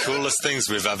 one of the coolest things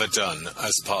we've ever done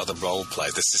as part of the role play,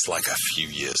 this is like a few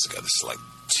years ago, this is like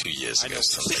 2 years ago.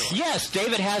 Yes,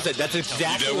 David has it. That's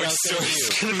exactly what I was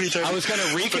going to do. I was going to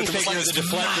reconfigure the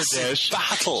deflector dish.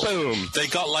 Battle. Boom. They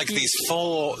got like these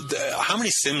 4... how many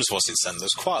Sims was it sent? There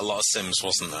was quite a lot of Sims,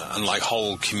 wasn't there? And like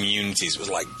whole communities. It was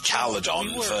like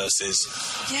Caledon versus...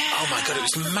 Oh my god, it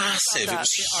was massive. It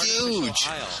was huge.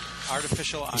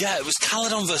 Artificial Isle. Yeah, it was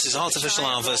Caledon versus Artificial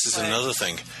Isle versus another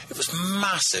thing. It was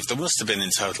massive. There must have been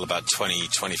in total about 20,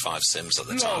 25 Sims at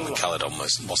the time, and Caledon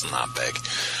wasn't that big.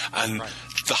 And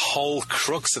the whole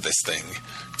crux of this thing,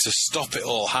 to stop it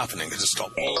all happening, to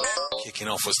stop all kicking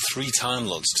off, was 3 Time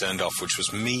Lords turned off, which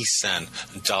was me, Sen,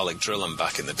 and Dalek Drillum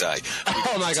back in the day.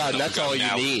 Oh my god, that's all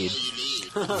you need.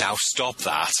 Now stop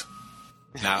that.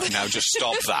 Now just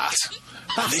stop that.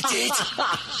 And they did.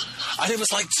 And it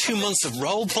was like 2 months of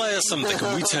role play or something,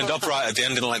 and we turned up right at the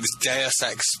end in like this Deus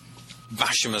Ex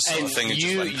Machina sort of thing, and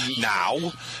just like,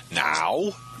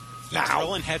 now.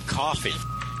 Roland had coffee.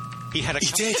 He had a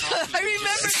He did. I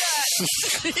remember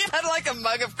that. He had like a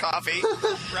mug of coffee.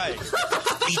 Right.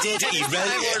 He did.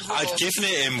 I'd given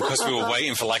it him because we were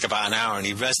waiting for like about an hour, and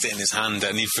he rested it in his hand,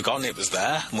 and he'd forgotten it was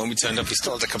there. And when we turned up, he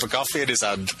still had a cup of coffee in his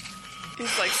hand.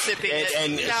 He's like sipping it.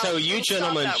 And so you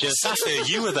gentlemen just... Safia,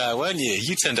 you were there, weren't you?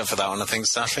 You turned up for that one, I think,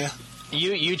 Safia.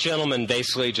 You gentlemen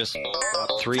basically just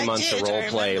 3 months of role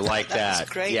play like that.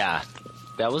 Great. Yeah.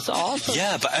 That was awesome.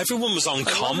 Yeah, but everyone was on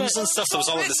comms and stuff. There was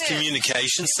all like this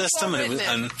communication system, there was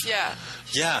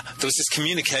this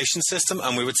communication system,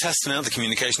 and we were testing out the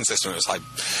communication system. It was like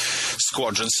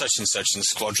squadron such and such, and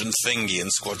squadron thingy,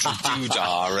 and squadron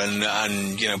doodah,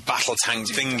 and battle tank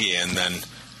thingy, and then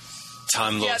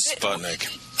Time Lord Sputnik.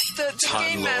 The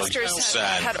Game Masters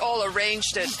had all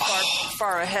arranged it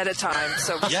far ahead of time.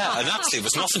 So yeah, and actually it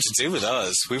was nothing to do with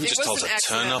us. We were just told to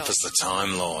turn up as the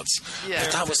Time Lords. Yeah.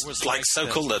 But that was like so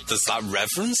cool that there's that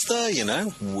reverence there, you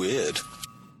know? Weird.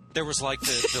 There was like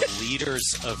the leaders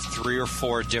of 3 or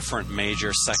 4 different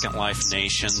major Second Life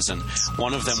nations, and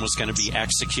one of them was going to be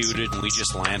executed, and we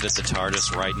just landed the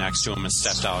TARDIS right next to him and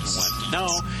stepped out and went,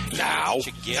 now,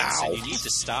 you need to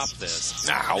stop this.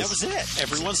 Now. That was it.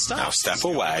 Everyone stopped. Now step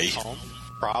away.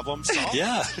 Problem solved.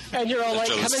 Yeah. And you're all like,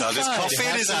 come inside. inside. His coffee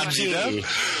in his hand, you know?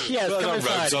 Yes, well, come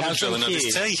inside. Have some tea.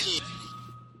 tea.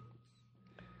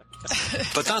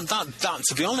 But that,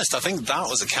 to be honest, I think that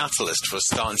was a catalyst for us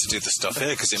starting to do the stuff here,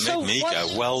 because it made me go,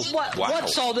 well, wow.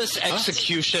 What's all this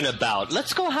execution about?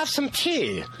 Let's go have some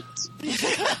tea.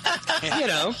 You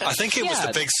know? I think it was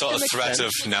the big sort of threat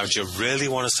of, now, do you really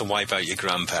want us to wipe out your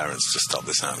grandparents to stop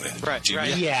this happening? Right, do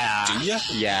right. You? Yeah. Do you?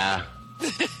 Yeah.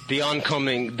 The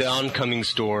oncoming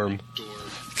storm.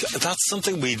 That's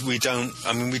something we don't.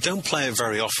 I mean, we don't play it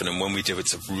very often, and when we do,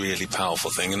 it's a really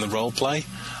powerful thing in the role play.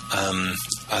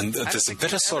 And there's a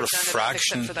bit of sort of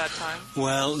fraction. For that time.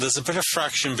 Well, there's a bit of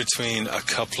fraction between a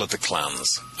couple of the clans,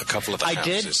 a couple of the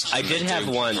houses. I did have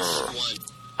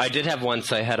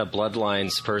once. I had a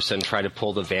Bloodlines person try to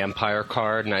pull the vampire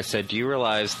card, and I said, "Do you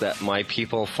realize that my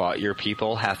people fought your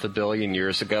people 500 million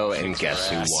years ago, and guess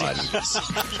who won?"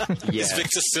 Is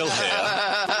Victor still here?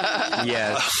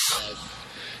 Yes.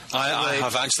 I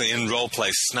have actually, in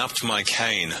roleplay, snapped my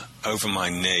cane over my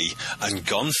knee and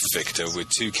gone for Victor with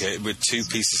two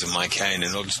pieces of my cane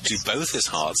in order to do both his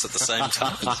hearts at the same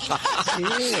time.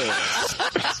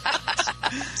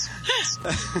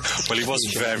 Well, he was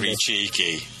very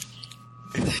cheeky.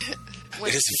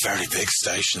 It is a very big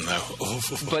station, though. Oh.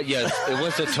 But yes, it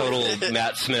was a total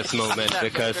Matt Smith moment,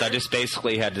 because I just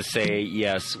basically had to say,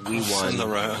 yes, we won.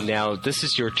 Now, this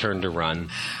is your turn to run.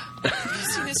 Have you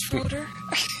seen his rotor?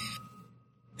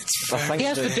 He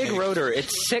has the big rotor.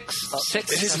 It's six.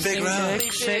 It is a big rotor.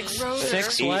 Six.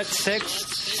 What?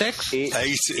 Six? 8.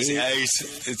 Is it 8?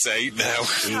 It's 8 now. 8.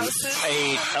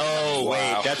 Oh, wow.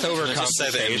 Wait, that's overcompensation. Can I just say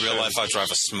that in real life I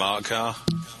drive a smart car?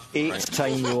 8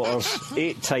 time rotors.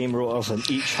 8 time rotors, and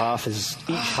each half is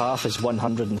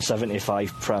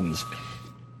 175 prims.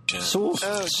 So,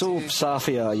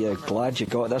 Safi, are you glad you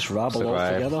got this rabble all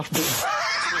together?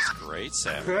 Great,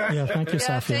 Sam. Yeah, thank you,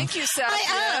 Safia. Thank you, Safia.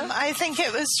 I am. I think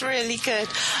it was really good.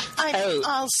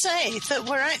 I'll say that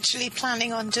we're actually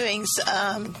planning on doing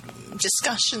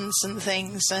discussions and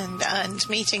things and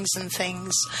meetings and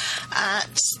things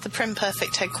at the Prim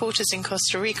Perfect headquarters in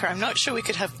Costa Rica. I'm not sure we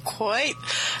could have quite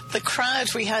the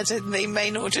crowd we had in the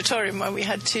main auditorium where we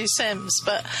had 2 Sims,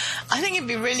 but I think it'd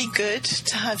be really good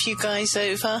to have you guys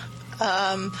over,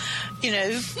 and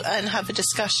have a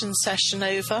discussion session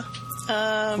over.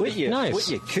 What you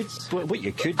could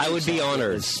I would be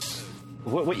honoured.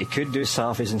 What you could do,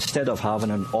 Saf, is instead of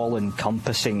having an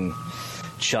all-encompassing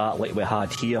chat like we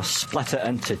had here, split it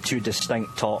into 2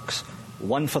 distinct talks.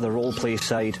 One for the roleplay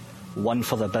side, one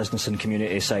for the business and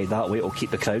community side. That way it'll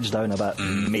keep the crowds down a bit,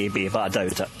 maybe, but I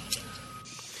doubt it.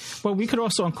 Well, we could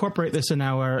also incorporate this in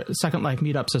our Second Life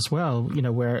meetups as well,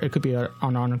 where it could be an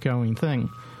ongoing thing.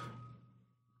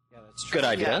 Good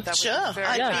idea. Yeah, sure.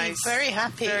 I'd be very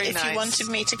happy if you wanted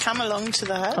me to come along to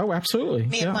that. Oh, absolutely.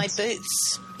 Me and my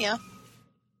boots. Yeah.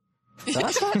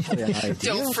 That's actually an idea.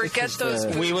 Don't forget those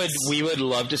boots. We would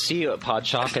love to see you at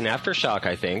Podshock and Aftershock,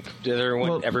 I think. Does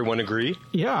everyone agree?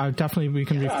 Yeah, definitely we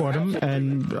can record them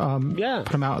and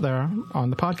put them out there on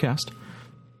the podcast.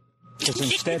 Because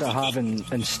instead of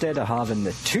having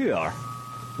the tour,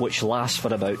 which lasts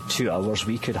for about 2 hours,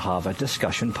 we could have a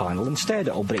discussion panel instead.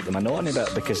 It'll break the monotony a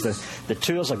bit, because the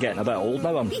tours are getting a bit old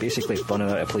now. I'm basically running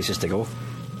out of places to go.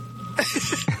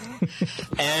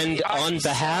 And on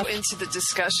behalf into the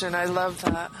discussion, I love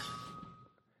that.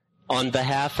 On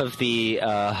behalf of the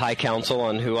High Council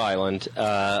on Who Island,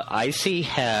 Icy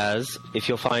has, if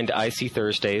you'll find Icy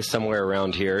Thursdays somewhere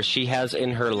around here, she has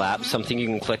in her lap something you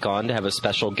can click on to have a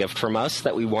special gift from us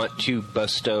that we want to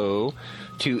bestow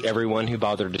to everyone who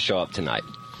bothered to show up tonight.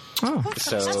 Oh.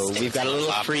 So we've got a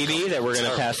little freebie that we're going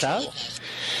to pass out.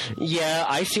 Yeah,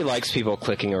 Icy likes people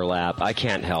clicking her lap. I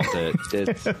can't help it.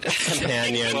 It's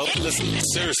companion. Well, listen,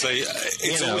 seriously,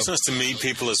 it's always nice to meet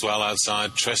people as well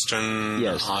outside. Tristan,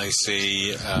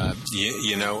 Icy,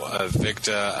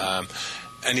 Victor,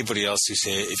 anybody else who's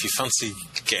here. If you fancy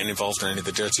getting involved in any of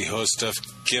the Dirty Whore stuff,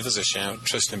 give us a shout.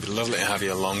 Tristan, it'd be lovely to have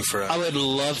you along for I would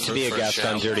love to be a guest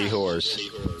on Dirty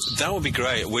Whores. That would be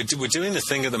great. We're doing the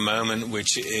thing at the moment,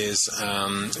 which is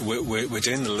we're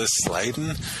doing the Liz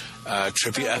Sladen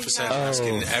tribute episode,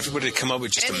 asking everybody to come up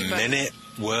with just a minute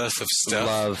worth of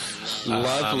stuff.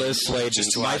 Love Liz Sladen.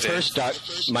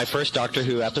 My first Doctor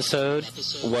Who episode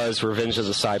was Revenge of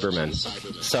the Cybermen.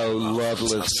 So love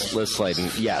Liz Sladen.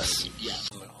 Yes.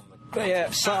 But yeah,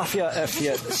 Safia,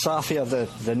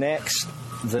 the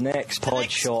next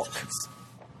Podshock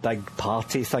big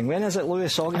party thing. When is it,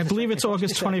 Lewis? August? I believe it's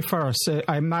August 21st.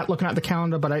 I'm not looking at the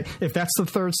calendar, but if that's the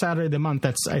third Saturday of the month,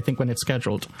 that's I think when it's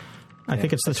scheduled. I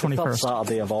think it's the 21st. The third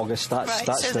Saturday of August.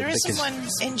 That's so there isn't one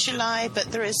in July,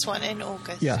 but there is one in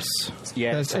August. Yes.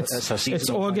 Yeah, it's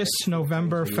August,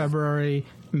 November, February,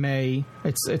 May.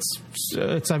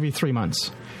 It's every 3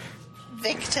 months.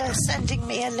 Victor sending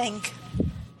me a link.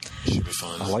 Should be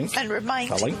fine. A link? And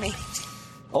reminding me.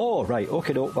 Oh, right.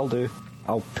 Okay, no, will do.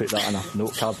 I'll put that in a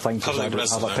note card thing because I don't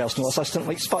have a personal assistant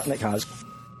like Sputnik has.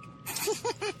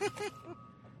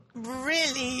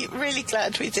 Really, really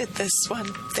glad we did this one.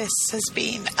 This has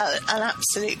been an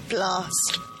absolute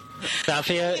blast.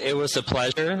 Safia, it was a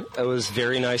pleasure. It was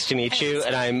very nice to meet you,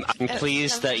 and I'm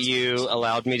pleased that you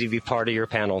allowed me to be part of your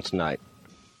panel tonight.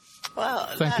 Well,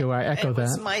 thank you. I echo that. It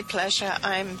was my pleasure.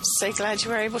 I'm so glad you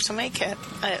were able to make it.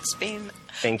 It's been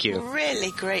thank you.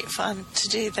 Really great fun to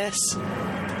do this.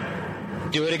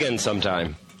 Do it again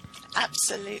sometime.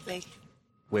 Absolutely.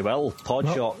 We will.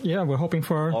 Podshock. Well, yeah, we're hoping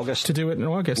for August to do it in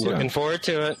August. Looking forward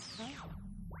to it.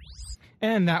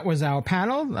 And that was our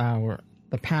panel.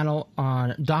 The panel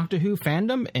on Doctor Who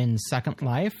fandom in Second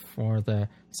Life for the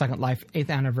Second Life 8th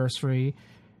anniversary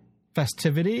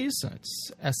festivities.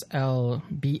 It's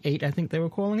SLB8, I think they were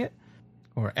calling it,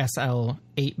 or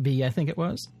SL8B, I think it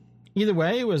was. Either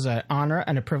way, it was an honor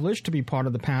and a privilege to be part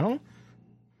of the panel.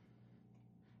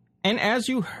 And as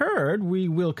you heard, we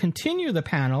will continue the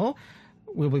panel.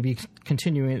 We will be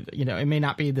continuing, it may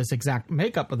not be this exact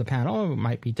makeup of the panel. It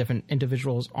might be different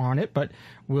individuals on it, but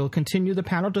we'll continue the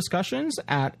panel discussions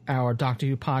at our Doctor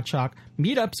Who Podshock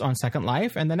meetups on Second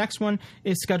Life. And the next one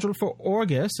is scheduled for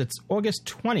August. It's August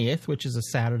 20th, which is a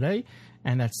Saturday.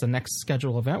 And that's the next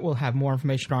scheduled event. We'll have more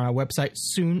information on our website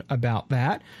soon about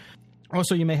that.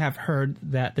 Also, you may have heard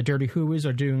that the Dirty Who's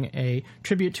are doing a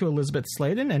tribute to Elizabeth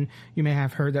Sladen, and you may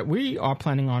have heard that we are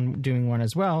planning on doing one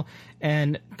as well.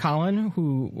 And Colin,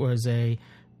 who was a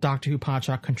Doctor Who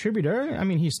Podshock contributor, I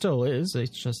mean, he still is.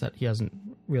 It's just that he hasn't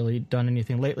really done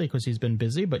anything lately because he's been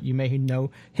busy, but you may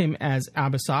know him as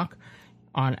Abbasock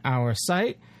on our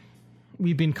site.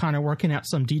 We've been kind of working out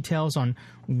some details on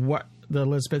what the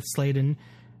Elizabeth Sladen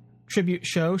tribute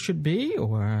show should be,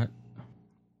 or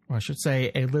I should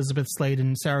say, Elizabeth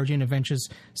Sladen, Sarah Jane Adventures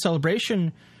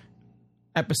celebration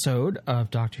episode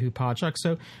of Doctor Who Podshock.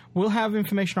 So we'll have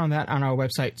information on that on our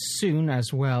website soon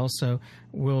as well. So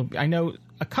I know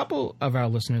a couple of our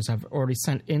listeners have already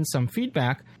sent in some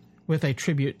feedback with a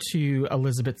tribute to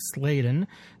Elizabeth Sladen.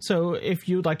 So if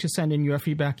you'd like to send in your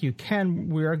feedback, you can.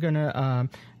 We're going to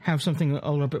have something a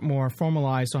little bit more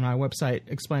formalized on our website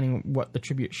explaining what the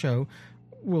tribute show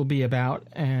will be about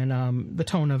and the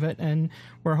tone of it, and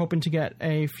we're hoping to get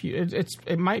a few.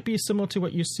 It might be similar to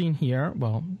what you've seen here,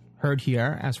 heard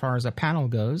here, as far as a panel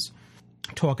goes,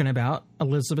 talking about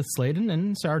Elizabeth Sladen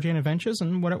and Sarah Jane Adventures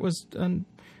and what it was, and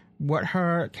what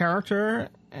her character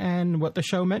and what the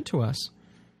show meant to us.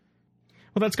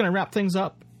 Well, that's going to wrap things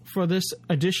up for this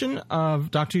edition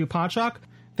of Doctor Who Podshock.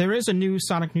 There is a new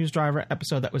Sonic News Driver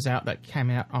episode that was out that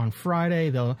came out on Friday.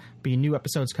 There'll be new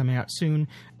episodes coming out soon.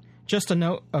 Just a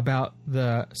note about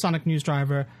the Sonic News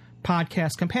Driver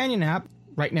podcast companion app.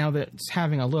 Right now that's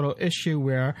having a little issue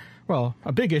where,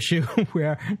 a big issue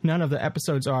where none of the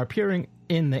episodes are appearing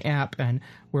in the app, and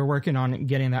we're working on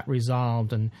getting that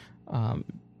resolved, and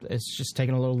it's just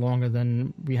taking a little longer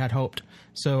than we had hoped.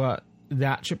 So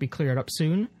that should be cleared up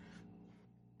soon.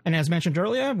 And as mentioned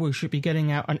earlier, we should be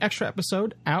getting out an extra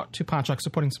episode out to Podshock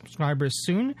supporting subscribers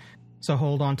soon. So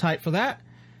hold on tight for that.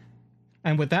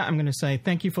 And with that, I'm going to say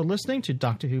thank you for listening to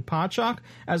Doctor Who Podshock.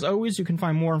 As always, you can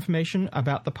find more information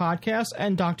about the podcast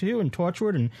and Doctor Who and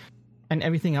Torchwood and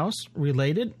everything else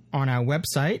related on our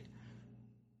website,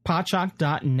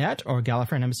 podshock.net or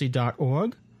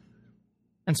gallifreyanembassy.org.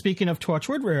 And speaking of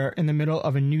Torchwood, we're in the middle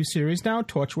of a new series now,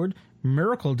 Torchwood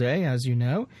Miracle Day, as you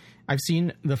know. I've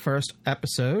seen the first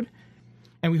episode,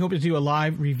 and we hope to do a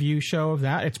live review show of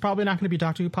that. It's probably not going to be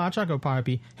Doctor Who Podshock. It'll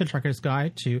probably be Hitchhiker's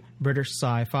Guide to British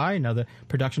Sci-Fi, another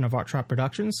production of Art Trap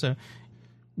Productions. So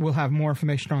we'll have more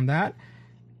information on that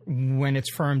when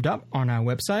it's firmed up on our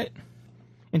website.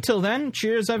 Until then,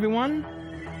 cheers, everyone.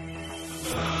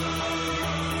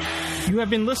 You have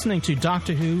been listening to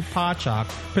Doctor Who Podshock,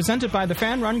 presented by the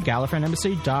fan-run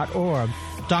gallifreyanembassy.org.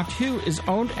 Doctor Who is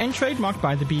owned and trademarked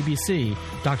by the BBC.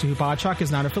 Doctor Who Podshock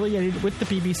is not affiliated with the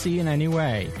BBC in any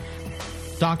way.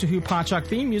 Doctor Who Podshock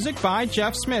theme music by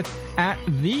Jeff Smith at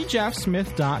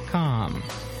thejeffsmith.com.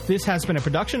 This has been a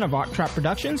production of Art Trap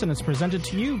Productions and is presented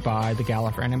to you by the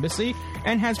Gallifreyan Embassy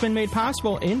and has been made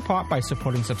possible in part by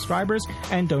supporting subscribers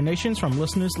and donations from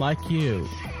listeners like you.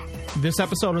 This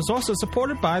episode is also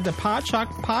supported by the Podshock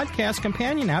Podcast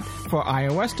Companion app for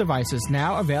iOS devices,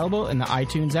 now available in the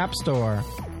iTunes App Store.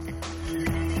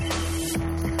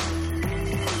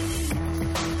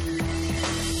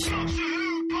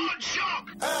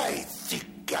 I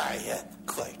think I am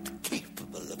quite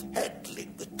capable of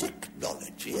handling the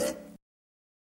technology.